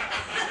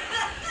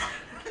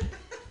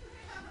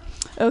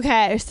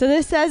 Okay, so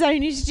this says I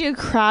need to do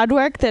crowd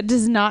work that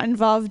does not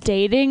involve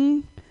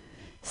dating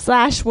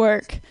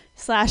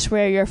 /work/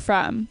 where you're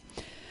from.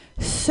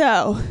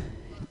 So,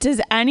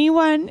 does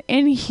anyone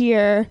in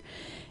here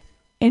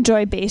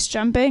enjoy base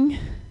jumping?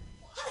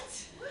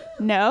 What?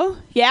 No?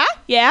 Yeah?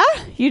 Yeah?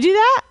 You do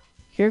that?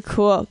 You're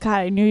cool. God,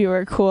 I knew you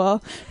were cool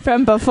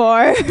from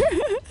before.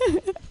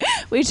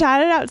 We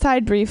chatted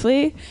outside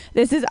briefly.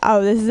 This is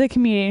a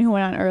comedian who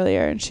went on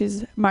earlier, and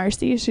she's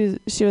Marcy.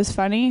 She was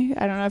funny.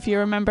 I don't know if you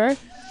remember,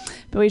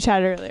 but we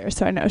chatted earlier,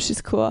 so I know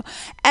she's cool.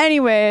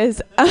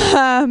 Anyways,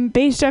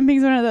 base jumping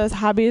is one of those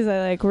hobbies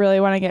I like really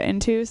want to get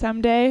into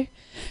someday.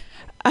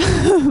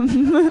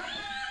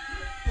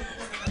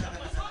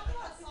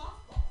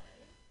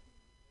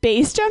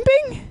 Base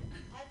jumping?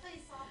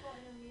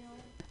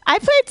 I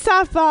played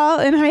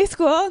softball in high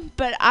school,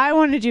 but I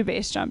want to do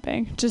base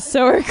jumping, just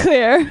so we're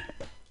clear.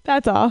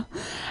 That's all.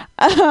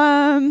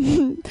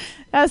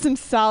 That's some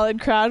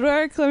solid crowd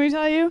work, let me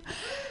tell you.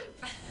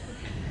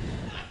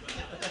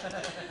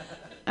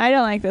 I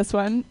don't like this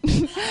one.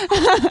 It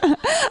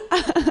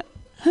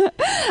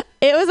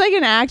was like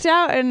an act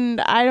out,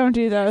 and I don't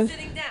do those.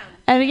 Sitting down.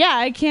 And yeah,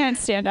 I can't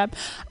stand up.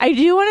 I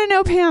do want to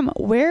know, Pam,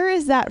 where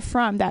is that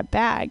from, that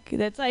bag?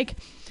 That's like,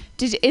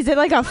 is it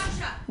like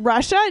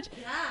Russia?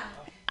 Yeah.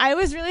 I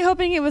was really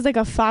hoping it was like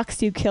a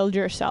fox you killed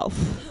yourself.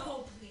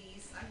 Oh,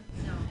 please.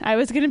 No. I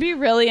was going to be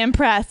really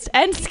impressed.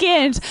 And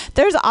skinned.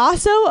 There's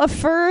also a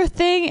fur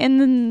thing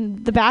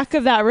in the back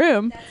of that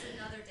room. That's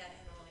another dead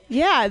animal.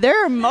 Yeah,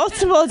 there are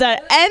multiple dead.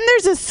 And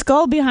there's a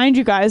skull behind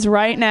you guys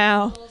right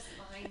now.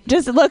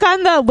 Just look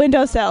on the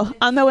windowsill.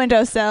 On the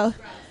windowsill.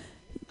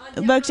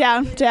 Look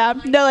down.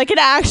 No, like an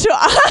actual.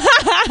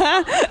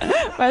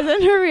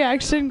 Wasn't her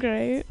reaction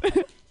great?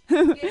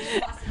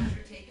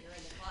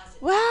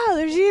 Wow,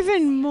 there's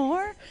even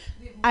more.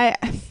 I'm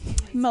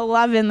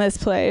loving this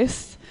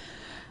place.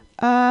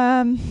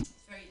 What's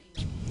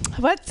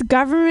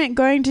government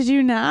going to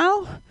do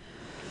now?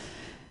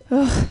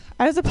 Ugh,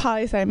 I was a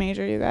poli-sci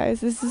major, you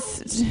guys. This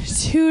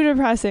is too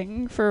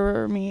depressing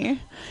for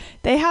me.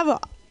 They have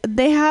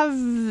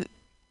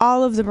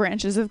all of the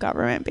branches of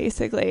government,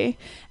 basically,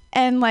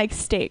 and like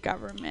state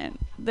government.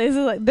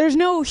 There's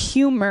no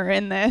humor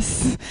in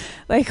this.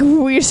 Like,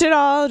 we should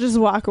all just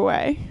walk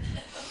away.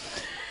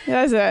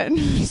 That's it.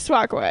 Just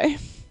walk away.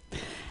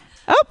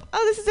 Oh,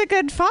 this is a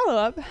good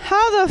follow-up.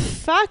 How the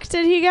fuck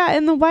did he get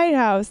in the White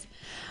House?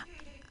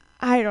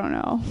 I don't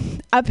know.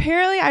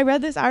 Apparently, I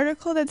read this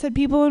article that said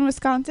people in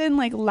Wisconsin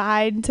like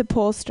lied to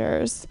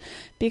pollsters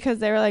because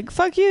they were like,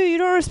 fuck you, you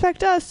don't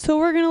respect us, so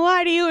we're going to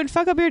lie to you and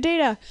fuck up your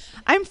data.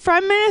 I'm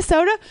from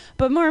Minnesota,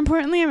 but more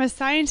importantly, I'm a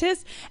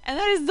scientist, and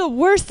that is the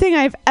worst thing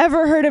I've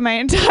ever heard in my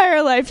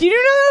entire life. You do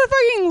not know how to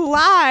fucking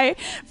lie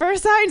for a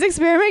science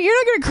experiment. You're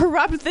not going to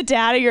corrupt the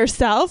data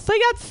yourself.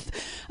 Like,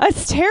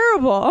 that's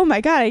terrible. Oh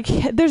my God,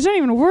 there's not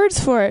even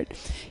words for it.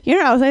 You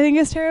know what else I think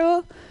is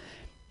terrible?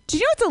 Do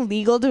you know it's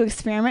illegal to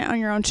experiment on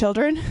your own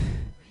children?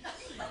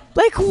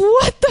 Like,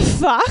 what the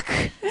fuck?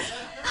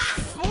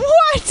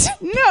 What?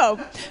 No.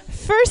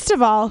 First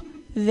of all,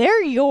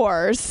 they're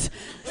yours.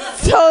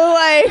 So,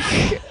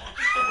 like,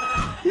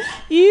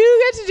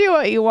 you get to do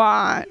what you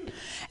want.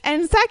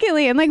 And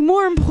secondly, and like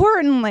more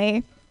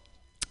importantly,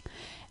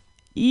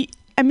 you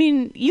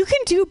can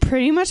do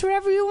pretty much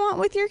whatever you want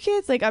with your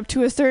kids, like up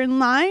to a certain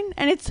line.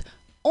 And it's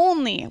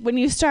only when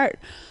you start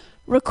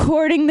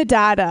recording the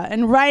data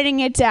and writing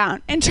it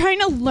down and trying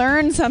to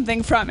learn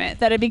something from it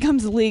that it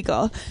becomes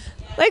legal.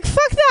 Like,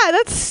 fuck that.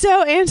 That's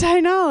so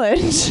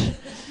anti-knowledge.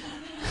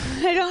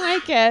 I don't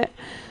like it.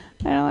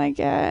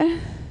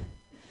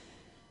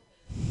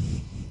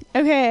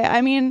 Okay,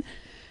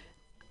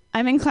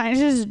 I'm inclined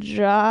to just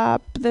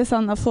drop this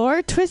on the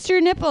floor. Twist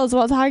your nipples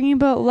while talking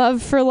about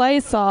love for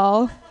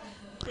Lysol.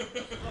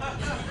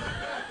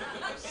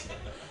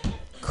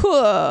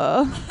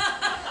 Cool.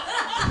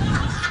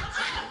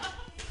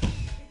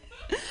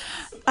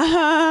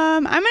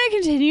 I'm going to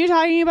continue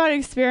talking about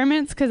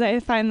experiments because I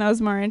find those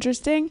more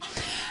interesting.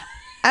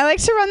 I like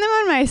to run them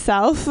on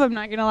myself, I'm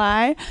not going to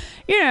lie.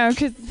 You know,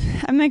 because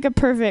I'm like a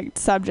perfect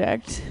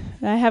subject.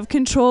 I have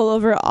control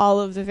over all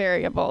of the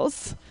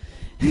variables.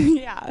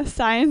 Yeah,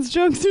 science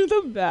jokes are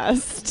the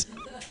best.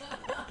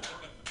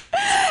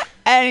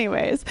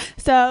 Anyways,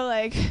 so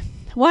like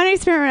one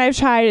experiment I've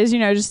tried is,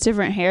 just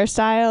different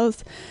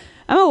hairstyles.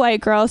 I'm a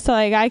white girl, so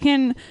like I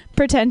can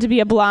pretend to be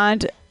a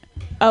blonde.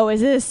 Oh,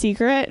 is it a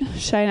secret?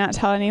 Should I not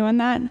tell anyone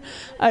that?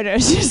 Oh, no,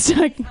 it's just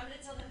like...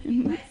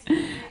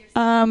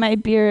 my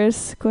beer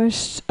is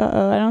squished.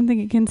 I don't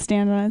think it can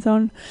stand on its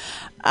own.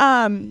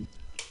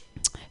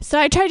 So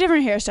I tried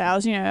different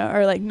hairstyles,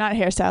 or like not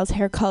hairstyles,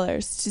 hair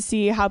colors to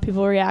see how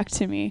people react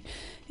to me.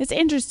 It's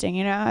interesting,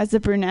 as a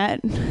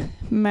brunette,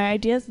 my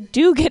ideas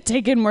do get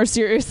taken more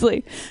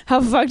seriously.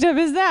 How fucked up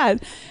is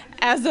that?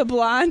 As a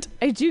blonde,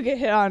 I do get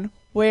hit on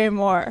way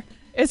more.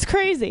 It's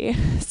crazy.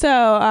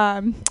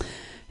 So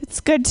it's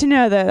good to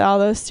know that all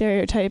those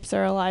stereotypes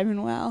are alive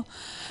and well.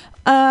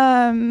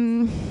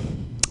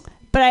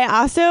 But I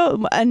also,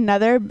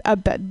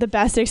 the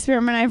best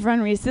experiment I've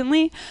run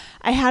recently,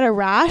 I had a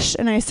rash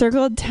and I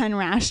circled 10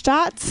 rash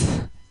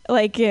dots,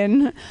 like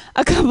in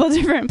a couple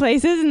different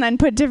places, and then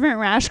put different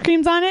rash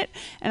creams on it.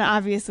 And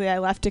obviously I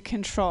left to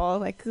control,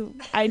 like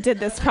I did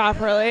this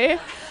properly.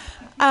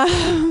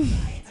 Yeah,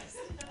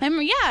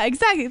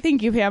 exactly.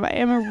 Thank you, Pam. I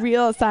am a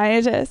real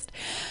scientist.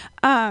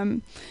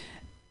 So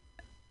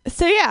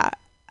yeah.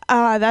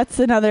 That's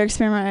another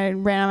experiment I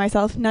ran on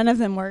myself. None of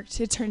them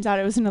worked. It turns out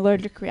it was an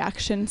allergic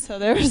reaction, so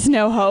there was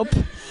no hope.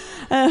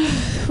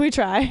 We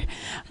try.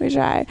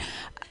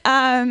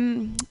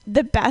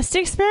 The best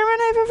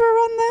experiment I've ever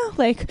run, though,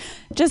 like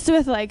just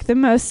with like the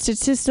most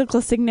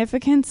statistical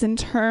significance in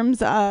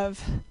terms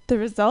of the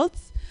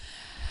results,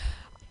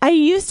 I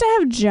used to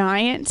have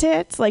giant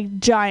tits, like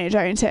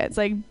giant tits,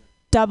 like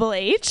double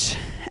H,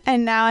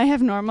 and now I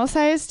have normal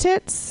sized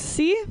tits.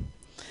 See?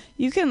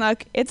 You can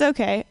look. It's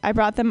okay. I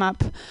brought them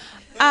up.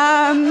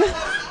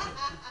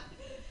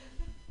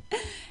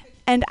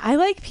 And I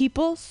like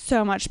people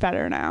so much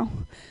better now.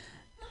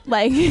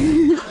 Like,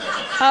 oh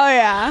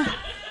yeah.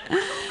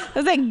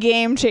 That's a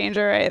game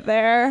changer right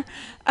there.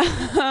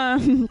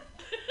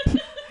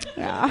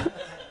 Yeah.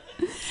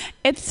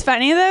 It's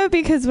funny though,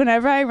 because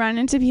whenever I run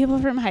into people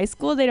from high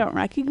school, they don't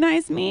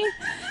recognize me.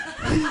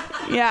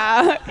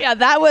 Yeah,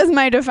 that was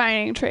my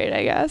defining trait,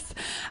 I guess.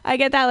 I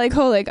get that like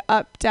whole like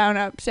up, down,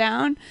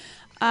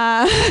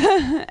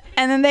 and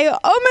then they go,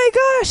 oh my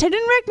gosh, I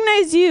didn't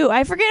recognize you.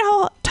 I forget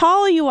how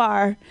tall you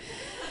are.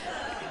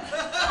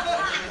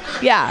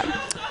 Yeah,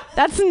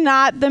 that's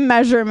not the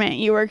measurement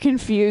you were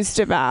confused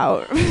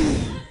about.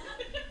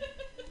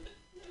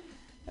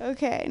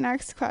 Okay,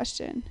 next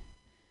question.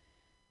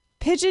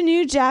 Pitch a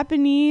new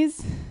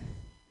Japanese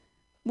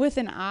with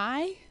an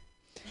I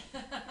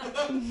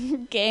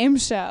game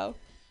show.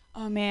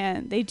 Oh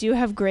man, they do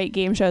have great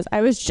game shows.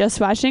 I was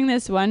just watching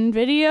this one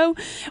video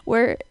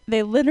where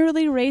they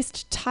literally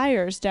raced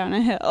tires down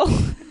a hill.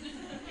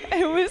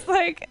 It was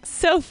like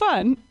so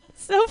fun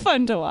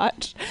to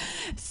watch.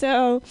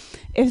 So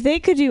if they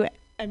could do it,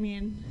 I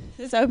mean,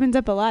 this opens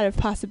up a lot of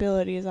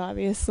possibilities,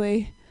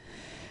 obviously.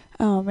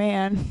 Oh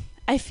man,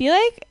 I feel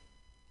like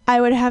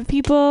I would have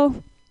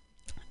people,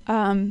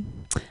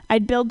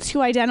 I'd build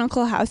 2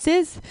 identical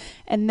houses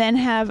and then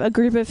have a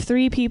group of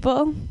 3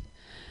 people,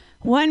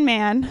 1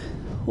 man,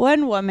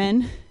 1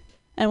 woman,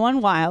 and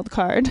 1 wild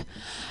card,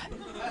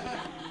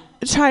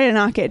 try to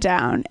knock it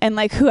down. And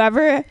like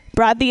whoever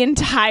brought the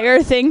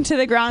entire thing to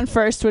the ground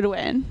first would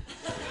win.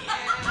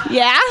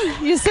 Yeah?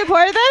 You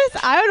support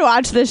this? I would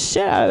watch the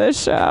shit out of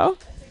this show.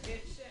 That's a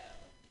good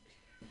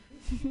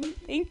show.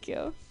 Thank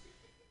you.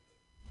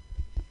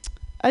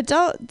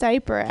 Adult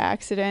diaper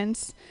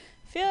accidents.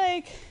 I feel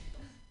like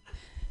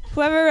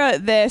whoever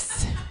wrote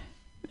this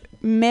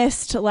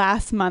missed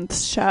last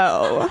month's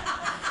show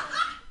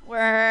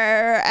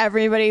where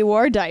everybody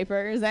wore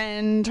diapers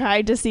and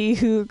tried to see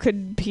who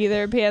could pee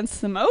their pants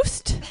the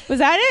most. Was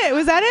that it?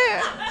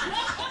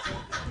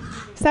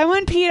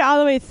 Someone peed all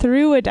the way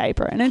through a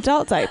diaper, an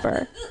adult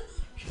diaper.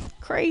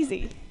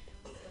 Crazy.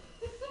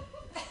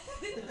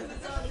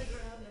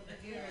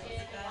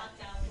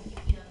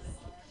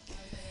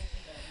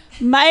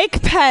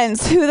 Mike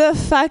Pence, who the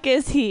fuck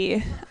is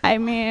he? I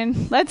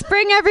mean, let's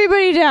bring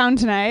everybody down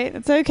tonight.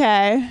 It's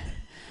okay.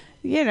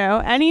 You know,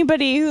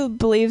 anybody who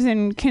believes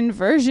in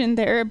conversion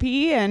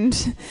therapy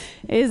and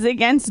is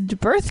against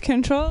birth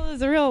control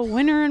is a real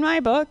winner in my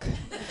book.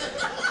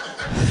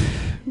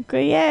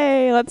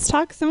 Yay, let's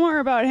talk some more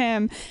about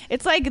him.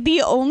 It's like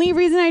the only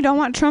reason I don't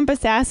want Trump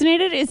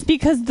assassinated is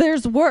because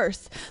there's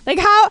worse. Like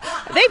how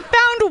they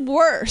found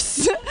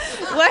worse.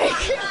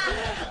 Like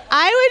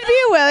I would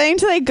be willing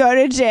to like go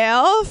to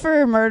jail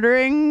for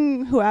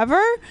murdering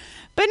whoever,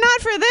 but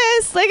not for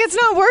this. Like it's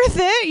not worth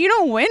it. You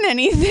don't win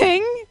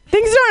anything.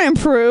 Things don't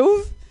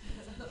improve.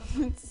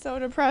 It's so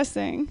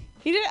depressing.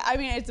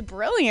 It's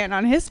brilliant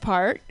on his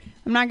part.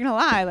 I'm not gonna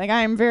lie. Like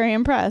I'm very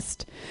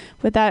impressed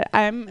with that.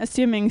 I'm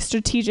assuming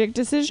strategic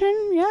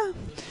decision.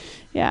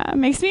 Yeah. It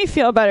makes me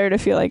feel better to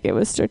feel like it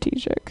was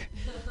strategic.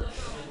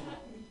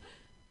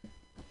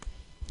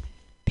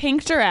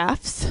 Pink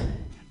giraffes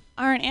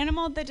are an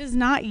animal that does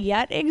not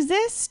yet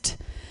exist,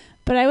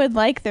 but I would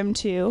like them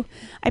to.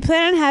 I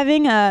plan on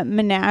having a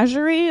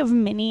menagerie of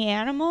mini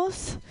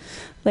animals,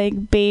 like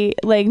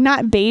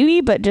not baby,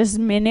 but just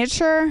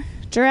miniature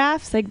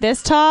giraffes, like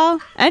this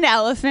tall, and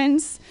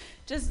elephants.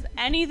 Just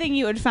anything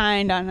you would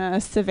find on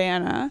a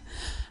savanna.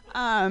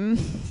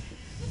 That's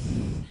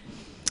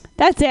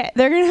it.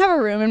 They're going to have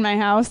a room in my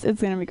house.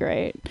 It's going to be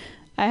great.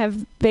 I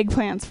have big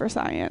plans for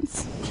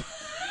science.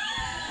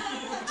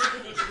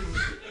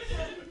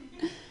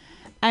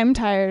 I'm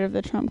tired of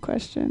the Trump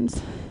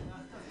questions.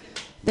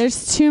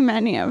 There's too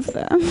many of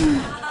them.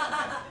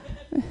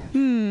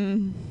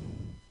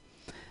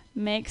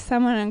 Make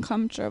someone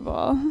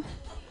uncomfortable.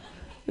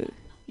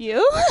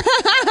 You?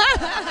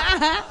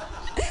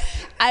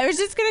 I was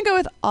just going to go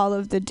with all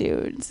of the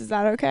dudes. Is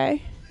that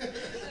okay?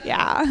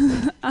 Yeah.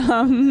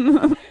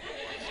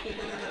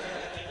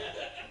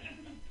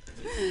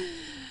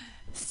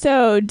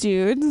 So,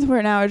 dudes,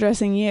 we're now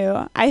addressing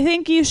you. I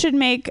think you should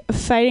make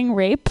fighting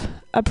rape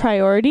a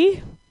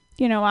priority.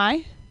 You know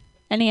why?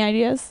 Any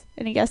ideas?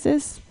 Any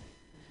guesses?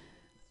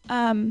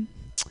 The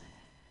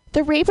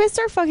rapists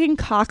are fucking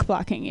cock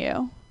blocking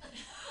you.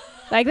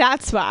 Like,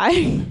 that's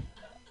why.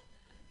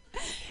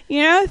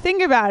 You know,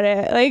 think about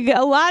it. Like,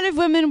 a lot of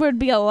women would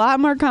be a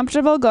lot more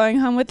comfortable going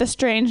home with a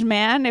strange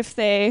man if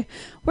they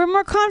were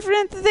more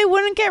confident that they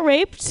wouldn't get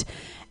raped.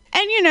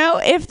 And, you know,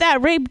 if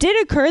that rape did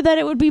occur, that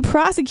it would be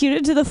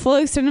prosecuted to the full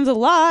extent of the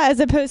law as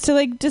opposed to,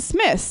 like,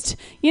 dismissed.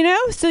 You know?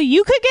 So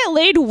you could get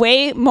laid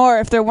way more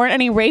if there weren't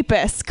any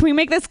rapists. Can we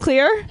make this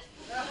clear?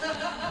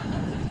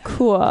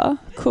 Cool.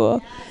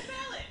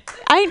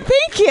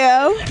 Thank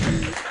you.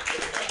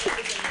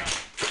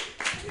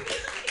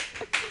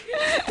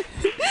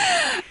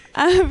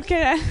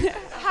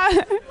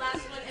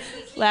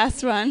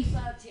 Last one.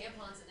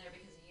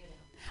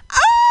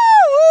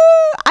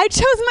 Oh! I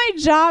chose my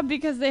job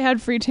because they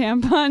had free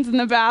tampons in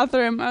the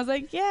bathroom. I was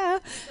like, yeah.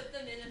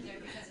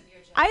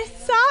 I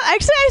saw them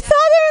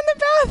in the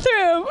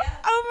bathroom.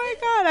 Oh my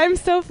God, I'm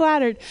so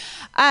flattered.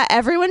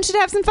 Everyone should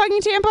have some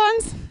fucking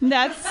tampons.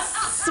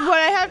 That's what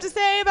I have to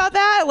say about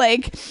that.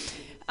 Like,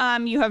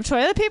 you have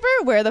toilet paper,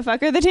 where the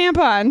fuck are the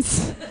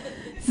tampons?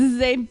 This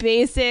is a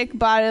basic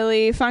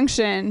bodily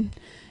function.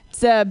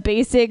 It's a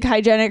basic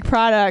hygienic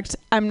product.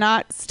 I'm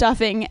not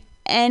stuffing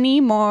any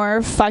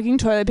more fucking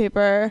toilet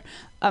paper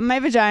up my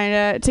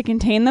vagina to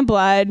contain the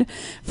blood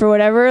for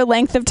whatever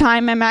length of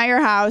time I'm at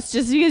your house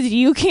just because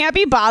you can't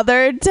be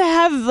bothered to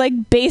have,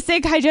 like,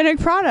 basic hygienic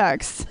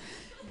products.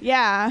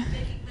 Yeah.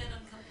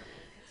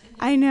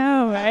 I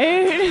know,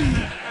 right?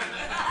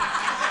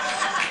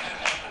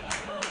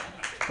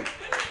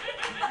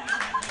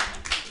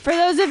 For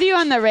those of you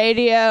on the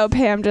radio,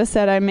 Pam just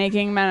said I'm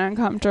making men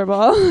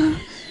uncomfortable.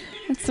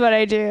 That's what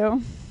I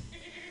do.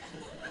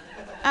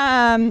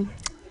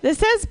 This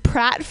says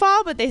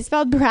pratfall, but they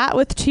spelled Pratt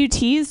with 2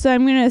 T's, so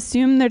I'm going to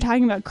assume they're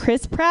talking about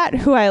Chris Pratt,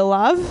 who I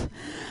love.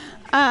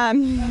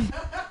 And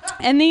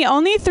the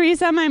only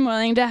threesome I'm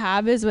willing to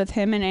have is with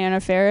him and Anna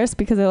Faris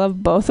because I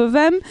love both of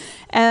them.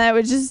 And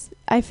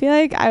I feel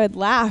like I would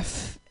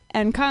laugh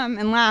and come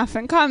and laugh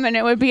and come, and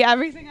it would be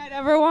everything I'd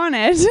ever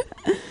wanted. You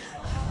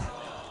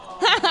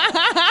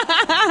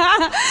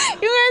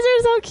guys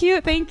are so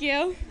cute. Thank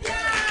you.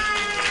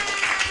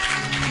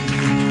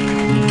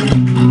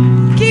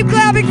 Keep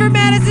clapping for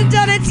Madison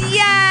Donuts.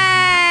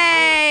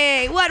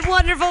 Yay! What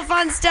wonderful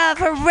fun stuff.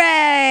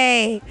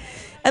 Hooray!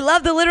 I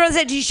love the literal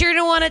said, you sure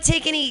don't want to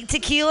take any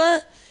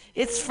tequila?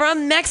 It's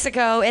from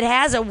Mexico. It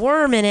has a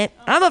worm in it.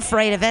 I'm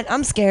afraid of it.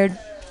 I'm scared.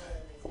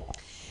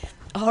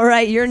 All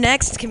right, your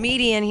next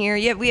comedian here.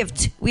 Yeah, we have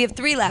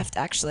 3 left,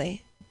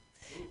 actually.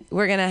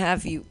 We're going to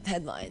have you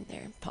headline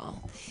there,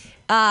 Paul.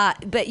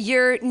 But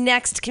your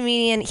next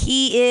comedian,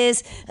 he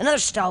is another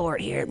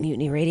stalwart here at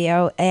Mutiny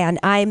Radio, and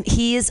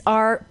he's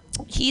our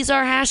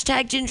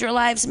hashtag Ginger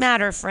Lives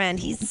Matter friend.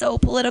 He's so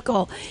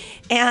political.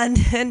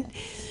 And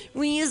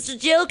we used to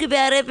joke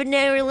about it, but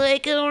now we're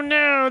like, oh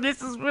no,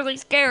 this is really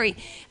scary.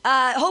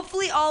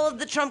 Hopefully all of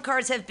the trump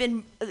cards have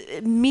been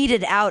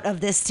meted out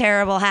of this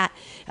terrible hat,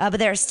 but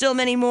there are still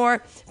many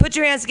more. Put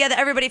your hands together,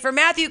 everybody, for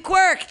Matthew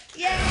Quirk.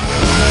 Yay!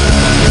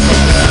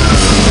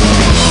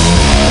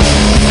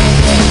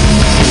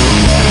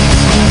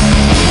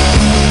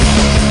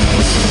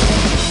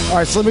 All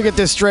right, so let me get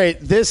this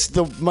straight.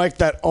 The mic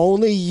that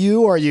only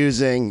you are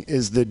using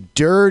is the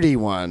dirty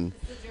one.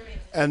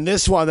 And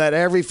this one that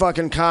every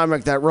fucking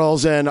comic that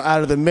rolls in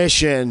out of the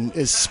Mission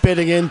is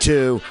spitting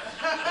into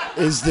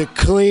is the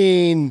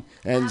clean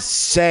and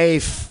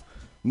safe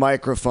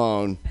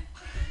microphone.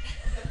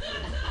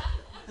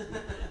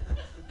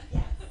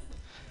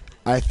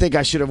 I think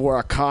I should have wore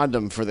a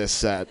condom for this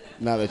set,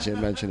 now that you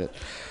mention it.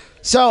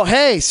 So,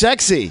 hey,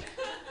 sexy.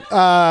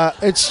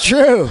 It's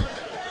true.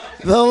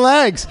 The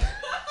legs.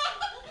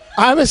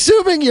 I'm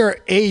assuming you're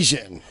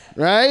Asian,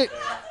 right?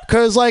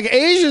 Because, like,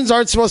 Asians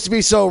aren't supposed to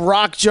be so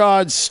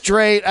rock-jawed,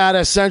 straight out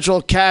of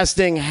central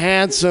casting,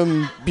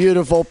 handsome,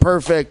 beautiful,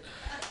 perfect.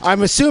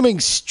 I'm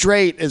assuming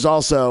straight is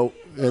also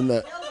in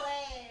the...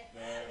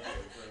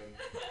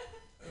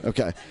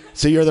 Okay,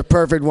 so you're the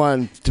perfect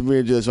one to me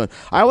to do this one.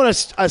 I want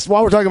to,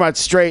 while we're talking about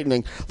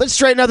straightening, let's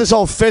straighten out this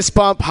whole fist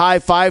bump, high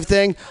five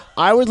thing.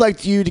 I would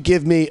like you to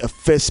give me a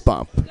fist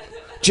bump.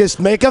 Just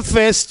make a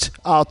fist.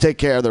 I'll take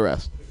care of the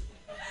rest.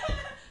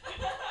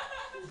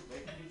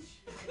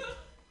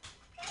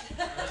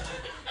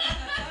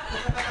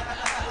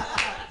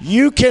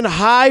 You can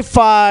high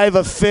five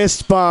a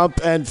fist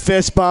bump and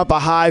fist bump a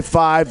high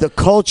five. The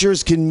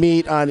cultures can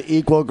meet on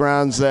equal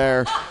grounds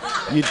there.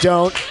 You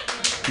don't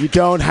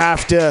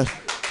have to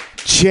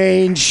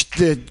change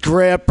the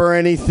grip or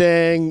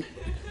anything.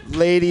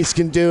 Ladies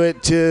can do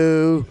it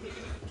too.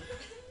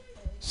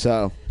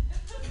 So,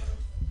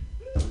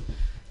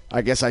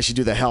 I guess I should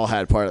do the hell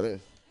hat part of this.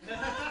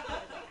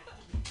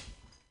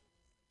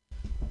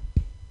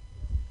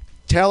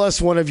 Tell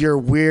us one of your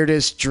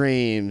weirdest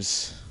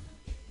dreams.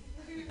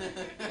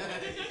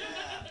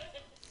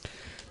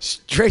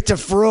 straight to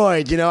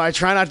Freud. I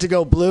try not to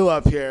go blue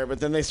up here,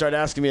 but then they start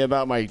asking me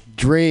about my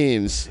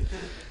dreams.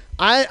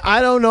 I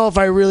don't know if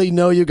I really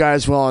know you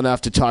guys well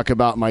enough to talk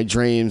about my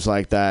dreams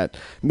like that.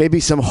 Maybe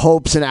some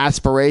hopes and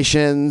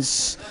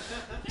aspirations,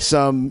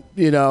 some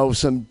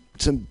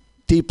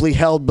deeply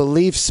held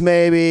beliefs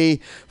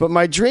maybe, but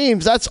my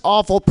dreams, that's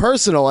awful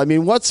personal. I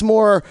mean, what's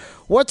more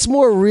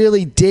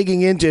really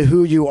digging into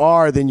who you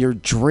are than your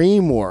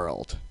dream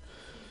world?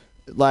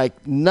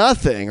 Like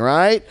nothing,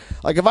 right?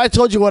 Like if I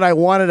told you what I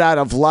wanted out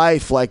of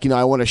life, like,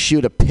 I want to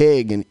shoot a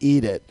pig and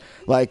eat it.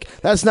 Like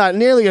that's not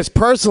nearly as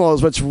personal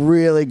as what's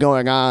really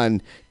going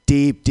on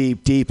deep,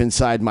 deep, deep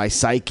inside my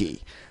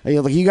psyche.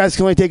 Like you guys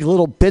can only take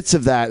little bits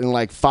of that in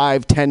like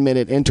 5-10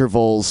 minute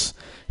intervals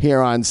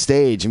here on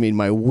stage. I mean,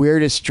 my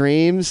weirdest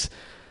dreams,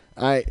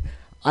 I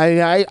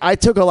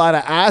took a lot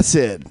of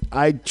acid.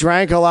 I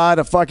drank a lot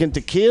of fucking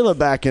tequila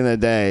back in the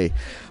day.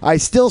 I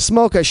still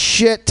smoke a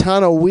shit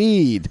ton of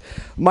weed.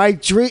 My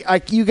dream, I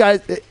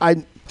can't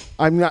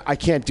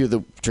do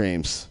the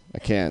dreams. I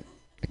can't.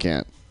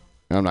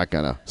 I'm not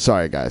gonna.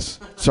 Sorry, guys.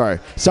 Sorry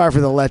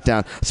for the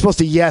letdown. I'm supposed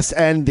to yes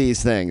end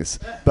these things,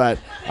 but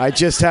I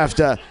just have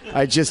to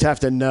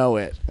know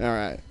it. All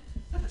right.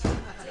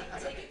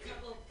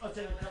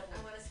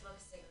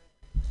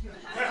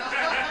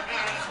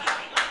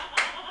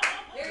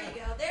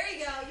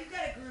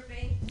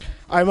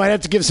 I might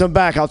have to give some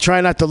back. I'll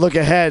try not to look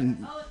ahead.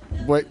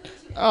 Wait.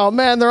 Oh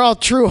man, they're all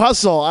true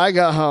hustle. I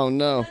got home.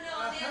 No. On the other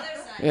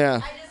side.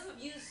 Yeah.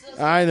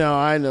 I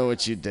know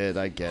what you did.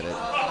 I get it.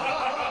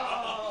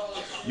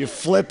 You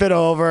flip it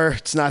over.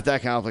 It's not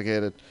that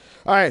complicated.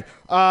 All right.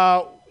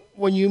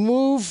 When you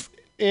move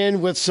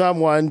in with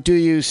someone, do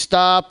you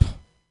stop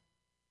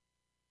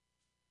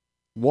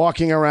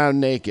walking around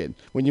naked?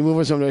 When you move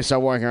with someone, do you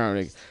stop walking around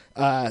naked?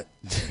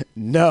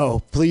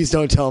 No. Please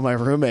don't tell my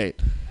roommate.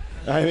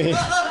 I mean,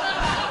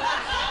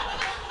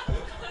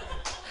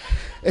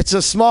 it's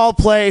a small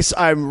place.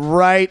 I'm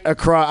right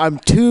across. I'm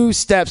 2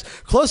 steps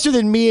closer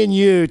than me and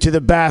you to the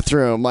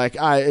bathroom.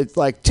 It's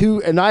like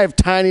 2, and I have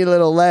tiny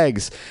little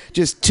legs.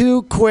 Just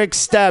 2 quick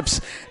steps,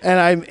 and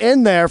I'm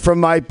in there from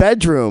my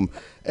bedroom.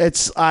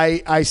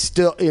 I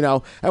still,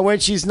 and when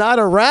she's not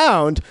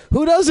around,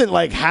 who doesn't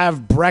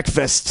have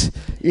breakfast,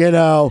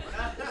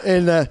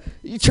 and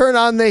you turn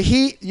on the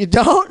heat. You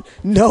don't?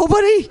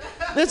 Nobody?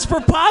 That's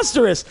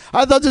preposterous.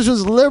 I thought this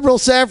was liberal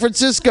San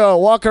Francisco.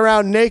 Walk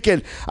around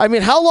naked. I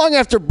mean, how long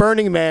after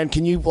Burning Man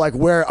can you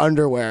wear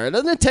underwear?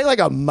 Doesn't it take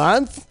a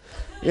month?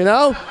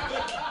 I'm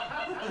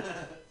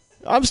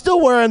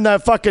still wearing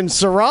that fucking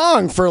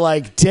sarong for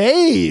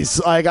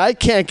days. I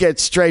can't get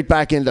straight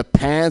back into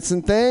pants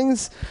and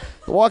things.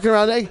 Walking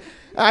around naked.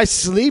 I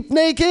sleep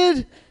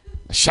naked.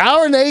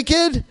 Shower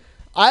naked.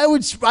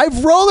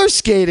 I've roller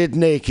skated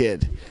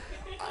naked.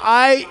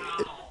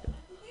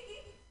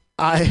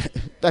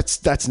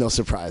 That's no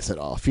surprise at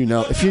all. If you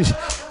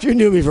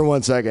knew me for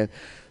 1 second,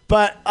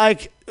 but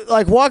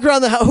walk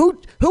around the house.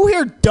 Who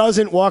here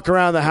doesn't walk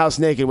around the house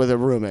naked with a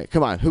roommate?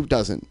 Come on, who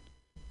doesn't?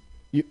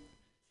 You.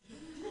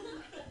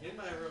 In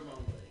my room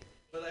only,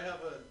 but I have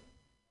a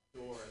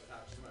door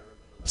attached to my room.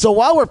 So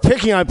while we're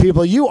picking on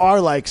people, you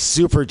are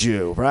super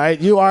Jew, right?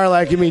 You are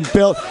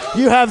Bill.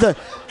 You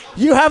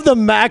have the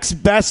max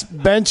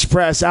best bench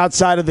press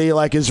outside of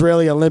the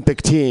Israeli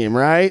Olympic team,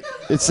 right?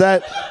 It's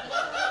that.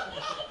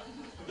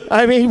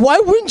 I mean, why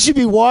wouldn't you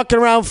be walking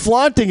around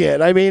flaunting it?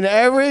 I mean,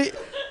 every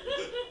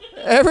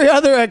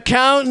other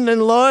accountant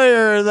and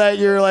lawyer that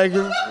you're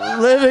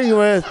living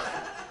with,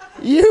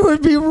 you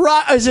would be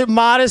right. Is it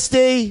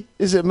modesty?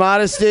 Is that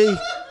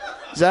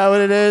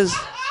what it is?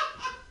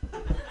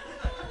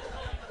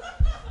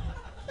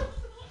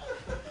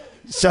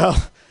 So,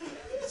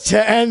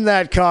 to end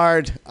that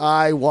card,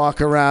 I walk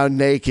around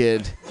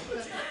naked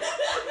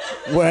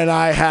when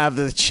I have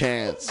the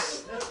chance.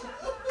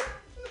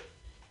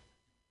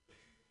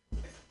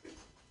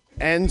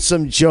 And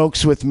some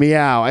jokes with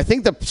meow. I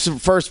think the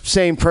first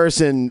same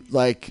person,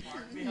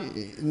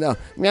 no.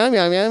 Meow,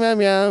 meow, meow, meow,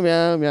 meow,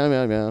 meow, meow,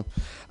 meow, meow.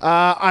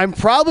 I'm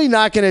probably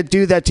not going to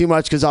do that too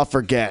much because I'll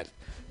forget.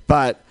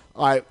 But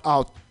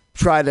I'll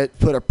try to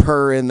put a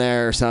purr in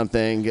there or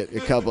something, get a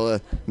couple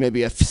of,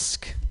 maybe a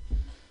fsk.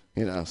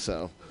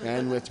 So.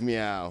 And with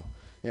meow.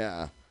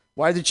 Yeah.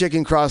 Why did the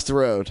chicken cross the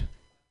road?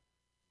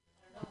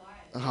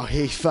 Oh,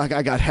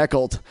 I got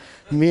heckled.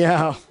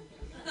 Meow.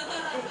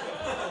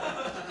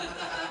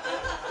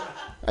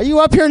 Are you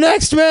up here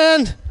next,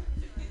 man?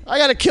 I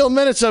got to kill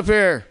minutes up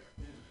here.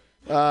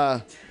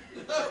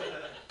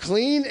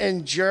 Clean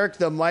and jerk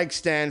the mic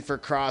stand for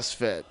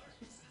CrossFit.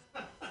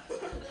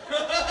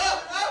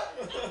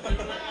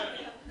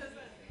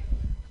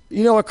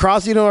 You know what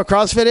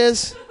CrossFit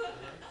is?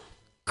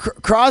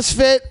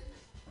 CrossFit.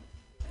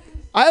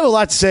 I have a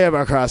lot to say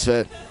about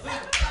CrossFit.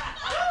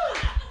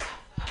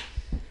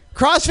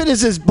 CrossFit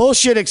is this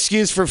bullshit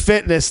excuse for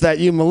fitness that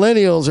you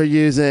millennials are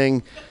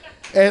using.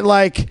 And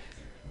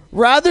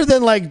rather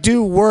than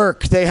do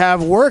work, they have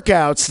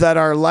workouts that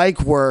are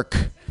like work,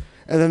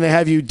 and then they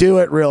have you do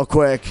it real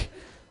quick.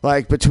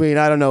 like between,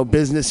 I don't know,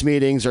 business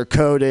meetings or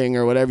coding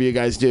or whatever you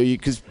guys do.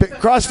 Because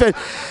CrossFit,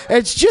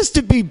 it's just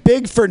to be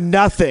big for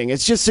nothing.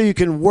 It's just so you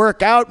can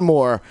work out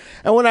more.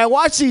 And when I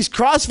watch these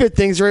CrossFit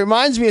things, it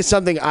reminds me of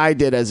something I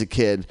did as a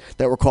kid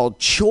that were called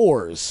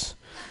chores.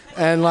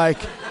 And like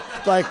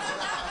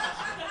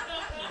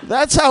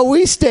that's how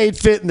we stayed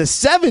fit in the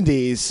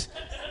 70s.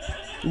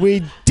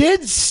 We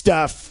did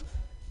stuff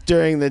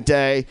during the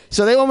day.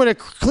 So they want me to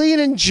clean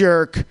and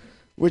jerk,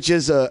 which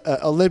is a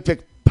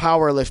Olympic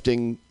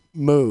powerlifting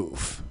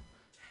move.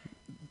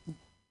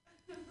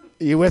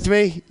 You with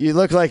me? You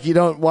look like you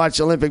don't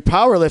watch Olympic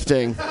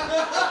powerlifting.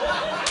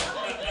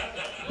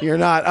 You're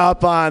not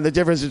up on the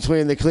difference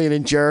between the clean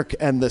and jerk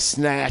and the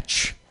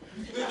snatch.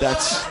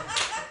 That's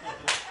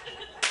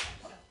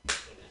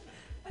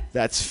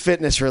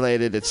fitness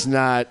related. It's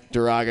not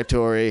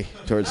derogatory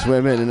towards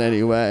women in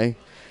any way.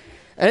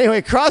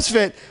 Anyway,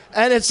 CrossFit,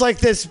 and it's like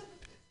this.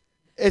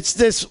 It's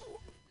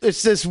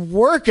this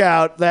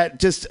workout that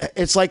just,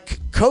 it's like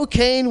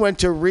cocaine went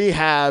to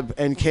rehab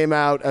and came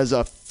out as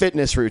a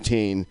fitness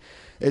routine.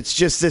 It's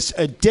just this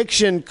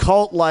addiction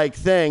cult-like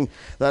thing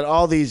that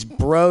all these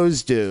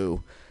bros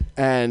do.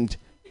 And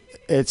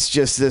it's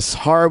just this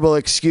horrible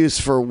excuse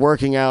for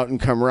working out and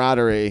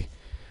camaraderie.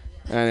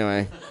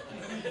 Anyway.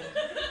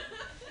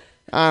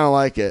 I don't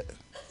like it.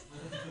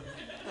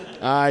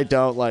 I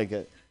don't like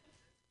it.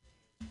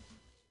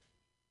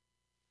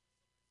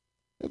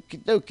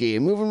 Okie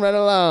dokie, moving right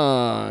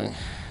along.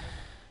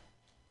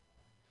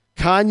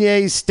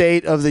 Kanye's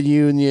State of the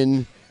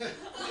Union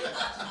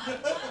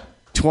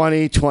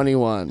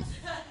 2021.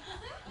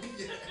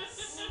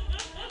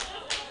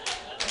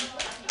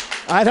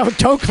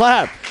 Don't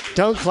clap.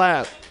 Don't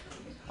clap.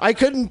 I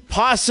couldn't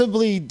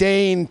possibly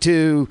deign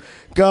to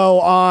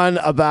go on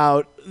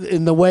about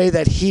in the way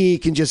that he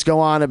can just go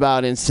on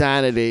about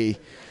insanity.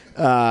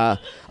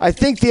 I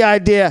think the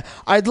idea,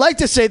 I'd like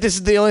to say this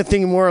is the only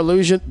thing more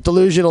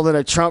delusional than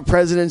a Trump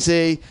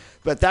presidency,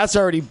 but that's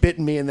already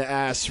bitten me in the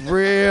ass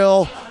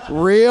real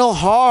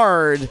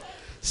hard.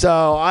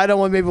 So I don't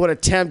want to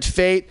tempt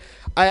fate.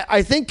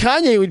 I think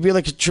Kanye would be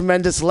like a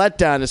tremendous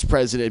letdown as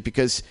president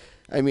because,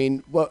 I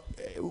mean, what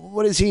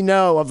does he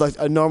know of like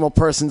a normal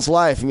person's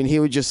life? I mean, he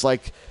would just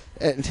like,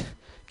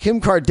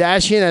 Kim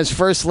Kardashian as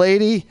first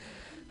lady?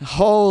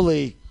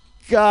 Holy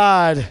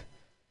God.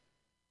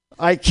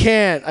 I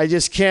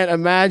just can't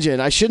imagine.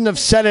 I shouldn't have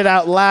said it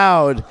out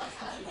loud.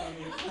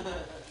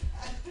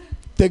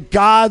 The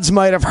gods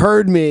might have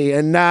heard me,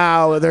 and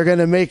now they're going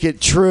to make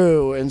it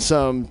true in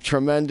some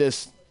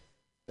tremendous...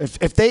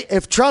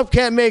 If Trump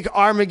can't make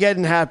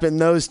Armageddon happen,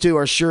 those two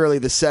are surely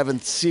the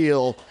seventh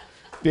seal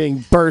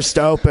being burst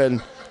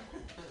open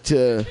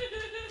to...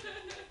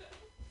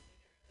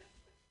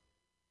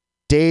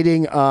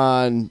 Dating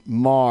on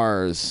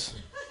Mars.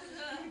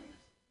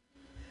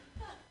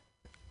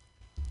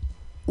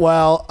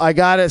 Well, I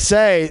gotta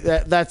say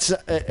that's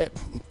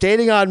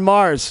dating on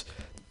Mars.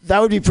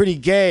 That would be pretty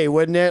gay,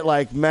 wouldn't it?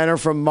 Like men are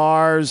from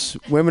Mars,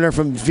 women are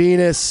from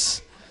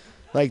Venus.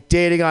 Like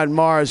dating on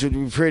Mars would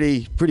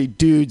be pretty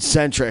dude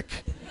centric,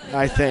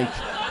 I think.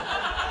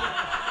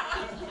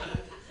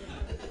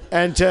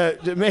 And to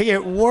make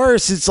it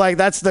worse, it's like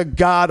that's the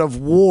god of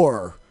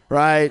war,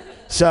 right?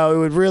 So it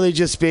would really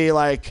just be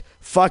like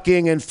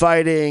fucking and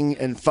fighting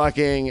and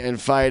fucking and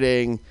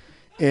fighting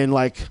in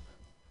like,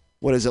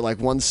 what is it, like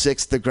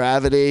 1/6 the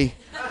gravity?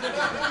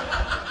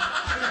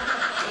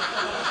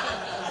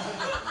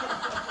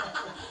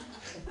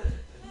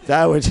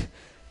 That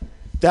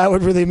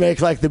would really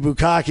make like the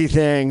bukkake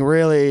thing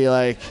really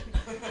like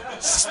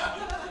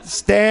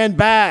stand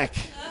back.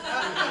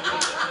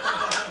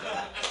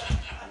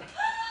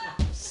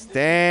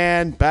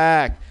 Stand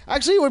back.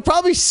 Actually, it would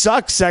probably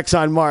suck sex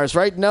on Mars,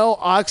 right? No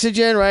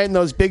oxygen, right? In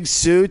those big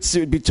suits,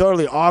 it would be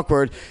totally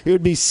awkward. It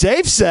would be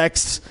safe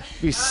sex.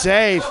 Be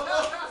safe.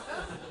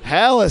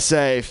 Hella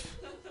safe.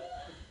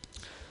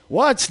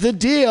 What's the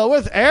deal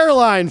with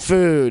airline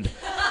food?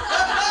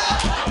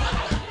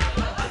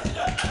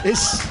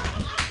 Is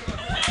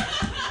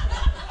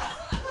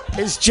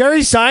Jerry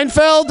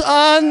Seinfeld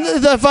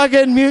on the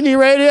fucking Mutiny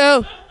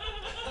Radio?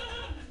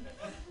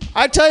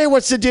 I tell you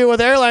what's the deal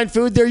with airline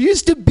food. There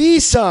used to be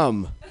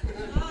some.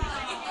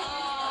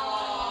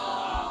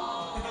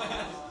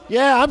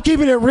 Yeah, I'm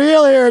keeping it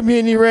real here at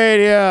Mutiny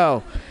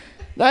Radio.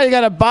 Now you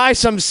gotta buy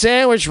some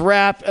sandwich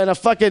wrap and a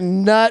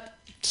fucking nut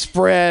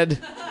spread.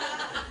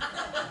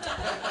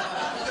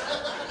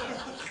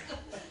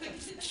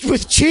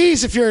 With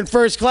cheese if you're in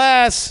first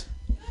class.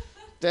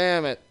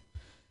 Damn it.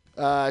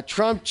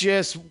 Trump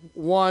just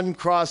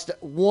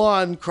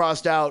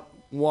crossed out,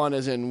 one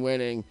as in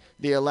winning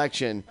the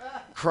election.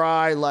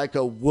 Cry like a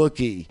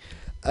Wookiee.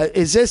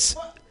 Is this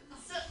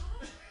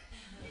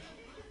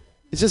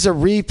a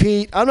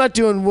repeat? I'm not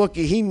doing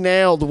Wookiee. He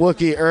nailed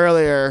Wookiee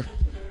earlier.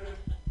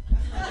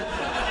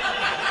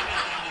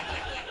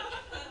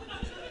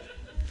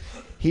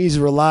 He's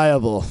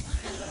reliable.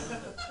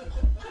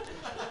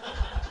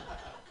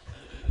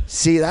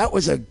 See, that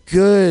was a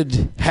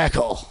good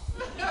heckle.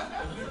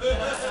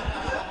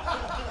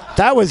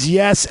 That was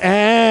yes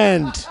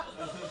and.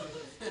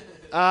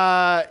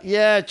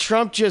 Yeah,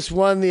 Trump just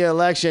won the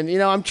election. You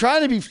know, I'm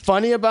trying to be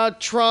funny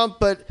about Trump,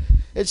 but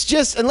it's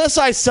just, unless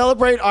I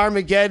celebrate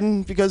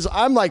Armageddon, because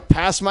I'm like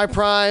past my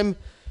prime,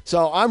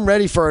 so I'm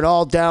ready for an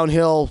all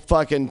downhill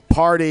fucking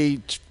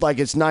party like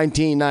it's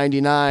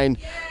 1999,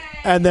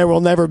 and there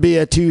will never be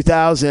a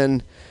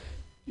 2000,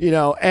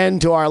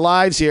 end to our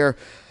lives here.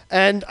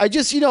 And I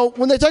just,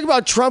 when they talk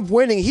about Trump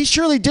winning, he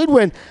surely did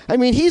win. I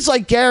mean, he's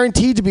like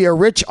guaranteed to be a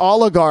rich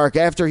oligarch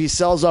after he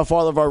sells off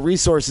all of our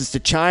resources to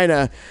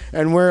China.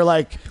 And we're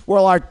like,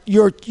 well,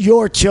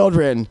 your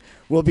children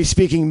will be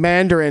speaking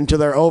Mandarin to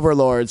their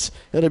overlords.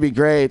 It'll be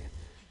great.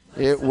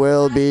 It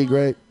will be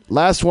great.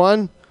 Last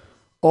one,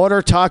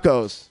 order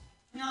tacos.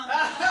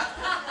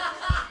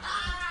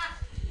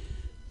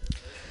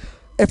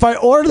 If I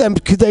order them,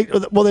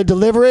 will they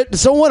deliver it?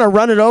 Does someone want to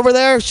run it over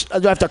there?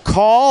 Do I have to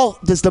call?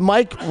 Does the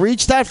mic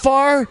reach that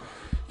far?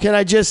 Can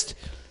I just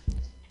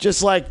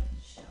like,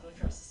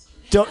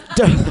 dos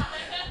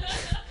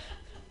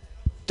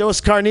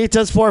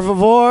carnitas, por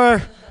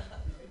favor,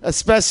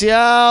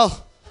 especial,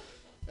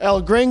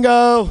 el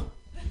gringo,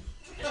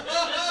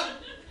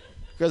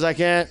 because I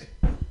can't.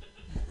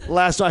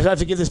 Last one, I have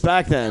to give this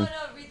back then. No,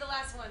 read the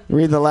last one.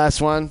 Read the last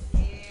one.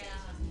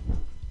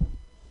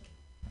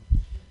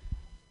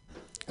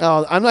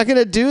 Oh, I'm not going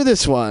to do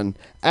this one.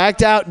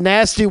 Act out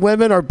nasty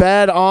women or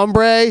bad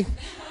hombre.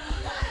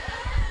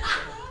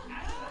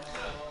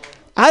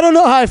 I don't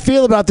know how I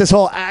feel about this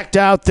whole act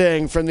out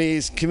thing from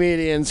these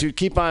comedians who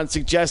keep on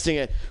suggesting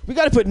it. We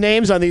got to put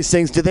names on these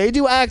things. Do they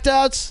do act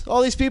outs,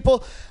 all these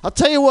people? I'll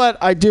tell you what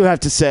I do have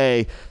to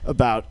say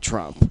about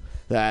Trump.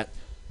 That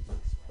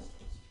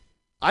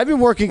I've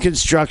been working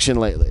construction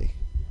lately,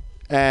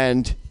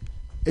 and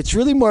it's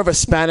really more of a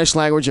Spanish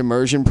language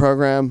immersion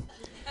program.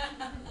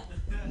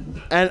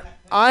 And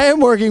I am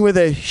working with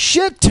a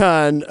shit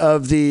ton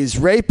of these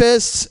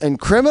rapists and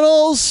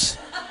criminals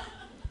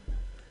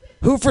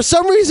who for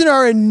some reason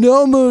are in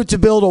no mood to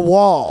build a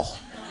wall.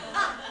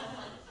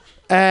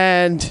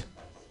 And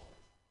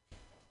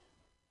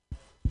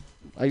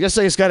I guess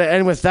I just got to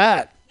end with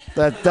that.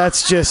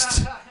 That's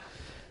just...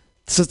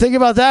 So think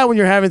about that when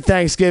you're having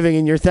Thanksgiving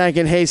and you're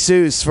thanking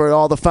Jesus for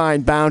all the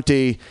fine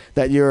bounty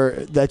that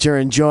you're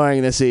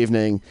enjoying this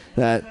evening.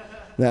 That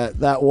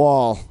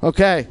wall.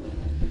 Okay.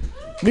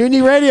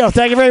 Mutiny Radio,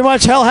 thank you very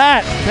much. Hell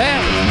Hat.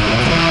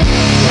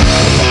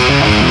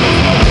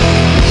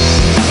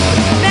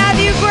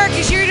 Matthew Quirk,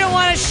 you sure you don't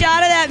want a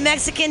shot of that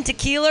Mexican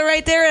tequila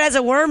right there? It has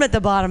a worm at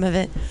the bottom of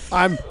it.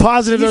 I'm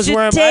positive You there's should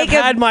worms. I've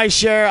had my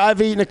share.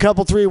 I've eaten a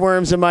couple, 3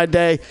 worms in my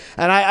day,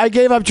 and I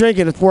gave up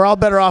drinking. We're all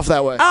better off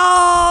that way.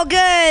 Oh,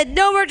 good.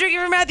 No more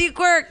drinking for Matthew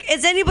Quirk.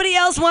 Does anybody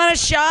else want a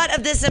shot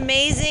of this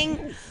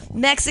amazing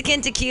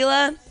Mexican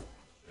tequila?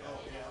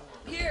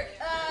 Here,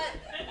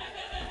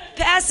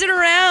 pass it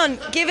around.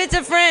 Give it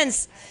to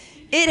friends.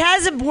 It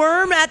has a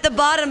worm at the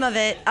bottom of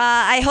it.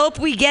 I hope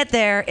we get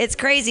there. It's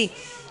crazy.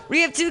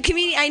 We have 2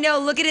 comedians. I know.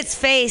 Look at its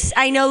face.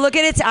 I know. Look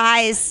at its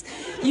eyes.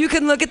 You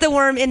can look at the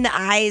worm in the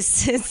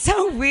eyes. It's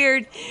so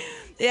weird.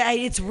 Yeah,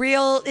 it's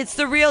real. It's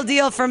the real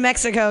deal from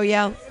Mexico,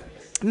 yo.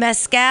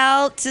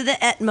 Mezcal to the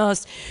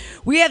utmost.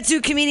 We have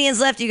 2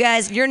 comedians left, you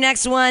guys. Your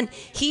next one,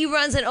 he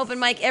runs an open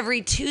mic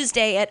every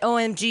Tuesday at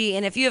OMG.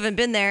 And if you haven't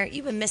been there,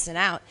 you've been missing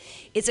out.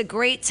 It's a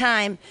great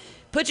time.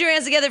 Put your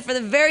hands together for the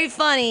very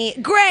funny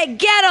Greg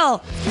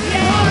Gettle.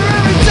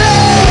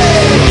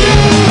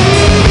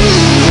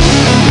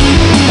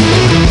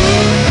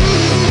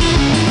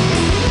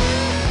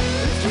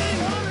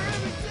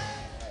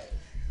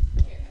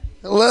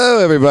 Hello,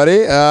 everybody.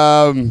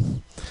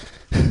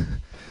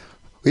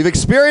 We've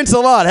experienced a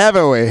lot,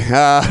 haven't we?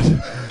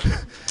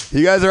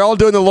 You guys are all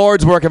doing the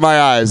Lord's work in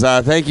my eyes.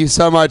 Thank you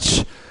so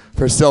much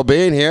for still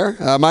being here.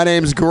 My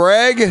name's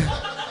Greg.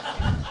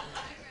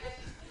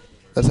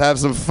 Let's have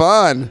some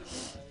fun.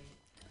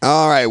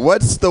 All right,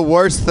 what's the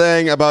worst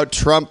thing about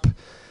Trump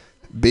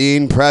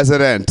being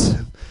president?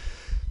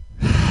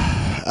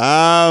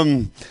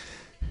 I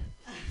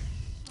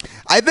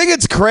think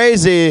it's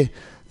crazy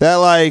that,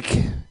 like,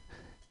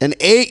 in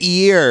 8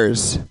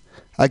 years,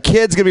 a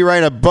kid's going to be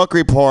writing a book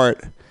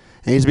report,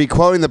 and he's going to be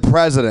quoting the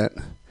president.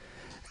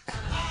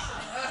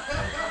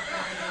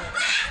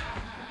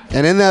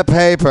 And in that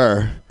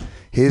paper,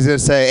 he's going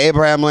to say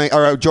Abraham Lincoln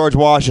or George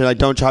Washington, like,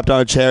 don't chop down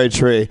a cherry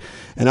tree.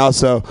 And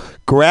also,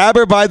 grab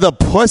her by the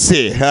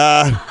pussy,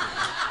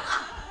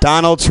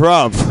 Donald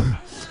Trump.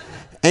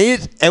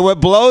 And what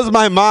blows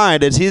my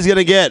mind is he's going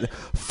to get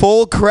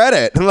full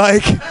credit.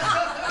 Like,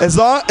 as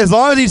long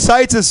as he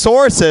cites his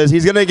sources,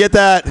 he's going to get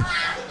that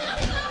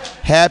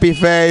happy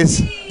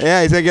face.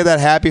 Yeah, he's going to get that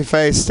happy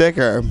face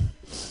sticker.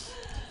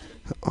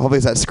 Hopefully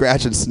it's that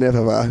scratch and sniff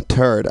of a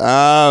turd.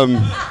 I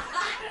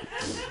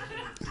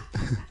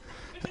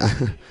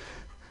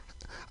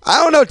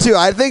don't know, too.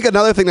 I think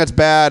another thing that's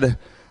bad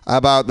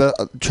about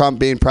the Trump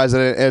being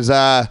president is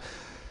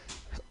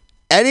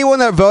anyone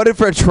that voted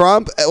for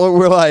Trump,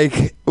 we're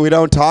like, we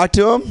don't talk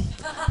to him.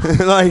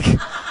 like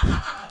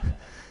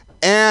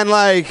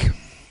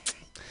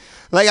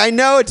I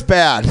know it's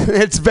bad.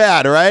 It's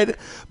bad, right?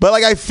 But,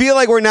 like, I feel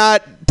like we're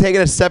not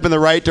taking a step in the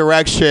right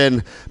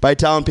direction by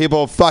telling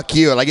people, fuck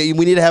you. Like, we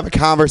need to have a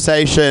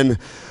conversation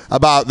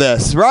about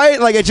this, right?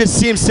 Like, it just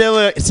seems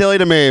silly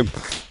to me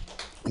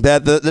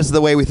that this is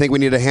the way we think we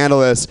need to handle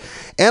this.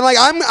 And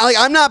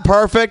I'm not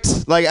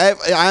perfect. Like,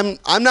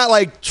 I'm not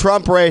like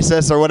Trump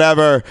racist or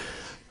whatever.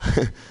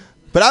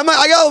 But I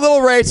got a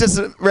little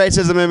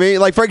racism in me.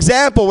 Like, for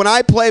example, when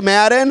I play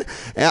Madden,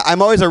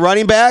 I'm always a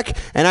running back,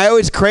 and I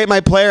always create my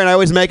player, and I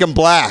always make him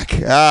black.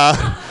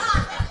 Because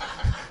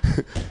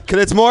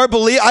it's more I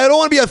don't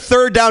want to be a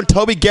third down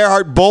Toby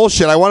Gerhart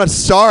bullshit. I want to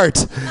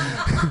start.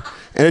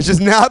 And it's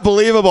just not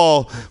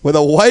believable with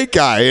a white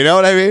guy. You know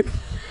what I mean?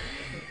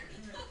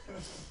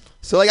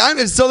 So, like,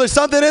 so there's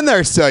something in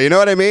there still. You know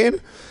what I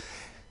mean?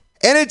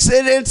 And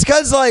it's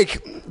because,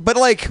 like, but,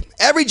 like,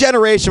 every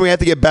generation we have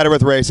to get better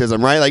with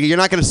racism, right? Like, you're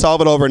not going to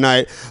solve it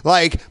overnight.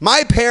 Like, I'm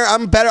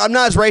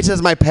not as racist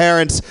as my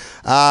parents,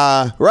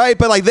 right?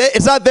 But, like,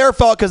 it's not their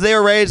fault because they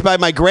were raised by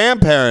my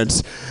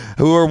grandparents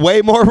who were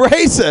way more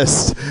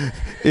racist,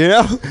 you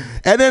know?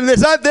 And then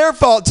it's not their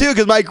fault, too,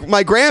 because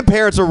my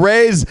grandparents were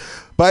raised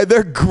by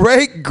their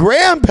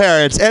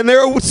great-grandparents, and they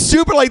were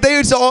super, like, they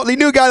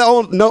knew a guy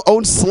that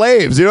owned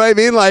slaves, you know what I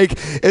mean? Like,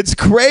 it's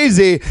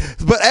crazy,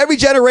 but every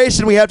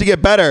generation we have to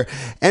get better.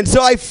 And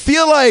so I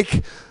feel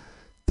like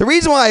the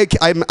reason why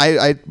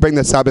I bring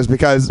this up is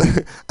because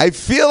I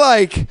feel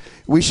like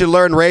we should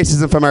learn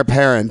racism from our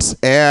parents,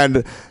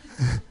 and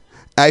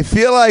I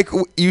feel like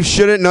you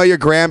shouldn't know your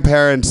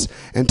grandparents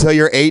until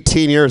you're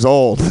 18 years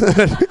old.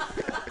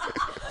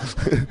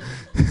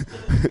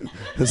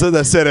 So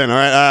that's sit in, all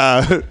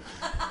right?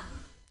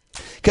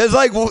 Because,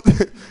 like,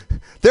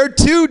 they're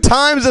 2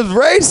 times as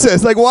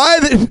racist. Like, why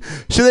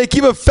should they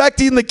keep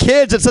affecting the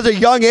kids at such a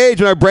young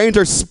age when our brains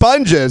are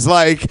sponges?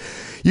 Like,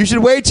 you should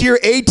wait till you're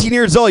 18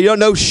 years old. You don't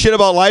know shit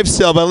about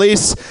lifestyle, but at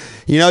least,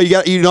 you know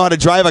how to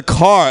drive a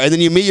car. And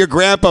then you meet your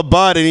grandpa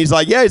Bud, and he's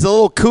like, yeah, he's a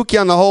little kooky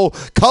on the whole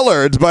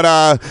coloreds, but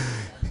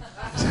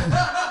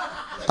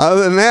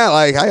other than that,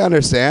 like, I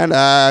understand.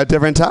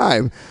 Different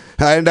time.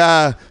 And,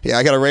 yeah,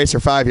 I got a racer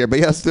 5 here, but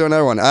yeah, let's do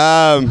another one.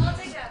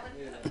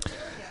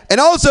 And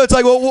also, it's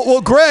like,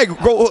 well, Greg.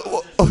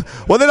 Well,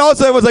 then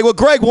also it was like, well,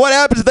 Greg, what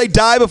happens if they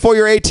die before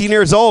you're 18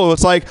 years old?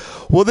 It's like,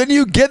 well, then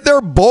you get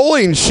their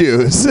bowling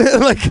shoes.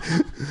 Like,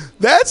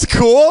 that's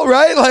cool,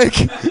 right? Like,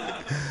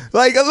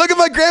 look at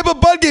my grandpa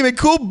Bud gave me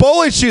cool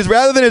bowling shoes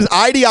rather than his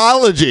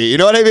ideology. You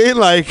know what I mean?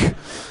 Like,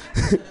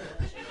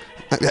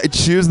 I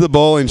choose the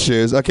bowling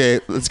shoes.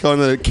 Okay, let's go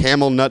into the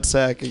camel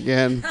nutsack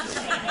again.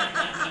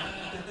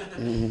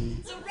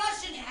 It's a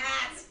Russian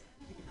hat.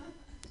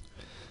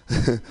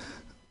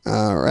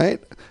 All right.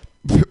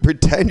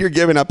 Pretend you're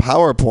giving a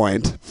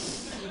PowerPoint.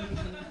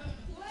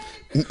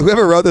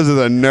 Whoever wrote this is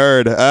a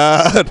nerd.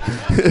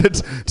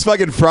 It's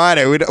fucking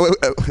Friday. We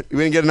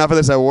didn't get enough of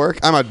this at work.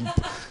 I'm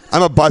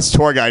a bus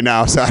tour guide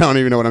now, so I don't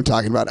even know what I'm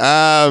talking about.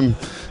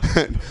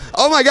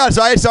 Oh my God!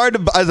 So I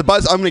started as a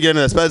bus. I'm gonna get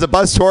into this, but as a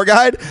bus tour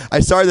guide, I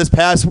started this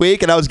past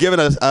week, and I was getting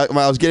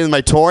my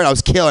tour, and I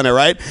was killing it,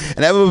 right?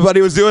 And everybody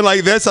was doing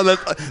like this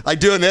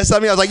doing this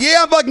on me. I was like,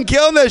 yeah, I'm fucking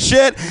killing this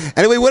shit.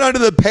 And we went under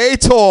the pay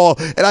toll,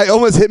 and I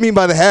almost hit me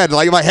by the head.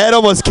 Like, my head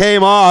almost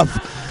came off.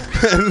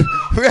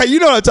 Yeah, you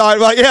know what I'm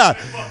talking about? Yeah,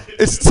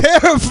 it's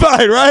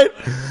terrifying, right?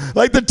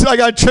 Like on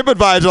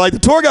TripAdvisor, like the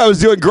tour guide was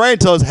doing great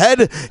until his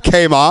head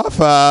came off.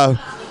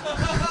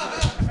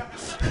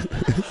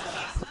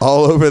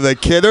 All over the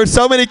kid. There's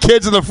so many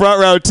kids in the front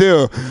row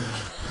too.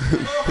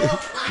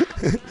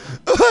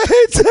 I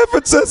hate San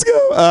Francisco.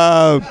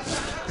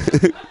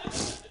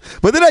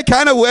 But then I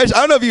kind of wish, I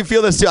don't know if you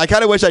feel this too, I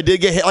kind of wish I did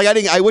get hit. Like,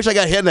 I wish I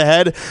got hit in the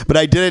head, but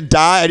I didn't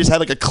die. I just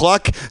had like a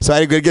cluck, so I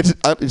had to get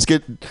a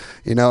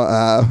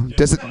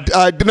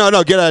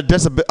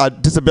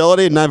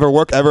disability and never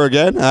work ever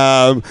again.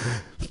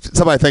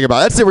 Something I think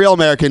about. That's the real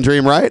American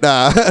dream, right?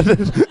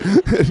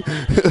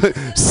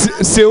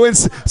 Suing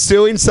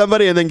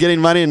somebody and then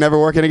getting money and never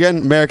working again.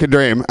 American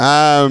dream.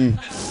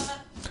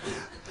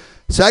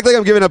 So act like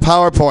I'm giving a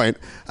PowerPoint.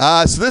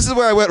 So this is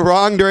where I went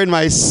wrong during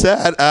my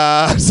set.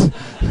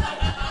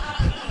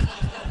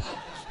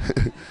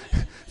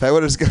 If I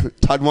would have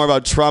talked more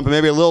about Trump and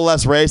maybe a little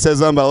less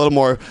racism, but a little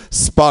more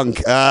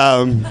spunk.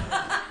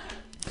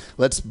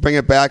 Let's bring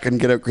it back and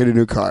get a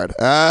new card.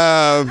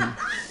 All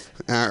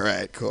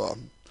right, cool.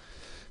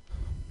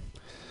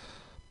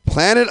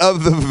 Planet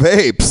of the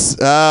Vapes.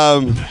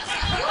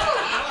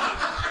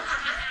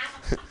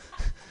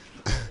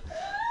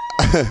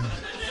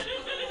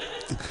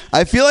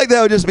 I feel like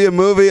that would just be a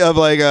movie of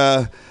like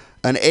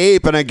an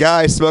ape and a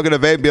guy smoking a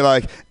vape and be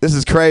like, this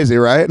is crazy,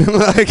 right?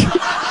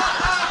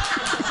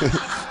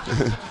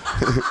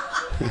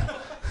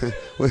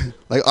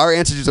 Like our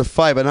ancestors are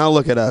fight, but now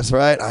look at us,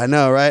 right? I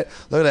know, right?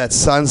 Look at that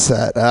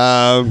sunset.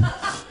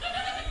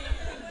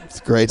 It's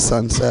a great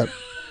sunset.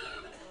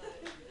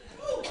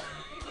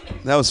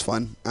 That was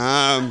fun.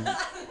 I'm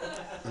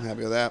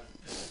happy with that.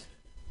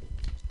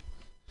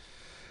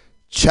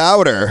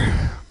 Chowder.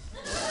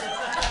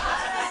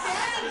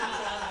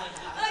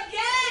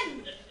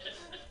 Again.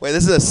 Wait,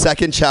 this is a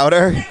second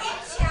chowder?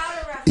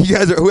 You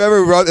guys,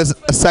 whoever wrote this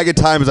a second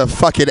time is a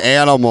fucking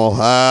animal.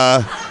 And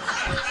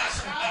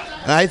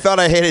I thought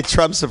I hated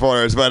Trump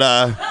supporters, but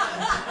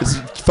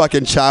it's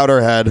fucking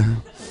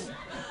chowderhead.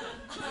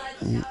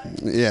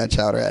 Yeah,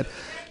 chowderhead.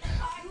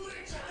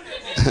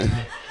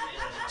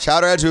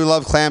 Chowderheads who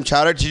love clam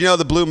chowder. Did you know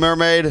the Blue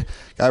Mermaid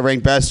got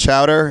ranked best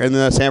chowder in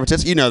the San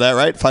Francisco? You know that,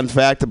 right? Fun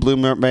fact: the Blue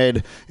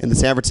Mermaid in the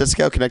San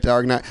Francisco connected to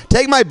organize.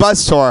 Take my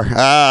bus tour.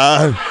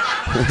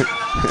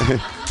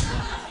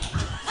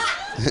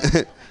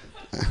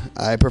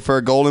 I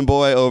prefer Golden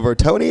Boy over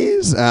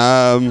Tony's.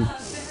 Yeah.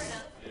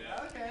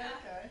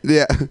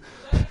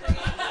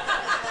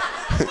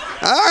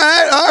 All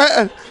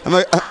right.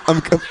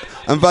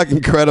 I'm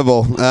fucking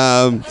credible.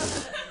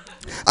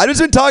 I've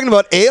just been talking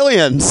about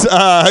aliens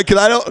because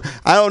I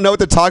don't know what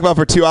to talk about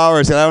for 2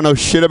 hours and I don't know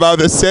shit about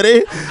this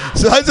city.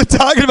 So I've been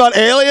talking about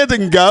aliens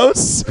and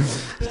ghosts.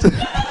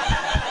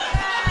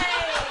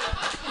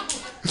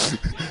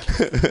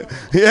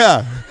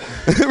 Yeah.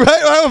 Right?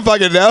 I don't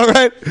fucking know,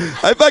 right?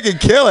 I fucking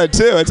kill it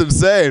too. It's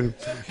insane.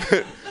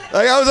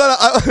 Like I was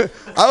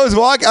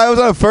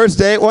on a first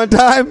date one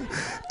time,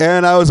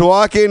 and I was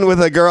walking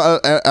with a girl,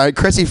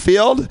 Chrissy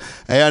Field,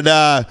 and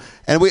while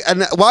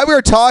we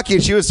were talking,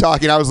 she was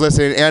talking, I was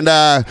listening, and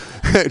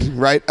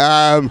right,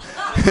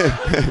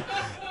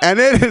 and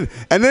then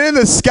in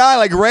the sky,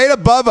 like right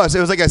above us,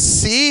 it was like a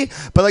sea,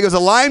 but like it was a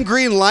lime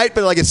green light,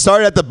 but like it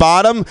started at the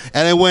bottom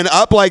and it went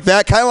up like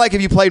that, kind of like if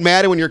you played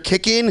Madden when you're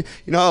kicking,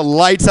 you know, it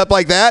lights up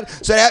like that.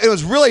 So it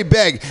was really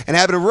big and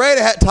happened right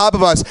at top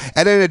of us,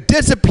 and then it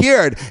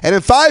disappeared, and then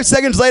 5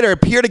 seconds later it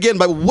appeared again,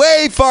 but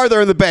way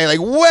farther in the bay,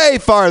 like way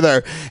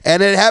farther,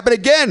 and it happened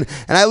again.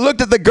 And I looked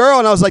at the girl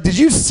and I was like, "Did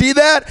you see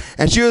that?"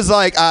 And she was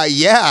like,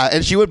 "Yeah."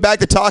 And she went back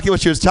to talking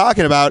what she was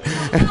talking about.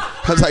 And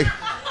I was like,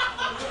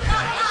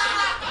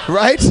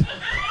 right?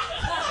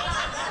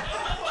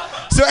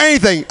 So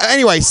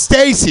anyway,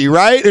 Stacy,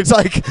 right? It's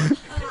like,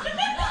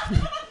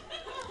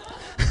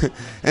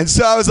 and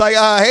so I was like,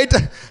 I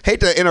hate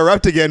to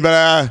interrupt again, but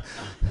I'm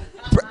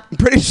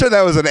pretty sure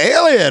that was an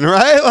alien,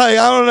 right? Like,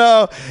 I don't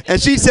know.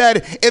 And she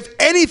said, if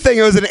anything,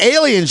 it was an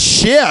alien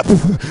ship.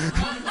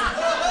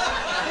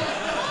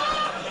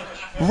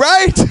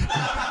 Right?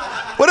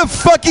 What a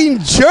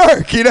fucking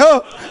jerk, you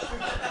know?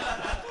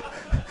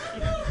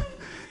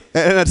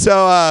 And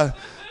so,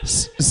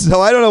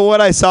 so I don't know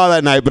what I saw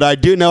that night, but I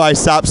do know I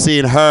stopped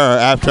seeing her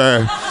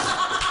after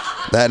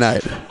that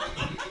night.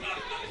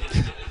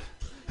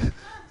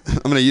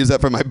 I'm gonna use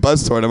that for my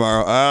buzz tour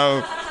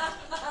tomorrow.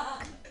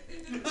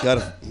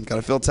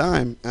 Gotta fill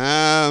time.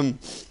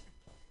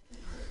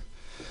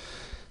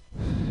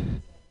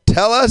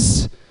 Tell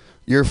us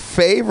your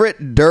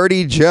favorite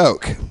dirty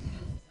joke.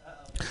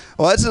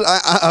 Well,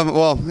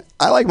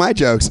 I like my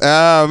jokes.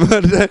 Sorry,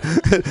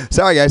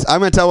 guys. I'm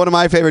going to tell one of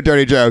my favorite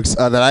dirty jokes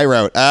that I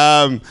wrote.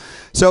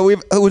 So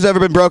who's ever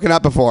been broken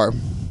up before?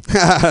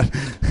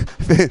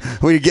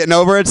 Were you getting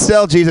over it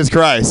still? Jesus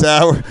Christ.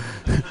 I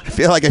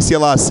feel like I see a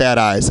lot of sad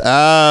eyes.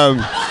 A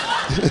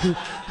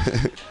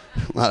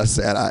lot of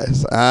sad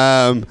eyes.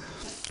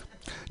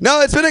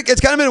 No, it's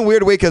kind of been a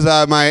weird week because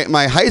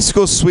my high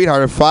school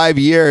sweetheart of 5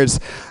 years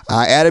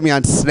added me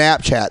on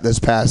Snapchat this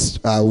past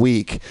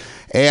week.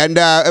 And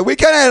we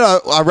kind of had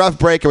a rough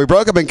break, and we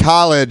broke up in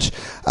college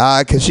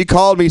because she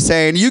called me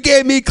saying, "You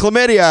gave me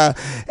chlamydia,"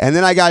 and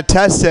then I got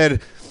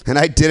tested, and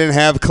I didn't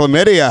have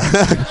chlamydia.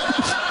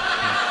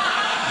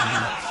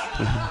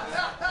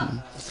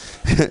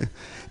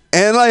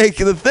 And like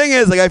the thing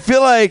is, like I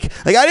feel like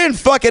I didn't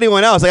fuck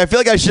anyone else. Like I feel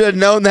like I should have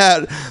known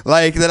that,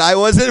 like that I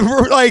wasn't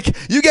like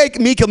you gave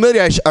me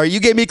chlamydia, or you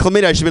gave me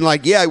chlamydia. I should have been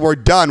like, yeah, we're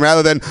done,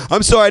 rather than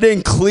I'm sorry I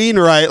didn't clean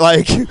right.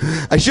 Like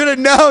I should have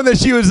known that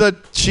she was a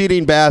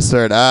cheating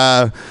bastard,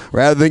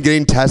 rather than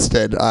getting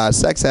tested.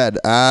 Sex ed.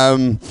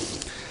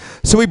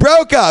 So we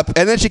broke up,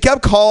 and then she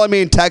kept calling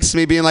me and texting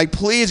me, being like,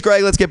 "Please,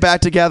 Greg, let's get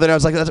back together." And I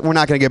was like, "We're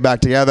not gonna get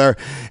back together."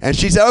 And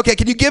she said, "Okay,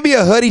 can you give me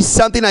a hoodie,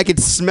 something I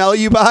could smell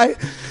you by?"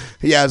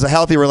 Yeah, it was a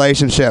healthy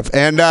relationship,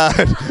 and I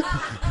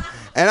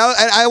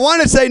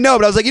wanted to say no,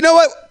 but I was like, you know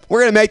what?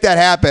 We're gonna make that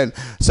happen.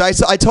 So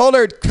I told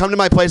her, come to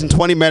my place in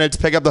 20 minutes,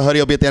 pick up the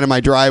hoodie. I'll be at the end of my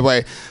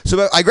driveway.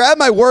 So I grabbed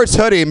my worst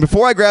hoodie, and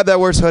before I grabbed that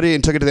worst hoodie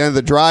and took it to the end of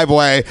the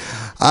driveway,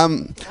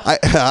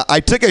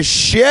 I took a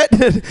shit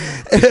and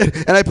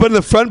I put in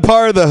the front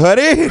part of the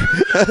hoodie.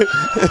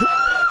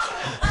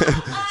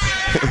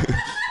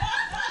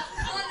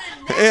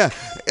 Yeah.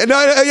 No,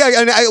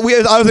 yeah, and I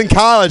was in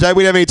college. We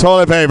didn't have any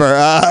toilet paper,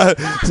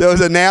 so it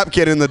was a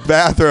napkin in the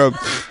bathroom.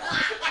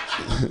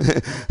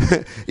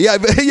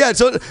 Yeah.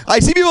 So I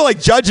see people like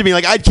judging me.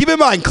 Like, I keep in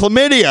mind,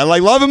 chlamydia,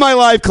 like love of my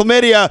life,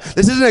 chlamydia.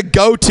 This isn't a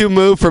go-to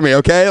move for me,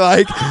 okay?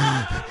 Like,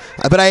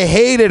 but I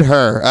hated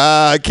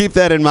her. Keep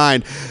that in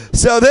mind.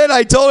 So then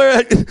I told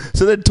her.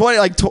 So then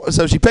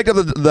so she picked up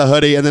the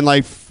hoodie, and then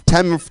like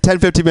 10,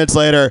 15 minutes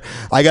later,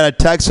 I got a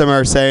text from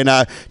her saying,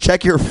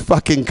 check your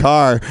fucking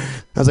car.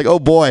 I was like, oh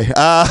boy.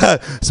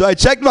 So I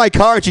checked my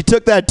car, and she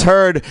took that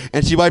turd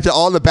and she wiped it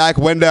all in the back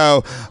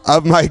window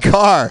of my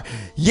car.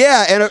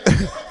 Yeah,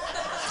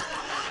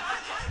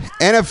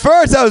 And at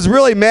first I was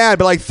really mad,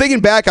 but like thinking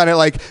back on it,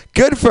 like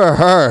good for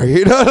her,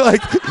 you know,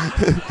 like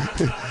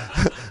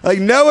like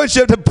no one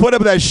should have to put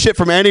up with that shit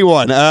from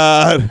anyone.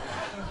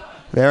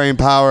 Very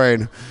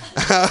empowering.